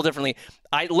field a little differently.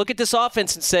 I look at this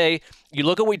offense and say, you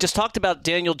look at what we just talked about,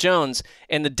 Daniel Jones,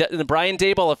 and the Brian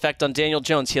Daboll effect on Daniel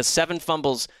Jones. He has 7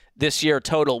 fumbles this year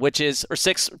total, or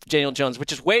 6 Daniel Jones,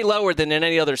 which is way lower than in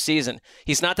any other season.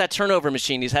 He's not that turnover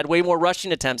machine. He's had way more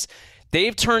rushing attempts.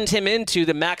 They've turned him into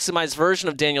the maximized version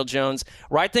of Daniel Jones,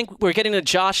 where I think we're getting a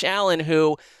Josh Allen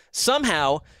who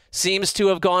somehow seems to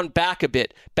have gone back a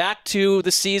bit, back to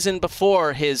the season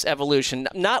before his evolution.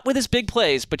 Not with his big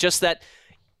plays, but just that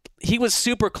he was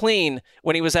super clean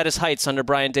when he was at his heights under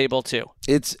Brian Daboll too.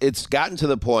 It's gotten to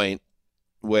the point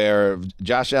where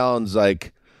Josh Allen's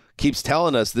like keeps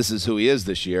telling us this is who he is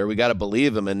this year. We got to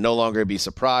believe him and no longer be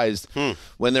surprised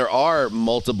when there are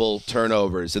multiple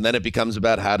turnovers. And then it becomes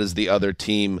about how does the other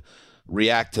team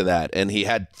react to that. And he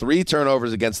had 3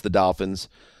 turnovers against the Dolphins.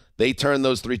 They turned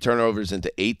those 3 turnovers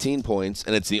into 18 points,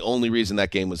 and it's the only reason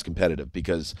that game was competitive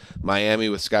because Miami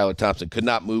with Skylar Thompson could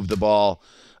not move the ball.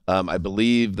 I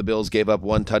believe the Bills gave up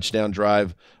 1 touchdown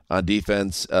drive on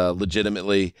defense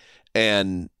legitimately.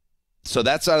 And so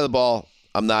that side of the ball,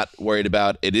 I'm not worried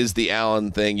about. It is the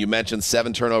Allen thing. You mentioned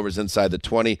 7 turnovers inside the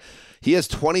 20. He has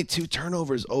 22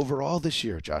 turnovers overall this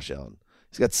year, Josh Allen.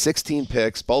 He's got 16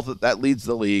 picks. That leads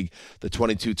the league, the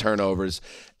 22 turnovers.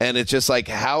 And it's just like,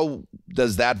 how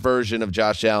does that version of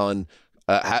Josh Allen,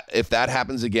 if that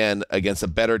happens again against a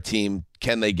better team,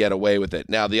 can they get away with it?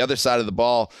 Now, the other side of the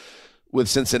ball with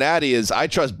Cincinnati is I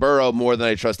trust Burrow more than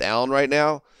I trust Allen right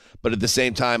now. But at the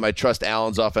same time, I trust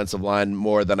Allen's offensive line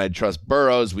more than I trust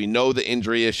Burrow's. We know the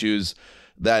injury issues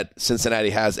that Cincinnati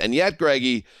has. And yet,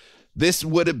 Greggy, this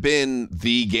would have been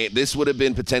the game. This would have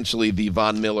been potentially the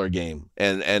Von Miller game.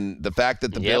 And the fact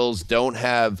that the Bills don't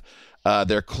have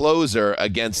their closer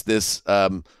against this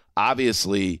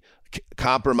obviously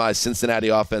compromised Cincinnati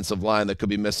offensive line that could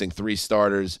be missing 3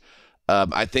 starters,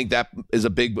 I think that is a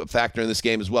big factor in this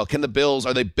game as well. Can the Bills,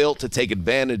 are they built to take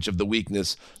advantage of the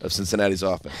weakness of Cincinnati's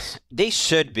offense? They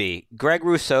should be. Greg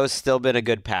Rousseau's still been a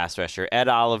good pass rusher. Ed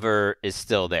Oliver is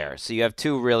still there. So you have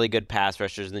 2 really good pass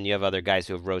rushers, and then you have other guys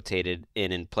who have rotated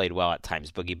in and played well at times.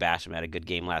 Boogie Basham had a good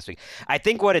game last week. I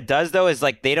think what it does, though, is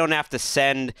like they don't have to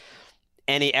send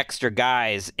any extra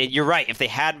guys. You're right. If they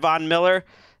had Von Miller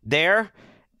there,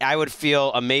 I would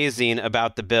feel amazing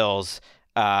about the Bills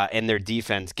and their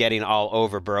defense getting all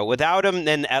over Burrow. Without him,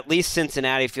 then at least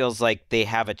Cincinnati feels like they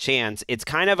have a chance. It's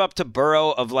kind of up to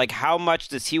Burrow of like how much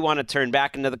does he want to turn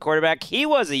back into the quarterback he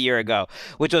was a year ago,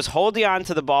 which was holding on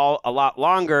to the ball a lot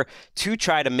longer to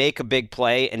try to make a big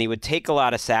play, and he would take a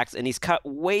lot of sacks, and he's cut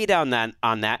way down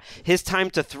on that. His time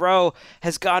to throw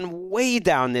has gone way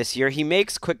down this year. He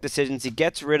makes quick decisions. He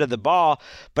gets rid of the ball,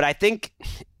 but I think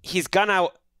he's gonna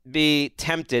be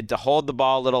tempted to hold the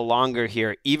ball a little longer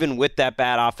here, even with that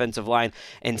bad offensive line,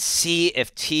 and see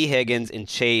if T. Higgins and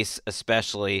Chase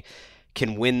especially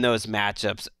can win those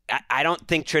matchups. I don't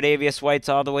think Tre'Davious White's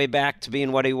all the way back to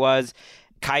being what he was.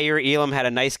 Kaiir Elam had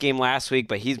a nice game last week,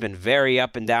 but he's been very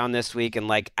up and down this week.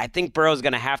 And I think Burrow's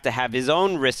going to have his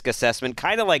own risk assessment,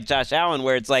 kind of like Josh Allen,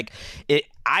 where it's like,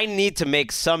 I need to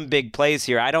make some big plays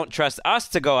here. I don't trust us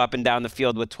to go up and down the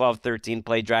field with 12, 13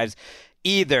 play drives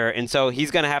either. And so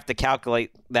he's going to have to calculate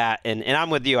that. And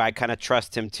I'm with you. I kind of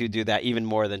trust him to do that even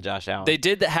more than Josh Allen. They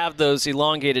did have those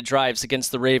elongated drives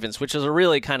against the Ravens, which was a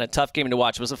really kind of tough game to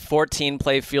watch. It was a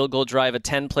 14-play field goal drive, a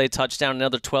 10-play touchdown,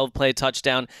 another 12-play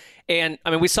touchdown. And,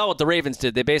 I mean, we saw what the Ravens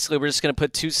did. They basically were just going to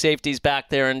put 2 safeties back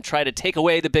there and try to take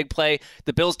away the big play.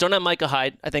 The Bills don't have Micah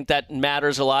Hyde. I think that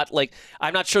matters a lot.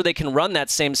 I'm not sure they can run that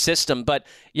same system. But,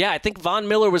 yeah, I think Von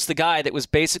Miller was the guy that was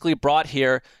basically brought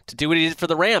here to do what he did for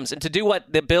the Rams and to do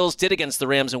what the Bills did against the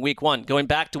Rams in Week 1, going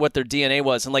back to what their DNA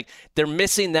was. And, they're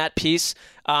missing that piece.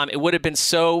 It would have been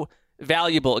so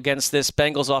valuable against this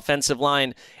Bengals offensive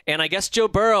line. And I guess Joe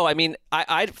Burrow, I mean,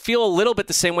 I feel a little bit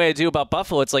the same way I do about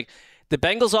Buffalo. It's like, the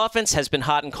Bengals offense has been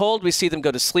hot and cold. We see them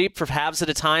go to sleep for halves at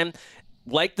a time.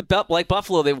 Like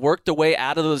Buffalo, they've worked their way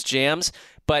out of those jams.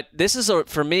 But this is,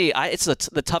 for me, it's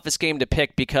the toughest game to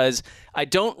pick because I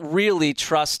don't really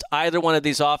trust either one of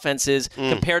these offenses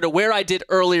compared to where I did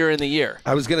earlier in the year.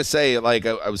 I was going to say,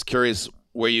 I was curious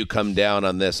where you come down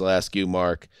on this. I'll ask you,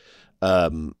 Mark,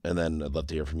 and then I'd love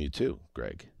to hear from you too,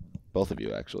 Greg. Both of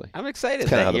you, actually. I'm excited.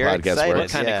 That's kind of how the podcast excited.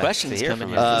 works. What kind of questions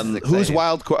coming? Whose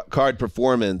wild card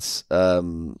performance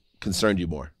concerned you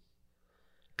more?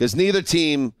 Because neither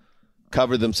team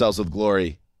covered themselves with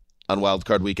glory on Wild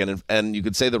Card Weekend, and you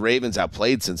could say the Ravens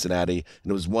outplayed Cincinnati,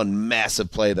 and it was one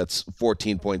massive play that's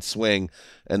 14-point swing,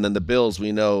 and then the Bills,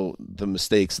 we know the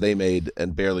mistakes they made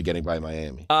and barely getting by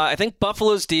Miami. I think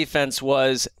Buffalo's defense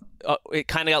was it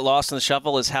kind of got lost in the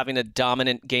shuffle as having a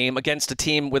dominant game against a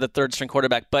team with a third-string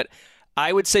quarterback, but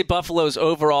I would say Buffalo's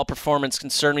overall performance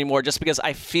concerned me more just because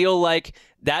I feel like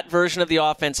that version of the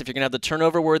offense, if you're going to have the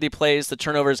turnover-worthy plays, the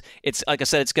turnovers, it's like I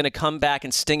said, it's going to come back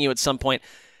and sting you at some point.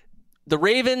 The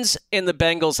Ravens and the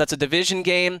Bengals, that's a division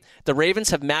game. The Ravens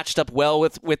have matched up well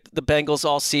with the Bengals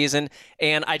all season,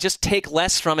 and I just take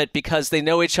less from it because they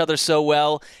know each other so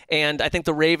well, and I think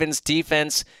the Ravens'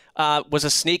 defense was a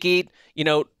sneaky,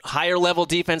 higher-level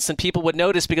defense than people would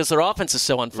notice because their offense is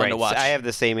so unfun to watch. I have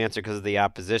the same answer because of the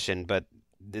opposition, but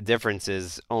the difference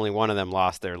is only one of them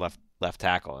lost their left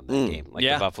tackle in that game.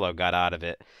 The Buffalo got out of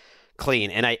it clean,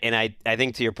 and I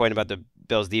think to your point about the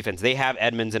Bills defense, they have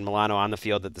Edmonds and Milano on the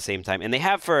field at the same time, and they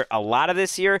have for a lot of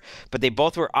this year, but they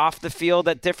both were off the field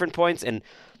at different points, and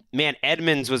man,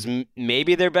 Edmonds was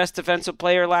maybe their best defensive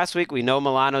player last week. We know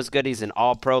Milano's good. He's an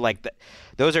all-pro.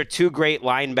 Those are two great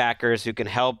linebackers who can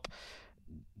help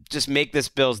just make this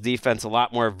Bills defense a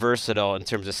lot more versatile in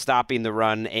terms of stopping the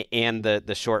run and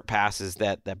the short passes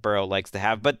that Burrow likes to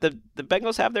have. But the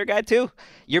Bengals have their guy too.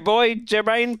 Your boy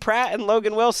Jermaine Pratt and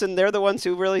Logan Wilson, they're the ones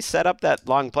who really set up that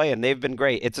long play, and they've been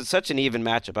great. It's such an even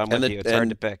matchup. I'm with you. It's hard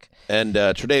to pick. And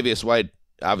Tre'Davious White,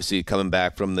 obviously coming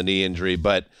back from the knee injury,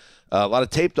 but a lot of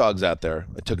tape dogs out there.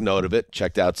 I took note of it,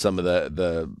 checked out some of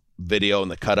the video and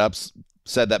the cut-ups,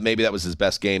 said that maybe that was his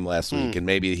best game last week, and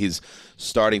maybe he's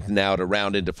starting now to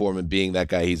round into form and being that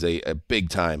guy. He's a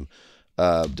big-time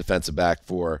defensive back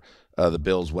for the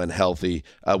Bills when healthy.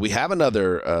 We have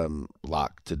another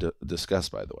lock to discuss,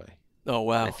 by the way. Oh,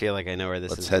 wow. I feel like I know where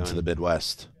this is Let's head going. to the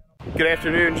Midwest. Good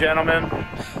afternoon, gentlemen.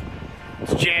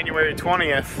 It's January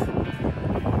 20th,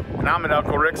 and I'm at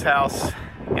Uncle Rick's house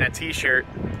in a T-shirt.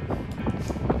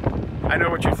 I know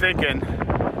what you're thinking.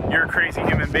 You're a crazy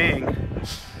human being.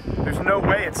 There's no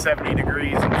way it's 70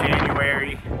 degrees in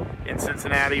January in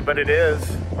Cincinnati, but it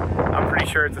is. I'm pretty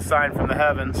sure it's a sign from the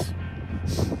heavens.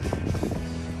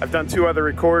 I've done 2 other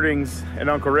recordings at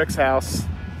Uncle Rick's house.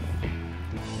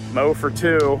 I'm 0 for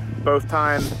 2. Both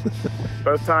times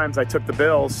I took the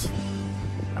Bills.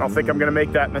 I don't think I'm going to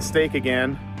make that mistake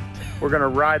again. We're going to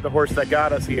ride the horse that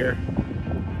got us here.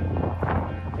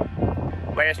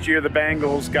 Last year, the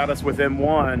Bengals got us within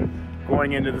 1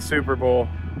 going into the Super Bowl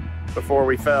before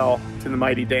we fell to the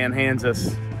mighty Dan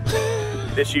Hansis.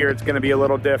 This year, it's going to be a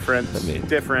little different.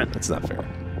 Different. That's not fair.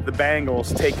 The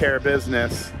Bengals take care of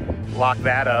business. Lock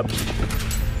that up.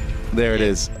 There it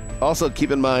is. Also,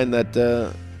 keep in mind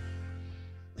that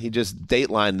he just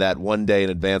datelined that 1 day in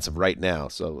advance of right now,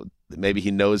 so maybe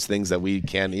he knows things that we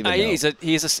can't even know.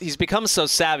 He's become so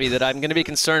savvy that I'm going to be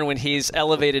concerned when he's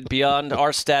elevated beyond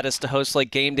our status to host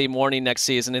game day morning next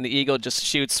season, and the Eagle just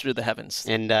shoots through the heavens.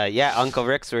 And Uncle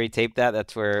Rick's where he taped that.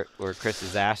 That's where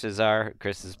Chris's ashes are.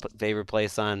 Chris's favorite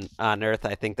place on earth.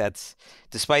 I think that's,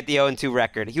 despite the 0-2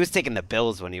 record, he was taking the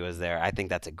Bills when he was there. I think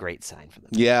that's a great sign for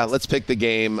them. Yeah, let's pick the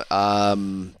game.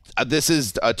 This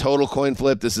is a total coin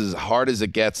flip. This is as hard as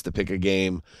it gets to pick a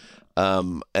game.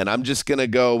 And I'm just going to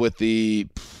go with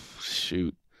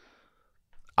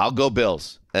I'll go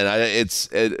Bills. And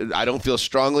I don't feel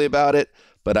strongly about it,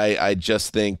 but I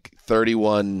just think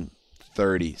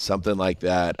 31-30, something like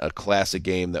that, a classic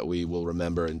game that we will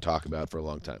remember and talk about for a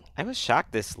long time. I was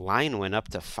shocked this line went up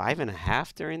to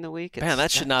 5.5 during the week. Man, that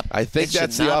should not. I think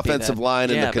that's the offensive line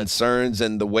and the concerns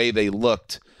and the way they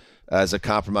looked as a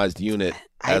compromised unit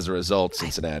as a result,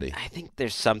 Cincinnati. I think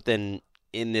there's something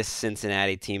in this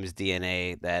Cincinnati team's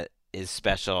DNA that is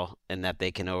special and that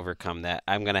they can overcome that.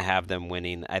 I'm going to have them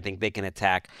winning. I think they can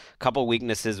attack a couple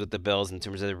weaknesses with the Bills in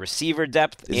terms of the receiver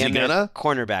depth and their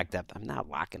cornerback depth. I'm not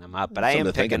locking them up, but I am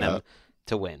picking them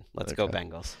to win. Let's go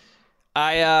Bengals.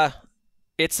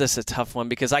 It's just a tough one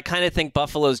because I kind of think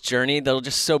Buffalo's journey, they're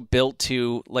just so built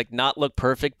to not look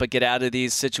perfect, but get out of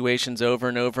these situations over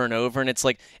and over and over. And it's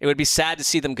it would be sad to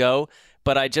see them go.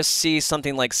 But I just see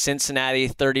something like Cincinnati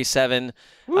 37,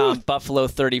 Buffalo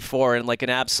 34, and an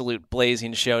absolute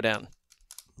blazing showdown.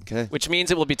 Okay. Which means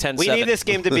it will be 10-7. We need this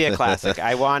game to be a classic.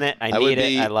 I want it. I need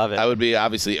it. I love it. I would be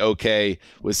obviously okay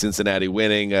with Cincinnati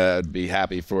winning. I'd be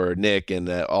happy for Nick and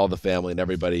all the family and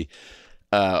everybody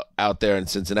out there in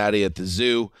Cincinnati at the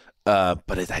zoo.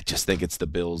 But I just think it's the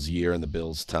Bills' year and the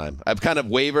Bills' time. I've kind of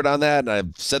wavered on that, and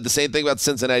I've said the same thing about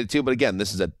Cincinnati too. But again,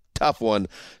 this is a tough one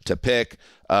to pick.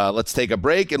 Let's take a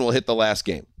break, and we'll hit the last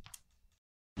game.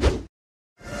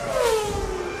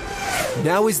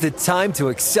 Now is the time to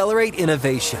accelerate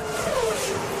innovation.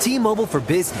 T-Mobile for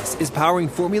Business is powering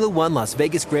Formula One Las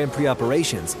Vegas Grand Prix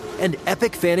operations and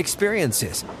epic fan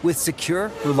experiences with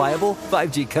secure, reliable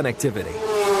 5G connectivity.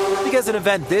 Because an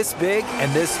event this big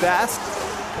and this fast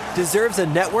deserves a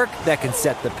network that can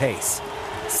set the pace.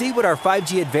 See what our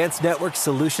 5G advanced network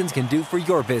solutions can do for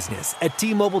your business at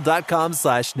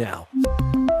T-Mobile.com/now.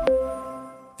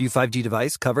 View 5G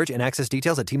device coverage and access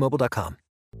details at T-Mobile.com.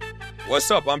 What's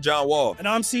up? I'm John Wall. And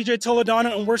I'm CJ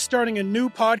Toledano, and we're starting a new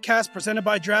podcast presented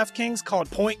by DraftKings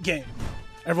called Point Game.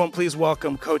 Everyone, please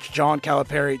welcome Coach John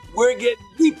Calipari. We're getting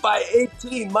beat by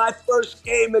 18. My first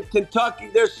game in Kentucky,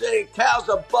 they're saying Cal's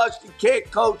a bust. He can't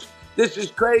coach. This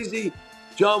is crazy.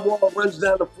 John Wall runs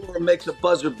down the floor and makes a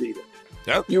buzzer beater.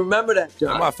 Yep. You remember that,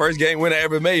 John? That's my first game win I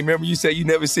ever made. Remember you said you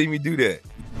never seen me do that.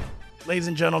 Ladies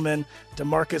and gentlemen,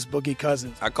 DeMarcus Boogie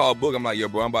Cousins. I called Book. I'm like, yo,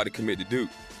 bro, I'm about to commit to Duke.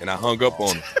 And I hung up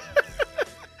on him.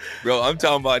 Bro, I'm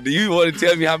talking about, do you want to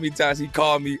tell me how many times he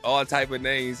called me all type of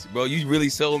names? Bro, you really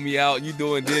sold me out. You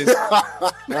doing this.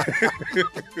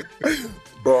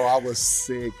 Bro, I was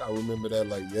sick. I remember that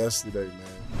like yesterday, man.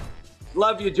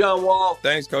 Love you, John Wall.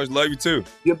 Thanks, Coach. Love you, too.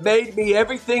 You made me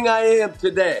everything I am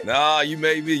today. Nah, you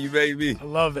made me. You made me. I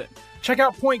love it. Check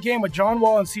out Point Game with John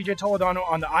Wall and CJ Toledano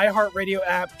on the iHeartRadio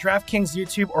app, DraftKings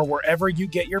YouTube, or wherever you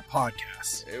get your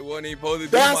podcasts. It wasn't even supposed to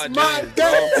be That's my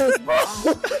game,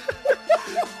 bro.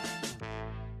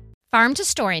 Farm to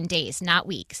store in days, not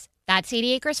weeks. That's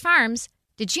 80 Acres Farms.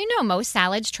 Did you know most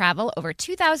salads travel over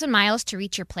 2,000 miles to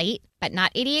reach your plate? But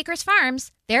not 80 Acres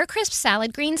Farms. Their crisp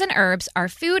salad greens and herbs are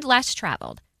food less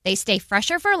traveled. They stay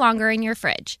fresher for longer in your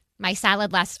fridge. My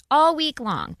salad lasts all week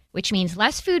long, which means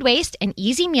less food waste and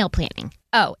easy meal planning.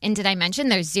 Oh, and did I mention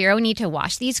there's zero need to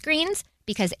wash these greens?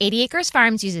 Because 80 Acres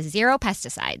Farms uses zero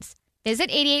pesticides. Visit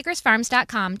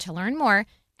 80acresfarms.com to learn more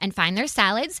and find their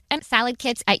salads and salad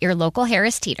kits at your local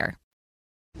Harris Teeter.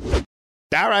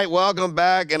 All right, welcome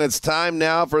back, and it's time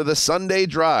now for the Sunday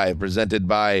Drive presented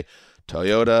by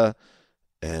Toyota,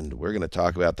 and we're going to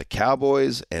talk about the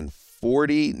Cowboys and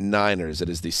 49ers. It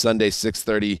is the Sunday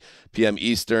 6:30 p.m.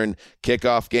 Eastern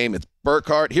kickoff game. It's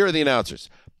Burkhardt. Here are the announcers.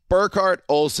 Burkhardt,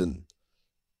 Olsen,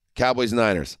 Cowboys,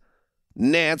 Niners.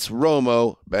 Nance,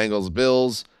 Romo, Bengals,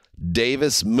 Bills.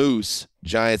 Davis, Moose,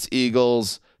 Giants,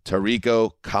 Eagles.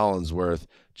 Tarico, Collinsworth,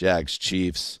 Jags,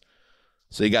 Chiefs.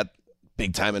 So you got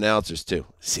big-time announcers, too.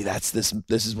 See, this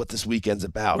is what this weekend's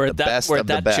about. We're the at that, best we're of at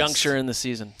the that best. juncture in the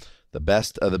season. The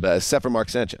best of the best, except for Mark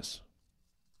Sanchez.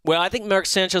 Well, I think Mark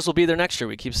Sanchez will be there next year.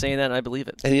 We keep saying that, and I believe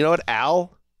it. And you know what,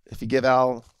 Al? If you give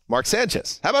Al Mark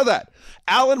Sanchez. How about that?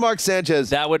 Al and Mark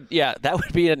Sanchez. That would be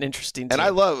an interesting team. And I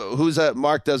love,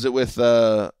 Mark does it with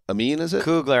Amin, is it?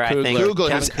 Kugler, I think. Kugler,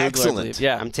 Kevin he's Kugler, excellent.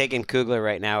 Yeah. I'm taking Kugler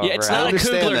right now. Yeah, it's not a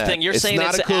Kugler thing. You're saying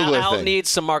not a Kugler Al thing. needs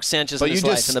some Mark Sanchez in his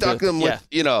life in the booth. But you just stuck him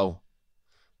with,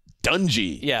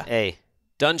 Dungy. Yeah. Hey.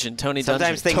 Tony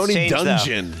Sometimes Dungy. things change,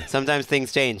 Dungeon. though. Sometimes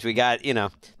things change. We got,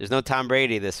 there's no Tom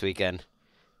Brady this weekend.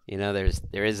 There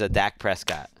is a Dak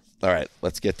Prescott. All right,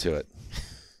 let's get to it.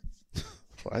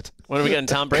 What? When are we getting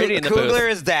Tom Brady in the booth? Kugler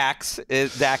is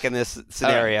Dak in this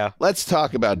scenario. Right, let's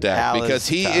talk about Dak Al because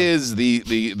he is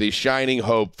the shining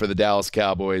hope for the Dallas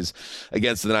Cowboys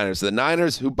against the Niners. The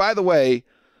Niners, who, by the way,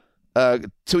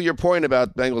 to your point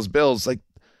about Bengals-Bills, like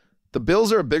the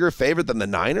Bills are a bigger favorite than the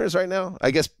Niners right now.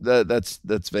 I guess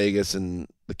that's Vegas and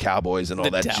the Cowboys and all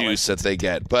that juice that they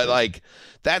get. But, like,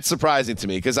 that's surprising to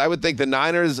me because I would think the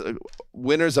Niners,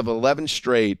 winners of 11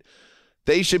 straight,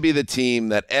 they should be the team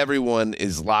that everyone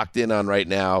is locked in on right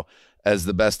now as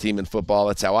the best team in football.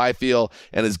 That's how I feel.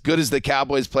 And as good as the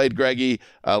Cowboys played, Greggy,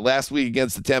 last week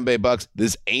against the Tampa Bay Bucks,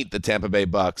 this ain't the Tampa Bay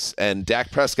Bucks. And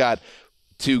Dak Prescott,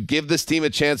 to give this team a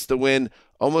chance to win,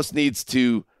 almost needs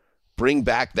to bring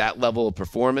back that level of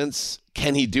performance.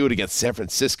 Can he do it against San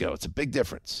Francisco? It's a big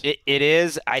difference. It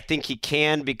is. I think he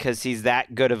can because he's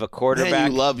that good of a quarterback.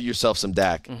 Man, you love yourself some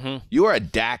Dak. Mm-hmm. You are a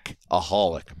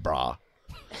Dak-aholic, brah.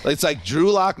 It's like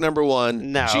Drew Lock number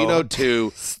 1, No. Geno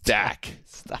 2, Dak.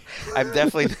 I'm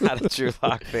definitely not a Drew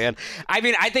Lock fan. I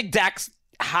mean, I think Dak's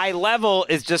high level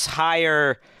is just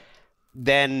higher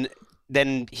than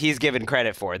he's given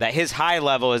credit for. That his high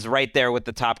level is right there with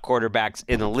the top quarterbacks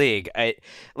in the league. A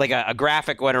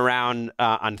graphic went around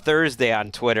on Thursday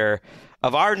on Twitter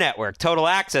of our network, Total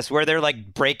Access, where they're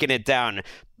like breaking it down.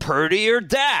 Purdy or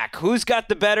Dak? Who's got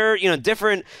the better,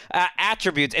 different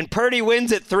attributes? And Purdy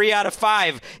wins at 3 out of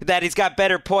 5 that he's got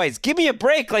better poise. Give me a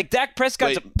break. Like Dak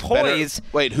Prescott's poise.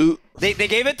 Who? They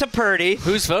gave it to Purdy.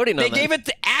 Who's voting on that? They gave it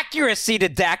to accuracy to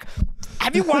Dak.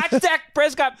 Have you watched Dak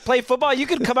Prescott play football? You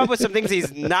could come up with some things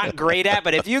he's not great at,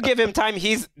 but if you give him time,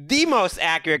 he's the most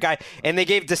accurate guy. And they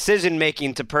gave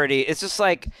decision-making to Purdy. It's just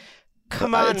like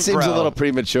Come on, It seems bro. a little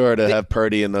premature to have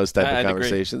Purdy in those type of I'd agree.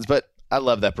 conversations, but I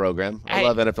love that program. I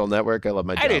love NFL Network. I love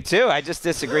my job. I do too. I just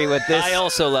disagree with this. I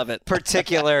also love it.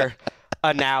 Particular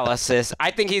analysis.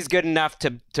 I think he's good enough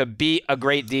to beat a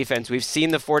great defense. We've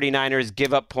seen the 49ers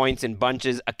give up points in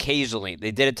bunches occasionally.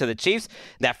 They did it to the Chiefs.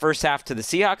 That first half to the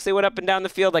Seahawks, they went up and down the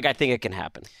field. Like, I think it can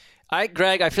happen.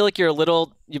 Greg, I feel like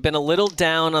you've been a little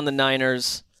down on the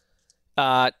Niners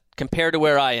compared to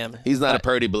where I am. He's not a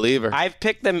Purdy believer. I've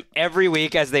picked them every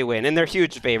week as they win, and they're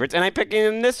huge favorites. And I'm picking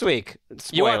them this week.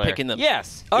 You are Spoiler. picking them?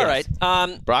 Yes. All yes.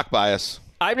 right. Brock bias.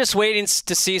 I'm just waiting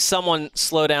to see someone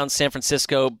slow down San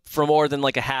Francisco for more than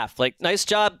like a half. Like, nice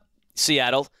job,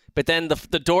 Seattle. But then the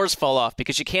doors fall off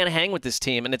because you can't hang with this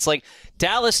team. And it's like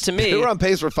Dallas, to me, They were on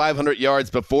pace for 500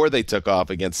 yards before they took off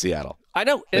against Seattle. I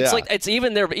know. It's like it's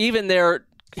even their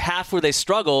half where they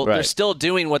struggle, Right. they're still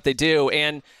doing what they do.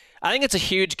 And I think it's a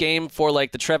huge game for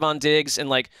like the Trevon Diggs and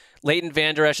like Leighton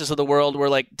Vander Esch's of the world, where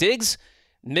like Diggs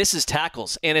misses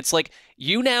tackles. And it's like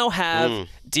you now have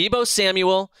Deebo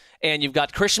Samuel and you've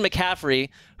got Christian McCaffrey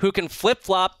who can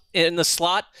flip-flop in the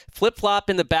slot, flip-flop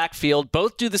in the backfield,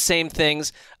 both do the same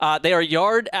things. They are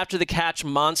yard after the catch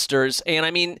monsters. And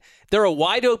I mean, there are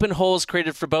wide open holes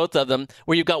created for both of them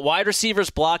where you've got wide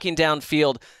receivers blocking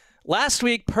downfield. Last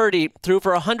week, Purdy threw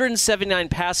for 179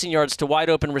 passing yards to wide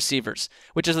open receivers,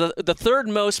 which is the third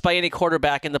most by any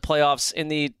quarterback in the playoffs in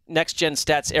the next-gen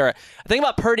stats era. The thing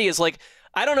about Purdy is, like,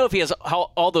 I don't know if he has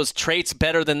all those traits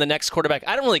better than the next quarterback.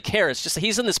 I don't really care. It's just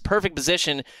he's in this perfect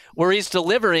position where he's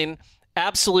delivering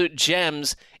absolute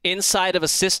gems inside of a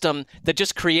system that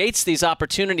just creates these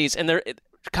opportunities. And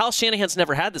Kyle Shanahan's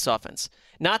never had this offense.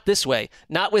 Not this way.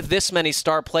 Not with this many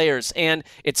star players. And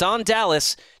it's on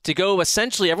Dallas to go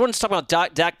essentially, everyone's talking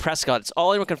about Dak Prescott. It's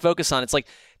all anyone can focus on. It's like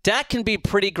Dak can be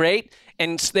pretty great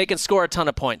and they can score a ton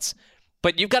of points.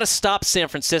 But you've got to stop San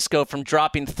Francisco from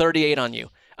dropping 38 on you.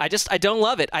 I don't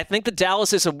love it. I think that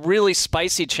Dallas is a really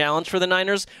spicy challenge for the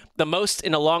Niners, the most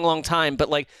in a long, long time. But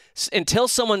like until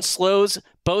someone slows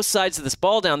both sides of this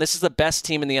ball down, this is the best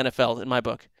team in the NFL in my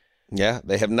book. Yeah,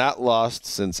 they have not lost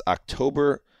since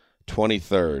October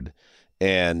 23rd,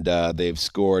 and they've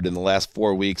scored in the last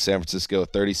 4 weeks, San Francisco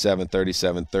 37,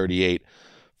 37, 38,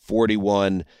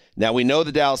 41. Now, we know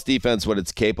the Dallas defense, what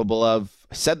it's capable of.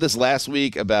 I said this last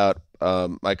week about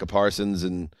Micah Parsons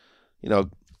and,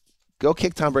 go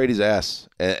kick Tom Brady's ass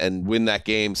and win that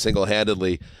game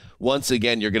single-handedly. Once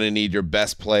again, you're going to need your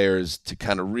best players to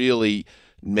kind of really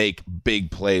make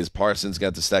big plays. Parsons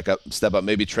got to step up.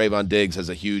 Maybe Trevon Diggs has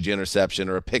a huge interception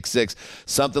or a pick six,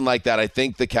 something like that. I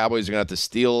think the Cowboys are going to have to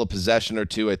steal a possession or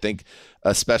two. I think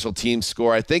a special team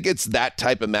score. I think it's that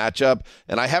type of matchup,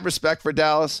 and I have respect for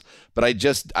Dallas, but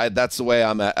that's the way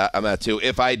I'm at too.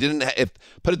 If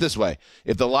put it this way,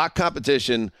 if the lock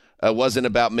competition wasn't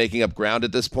about making up ground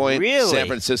at this point, Really? San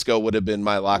Francisco would have been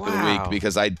my lock of the week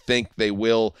because I think they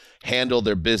will handle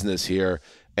their business here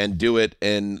and do it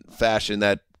in fashion,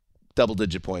 that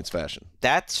double-digit points fashion.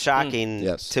 That's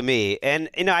shocking to me. And,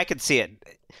 I could see it.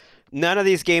 None of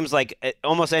these games, like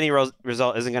almost any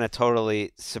result isn't going to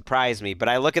totally surprise me. But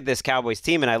I look at this Cowboys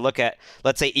team and I look at,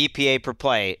 let's say, EPA per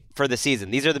play for the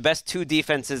season. These are the best two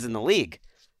defenses in the league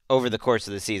over the course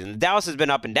of the season. Dallas has been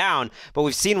up and down, but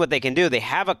we've seen what they can do. They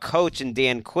have a coach in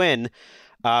Dan Quinn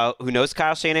who knows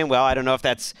Kyle Shanahan well. I don't know if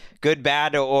that's good,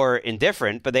 bad, or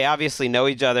indifferent, but they obviously know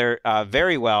each other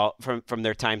very well from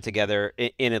their time together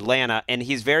in Atlanta. And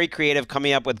he's very creative,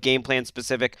 coming up with game plan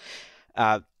specific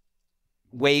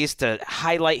ways to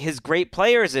highlight his great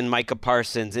players in Micah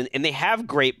Parsons. And they have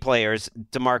great players,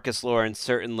 DeMarcus Lawrence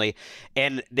certainly.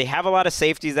 And they have a lot of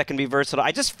safeties that can be versatile.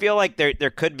 I just feel like there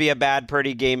could be a bad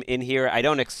Purdy game in here. I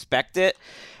don't expect it.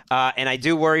 And I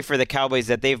do worry for the Cowboys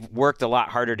that they've worked a lot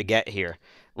harder to get here.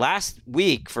 Last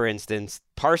week, for instance,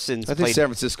 Parsons I think played... San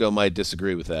Francisco might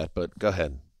disagree with that, but go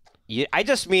ahead. I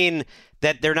just mean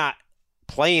that they're not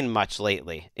playing much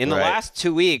lately. In the last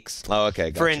 2 weeks,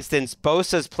 for instance,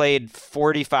 Bosa's played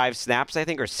 45 snaps, I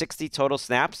think, or 60 total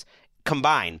snaps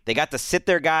combined. They got to sit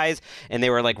their guys, and they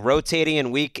were like rotating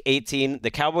in week 18.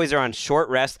 The Cowboys are on short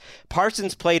rest.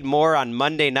 Parsons played more on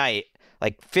Monday night,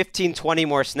 like 15, 20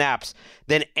 more snaps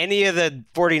than any of the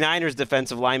 49ers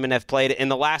defensive linemen have played in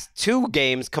the last 2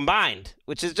 games combined,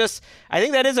 which is just, I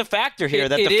think that is a factor here,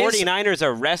 that the 49ers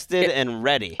are rested and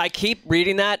ready. I keep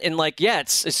reading that and it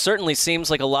certainly seems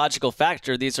like a logical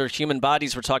factor. These are human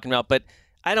bodies we're talking about, but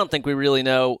I don't think we really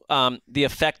know the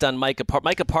effect on Micah.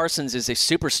 Micah Parsons is a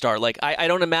superstar. Like I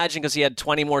don't imagine, because he had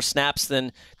 20 more snaps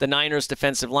than the Niners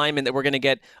defensive lineman, that we're going to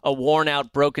get a worn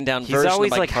out, broken down version of Micah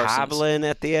Parsons. He's always hobbling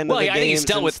at the end of the game. I think he's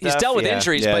dealt with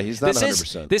injuries. Yeah, but he's not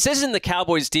 100%. This isn't the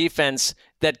Cowboys defense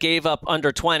that gave up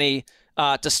under 20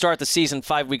 to start the season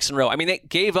 5 weeks in a row. I mean, they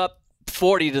gave up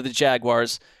 40 to the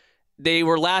Jaguars. They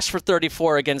were lashed for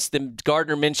 34 against the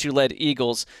Gardner Minshew-led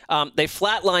Eagles. They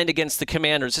flatlined against the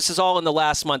Commanders. This is all in the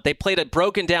last month. They played a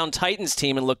broken-down Titans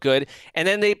team and looked good, and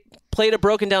then they played a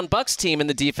broken-down Bucs team and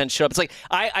the defense showed up. It's like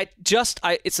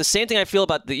it's the same thing I feel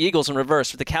about the Eagles in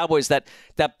reverse with the Cowboys. That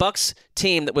Bucs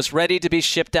team that was ready to be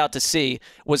shipped out to sea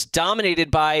was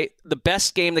dominated by the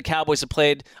best game the Cowboys have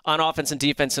played on offense and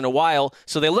defense in a while.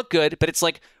 So they look good, but it's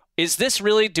like, is this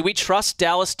really? Do we trust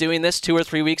Dallas doing this 2 or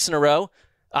 3 weeks in a row?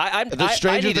 The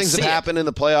stranger things that happen in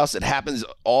the playoffs. It happens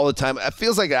all the time. It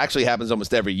feels like it actually happens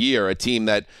almost every year. A team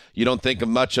that you don't think of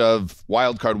much of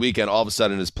wild card weekend all of a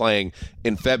sudden is playing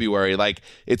in February. Like,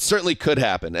 it certainly could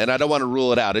happen, and I don't want to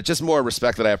rule it out. It's just more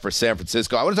respect that I have for San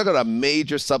Francisco. I want to talk about a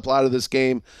major subplot of this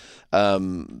game.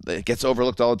 It gets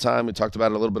overlooked all the time. We talked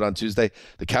about it a little bit on Tuesday.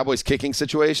 The Cowboys kicking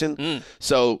situation.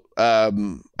 So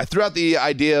I threw out the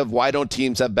idea of why don't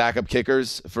teams have backup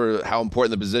kickers for how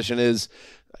important the position is.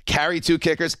 Carry 2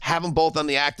 kickers, have them both on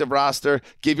the active roster,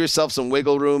 give yourself some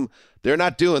wiggle room. They're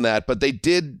not doing that, but they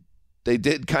did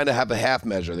kind of have a half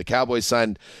measure. The Cowboys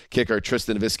signed kicker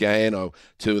Tristan Vizcaino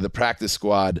to the practice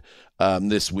squad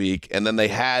this week, and then they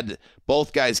had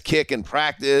both guys kick in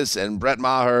practice, and Brett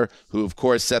Maher, who of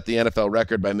course set the NFL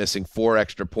record by missing 4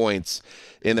 extra points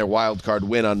in their wild card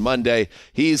win on Monday.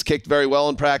 He's kicked very well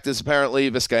in practice,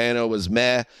 apparently. Vizcaino was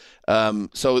meh.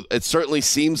 So it certainly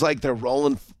seems like they're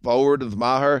rolling forward with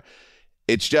Maher.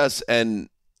 It's just, and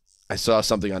I saw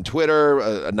something on Twitter,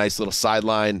 a nice little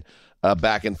sideline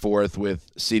back and forth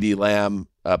with CeeDee Lamb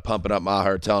pumping up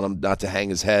Maher, telling him not to hang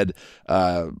his head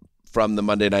from the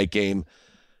Monday night game.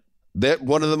 That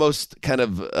one of the most kind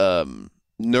of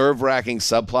nerve-wracking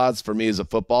subplots for me as a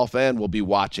football fan will be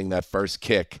watching that first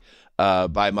kick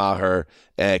by Maher,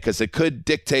 because it could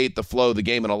dictate the flow of the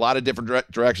game in a lot of different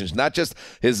directions. Not just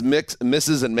his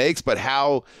misses and makes, but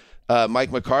how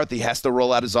Mike McCarthy has to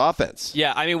roll out his offense.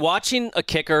 Yeah, I mean, watching a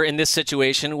kicker in this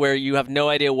situation where you have no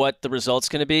idea what the result's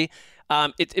going to be,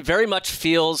 it very much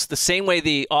feels the same way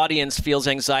the audience feels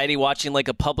anxiety watching like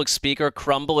a public speaker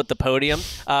crumble at the podium.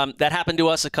 That happened to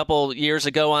us a couple years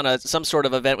ago on some sort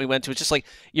of event we went to. It's just like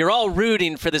you're all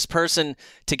rooting for this person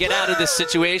to get out of this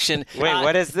situation. Wait,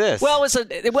 what is this? Well, I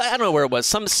don't know where it was.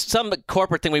 Some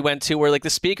corporate thing we went to where like the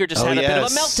speaker just had a bit of a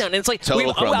meltdown. And it's like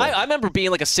I remember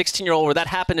being like a 16-year-old where that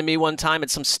happened to me one time at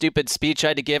some stupid speech I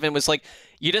had to give, and was like,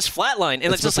 you just flatline.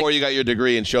 And it's before you got your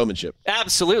degree in showmanship.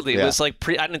 Absolutely. Yeah. It was like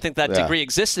I didn't think that degree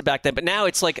existed back then. But now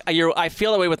it's like I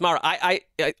feel that way with Maher. I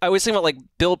always think about like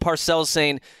Bill Parcells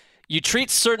saying, you treat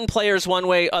certain players one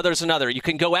way, others another. You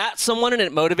can go at someone and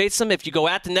it motivates them. If you go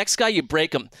at the next guy, you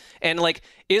break them. And like,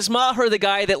 is Maher the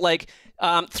guy that like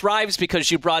thrives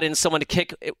because you brought in someone to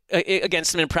kick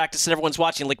against him in practice and everyone's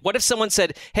watching? Like, what if someone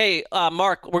said, hey,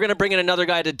 Mark, we're going to bring in another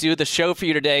guy to do the show for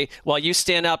you today while you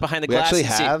stand out behind the glass? We actually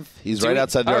have. He's right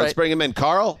outside there. Let's bring him in.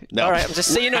 Carl? No. All right, I'm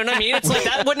just saying, you know what I mean? It's like,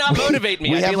 that would not motivate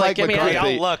me. I'd be like, we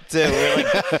all look, too. We're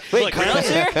like, wait, Carl's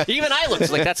here? Even I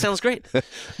looked like, that sounds great.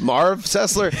 Marv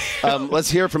Sessler, let's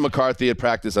hear from McCarthy at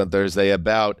practice on Thursday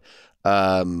about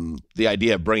the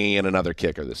idea of bringing in another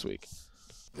kicker this week.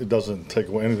 It doesn't take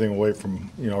anything away from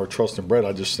our trust in Brett.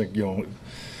 I just think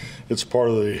it's part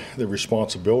of the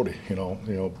responsibility.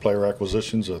 Player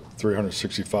acquisition's a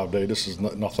 365-day. This is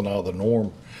nothing out of the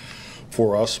norm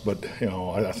for us. But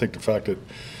I think the fact that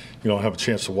I have a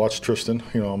chance to watch Tristan.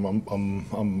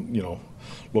 I'm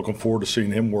looking forward to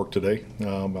seeing him work today.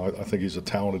 I think he's a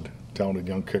talented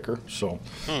young kicker. So,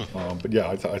 but yeah,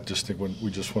 I just think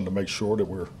we just wanted to make sure that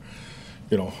we're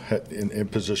in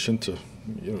position to.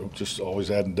 Just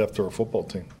always adding depth to our football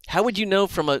team. How would you know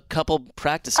from a couple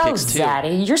practice kicks, too? Oh,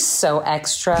 Zaddy, you're so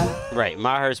extra. Right.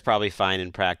 Maher's probably fine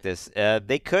in practice.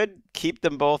 They could keep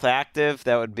them both active.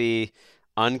 That would be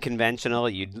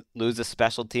unconventional. You'd lose a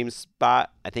special teams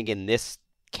spot. I think in this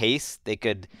case, they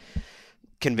could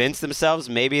convince themselves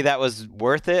maybe that was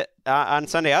worth it on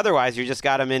Sunday. Otherwise, you just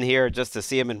got him in here just to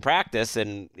see him in practice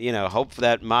and, hope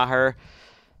that Maher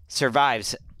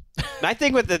survives. I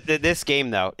think with this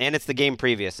game, though, and it's the game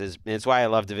previous, it's why I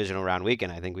love divisional round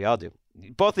weekend. I think we all do.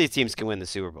 Both these teams can win the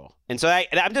Super Bowl. And so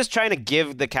I'm just trying to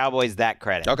give the Cowboys that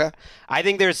credit. Okay. I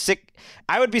think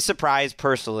I would be surprised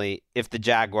personally if the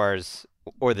Jaguars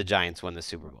or the Giants won the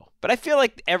Super Bowl. But I feel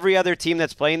like every other team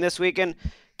that's playing this weekend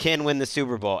can win the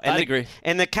Super Bowl. And I agree.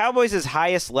 And the Cowboys'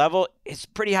 highest level is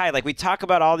pretty high. Like, we talk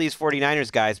about all these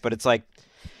 49ers guys, but it's like,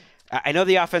 I know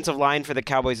the offensive line for the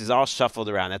Cowboys is all shuffled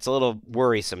around. That's a little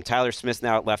worrisome. Tyler Smith's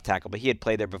now at left tackle, but he had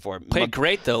played there before. Played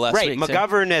great, though, last week. Right.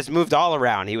 McGovern has moved all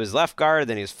around. He was left guard,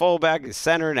 then he was fullback,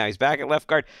 center, now he's back at left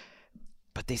guard.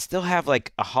 but they still have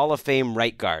like a Hall of Fame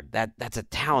right guard. That's a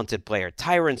talented player.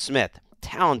 Tyron Smith,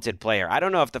 talented player. I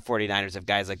don't know if the 49ers have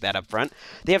guys like that up front.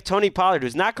 They have Tony Pollard,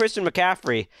 who's not Christian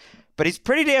McCaffrey, but he's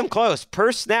pretty damn close.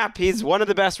 Per snap, he's one of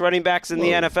the best running backs in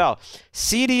the NFL.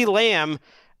 CeeDee Lamb,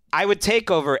 I would take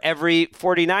over every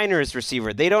 49ers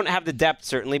receiver. They don't have the depth,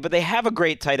 certainly, but they have a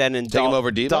great tight end in Take him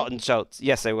over Deebo? Dalton Schultz.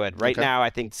 Yes, I would. Right Okay. now, I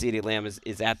think CeeDee Lamb is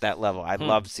at that level. I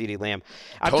love CeeDee Lamb.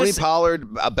 Tony Pollard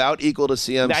about equal to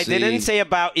CMC. I didn't say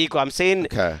about equal. I'm saying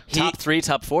top 3,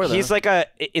 top 4, though. He's like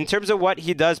in terms of what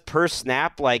he does per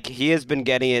snap, like he has been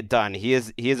getting it done. He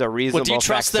is a reasonable. Well, do you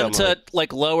trust them to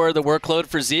like lower the workload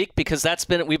for Zeke? Because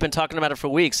we've been talking about it for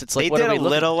weeks. It's like they what did are we a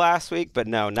little last week, but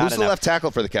no, not Who's enough. the left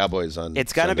tackle for the Cowboys on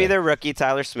It's going to Sunday? be their rookie,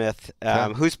 Tyler Smith,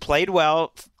 who's played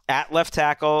well at left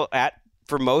tackle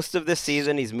for most of this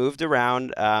season. He's moved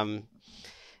around.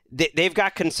 They've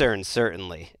got concerns,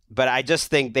 certainly, but I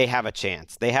just think they have a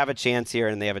chance. They have a chance here,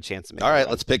 and they have a chance to make All it right, run.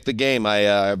 let's pick the game.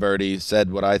 I've already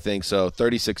said what I think. So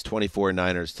 36-24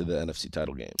 Niners to the NFC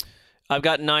title game. I've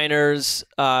got Niners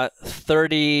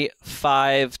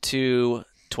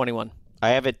 35-21. I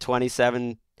have it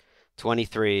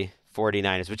 27-23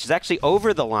 49ers, which is actually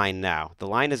over the line now. The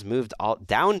line has moved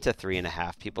down to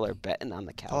 3.5. People are betting on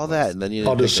the Cowboys. All that, and then you.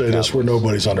 I'll just say this: we're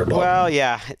nobody's underdog. Well,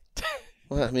 yeah.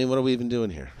 Well, I mean, what are we even doing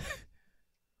here?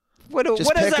 What Just is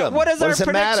pick 'em. what is What our does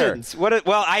it matter? predictions?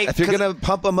 If you're gonna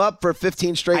pump them up for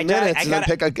 15 straight minutes and then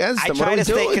pick against them, I what try are we to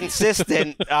stay doing?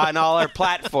 consistent on all our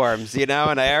platforms,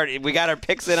 and we got our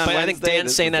picks in on But Wednesday. I think Dan's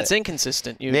This saying is that's it.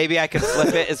 inconsistent. Maybe I could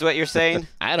flip it, is what you're saying?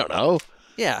 I don't know.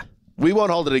 Yeah. We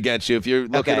won't hold it against you if you're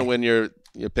looking Okay. to win your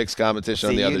picks competition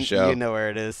on See, the other show. You know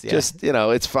where it is. Yeah. Just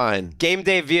it's fine. Game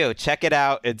Day View. Check it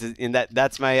out.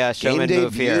 That's my showman Game Day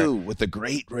move here. View with the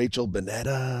great Rachel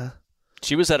Bonetta.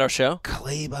 She was at our show.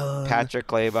 Claybon. Patrick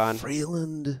Claybon.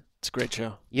 Freeland. It's a great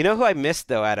show. You know who I missed,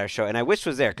 though, at our show, and I wish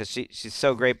was there because she's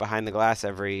so great behind the glass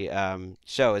every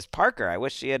show, is Parker. I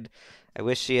wish she had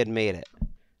made it.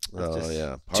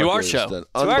 Yeah. To our Parker's show. done To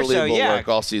our show, unbelievable yeah. work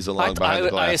all season long behind the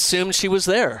glass. I assumed she was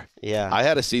there. Yeah. I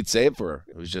had a seat saved for her.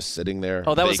 It was just sitting there.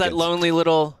 Oh, that was that vacant. lonely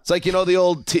little. It's like the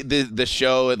old the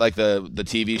show, like the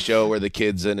TV show where the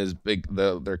kid's in his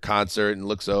their concert and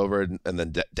looks over and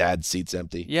then dad's seat's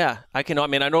empty. Yeah, I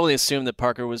only assumed that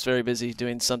Parker was very busy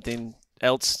doing something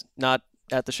else, not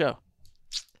at the show.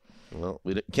 Well,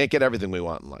 we can't get everything we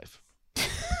want in life.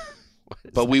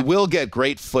 But we will get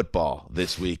great football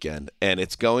this weekend, and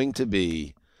it's going to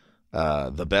be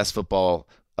the best football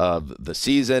of the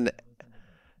season.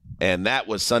 And that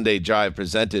was Sunday Drive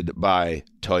presented by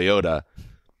Toyota.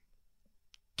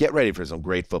 Get ready for some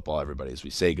great football, everybody, as we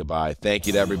say goodbye. Thank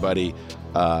you to everybody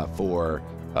for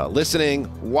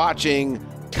listening, watching,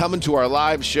 coming to our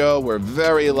live show. We're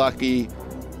very lucky.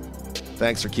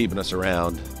 Thanks for keeping us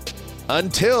around.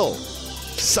 Until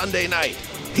Sunday night,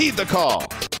 heed the call.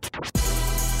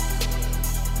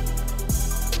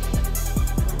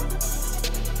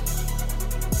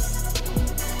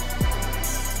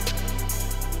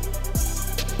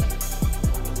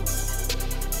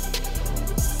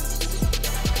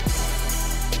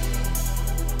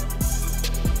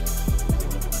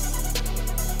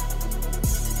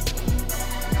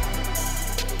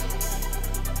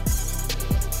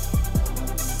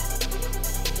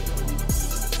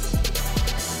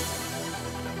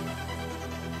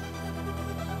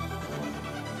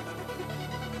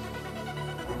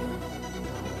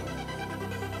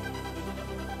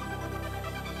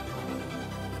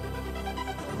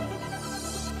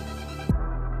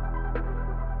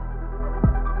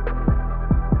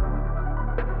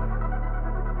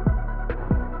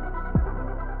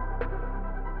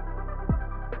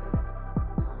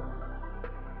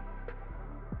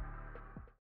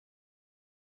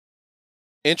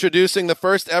 Introducing the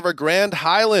first ever Grand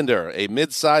Highlander, a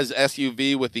mid-size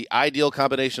SUV with the ideal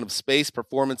combination of space,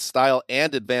 performance, style,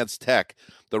 and advanced tech.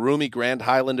 The roomy Grand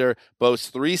Highlander boasts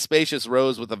 3 spacious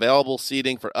rows with available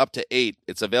seating for up to 8.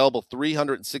 Its available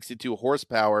 362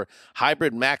 horsepower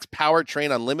hybrid max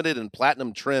powertrain unlimited and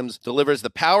platinum trims delivers the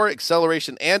power,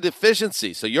 acceleration, and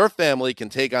efficiency so your family can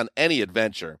take on any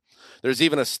adventure. There's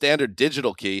even a standard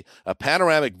digital key, a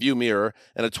panoramic view mirror,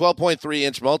 and a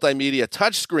 12.3-inch multimedia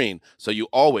touchscreen, so you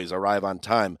always arrive on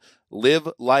time. Live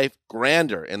life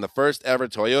grander in the first ever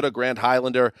Toyota Grand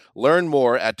Highlander. Learn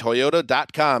more at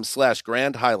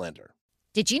toyota.com/Grand Highlander.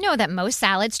 Did you know that most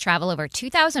salads travel over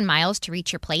 2,000 miles to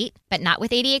reach your plate? But not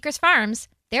with 80 Acres Farms.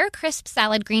 Their crisp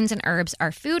salad greens and herbs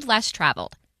are food less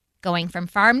traveled, going from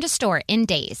farm to store in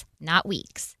days, not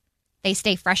weeks. They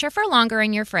stay fresher for longer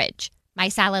in your fridge. My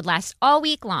salad lasts all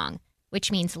week long,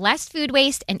 which means less food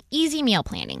waste and easy meal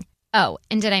planning. Oh,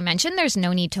 and did I mention there's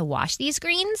no need to wash these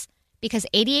greens? because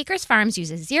 80 Acres Farms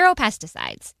uses 0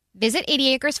 pesticides. Visit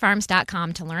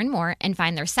 80acresfarms.com to learn more and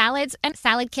find their salads and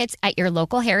salad kits at your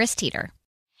local Harris Teeter.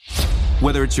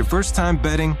 Whether it's your first time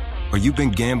betting or you've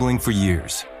been gambling for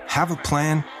years, have a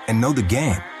plan and know the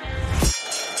game.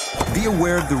 Be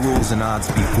aware of the rules and odds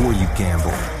before you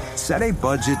gamble. Set a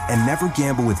budget and never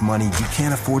gamble with money you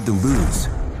can't afford to lose.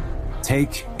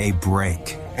 Take a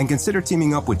break and consider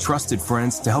teaming up with trusted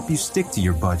friends to help you stick to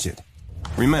your budget.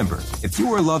 Remember, if you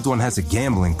or a loved one has a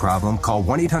gambling problem, call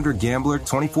 1-800-GAMBLER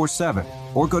 24/7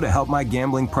 or go to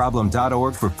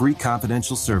helpmygamblingproblem.org for free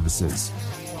confidential services.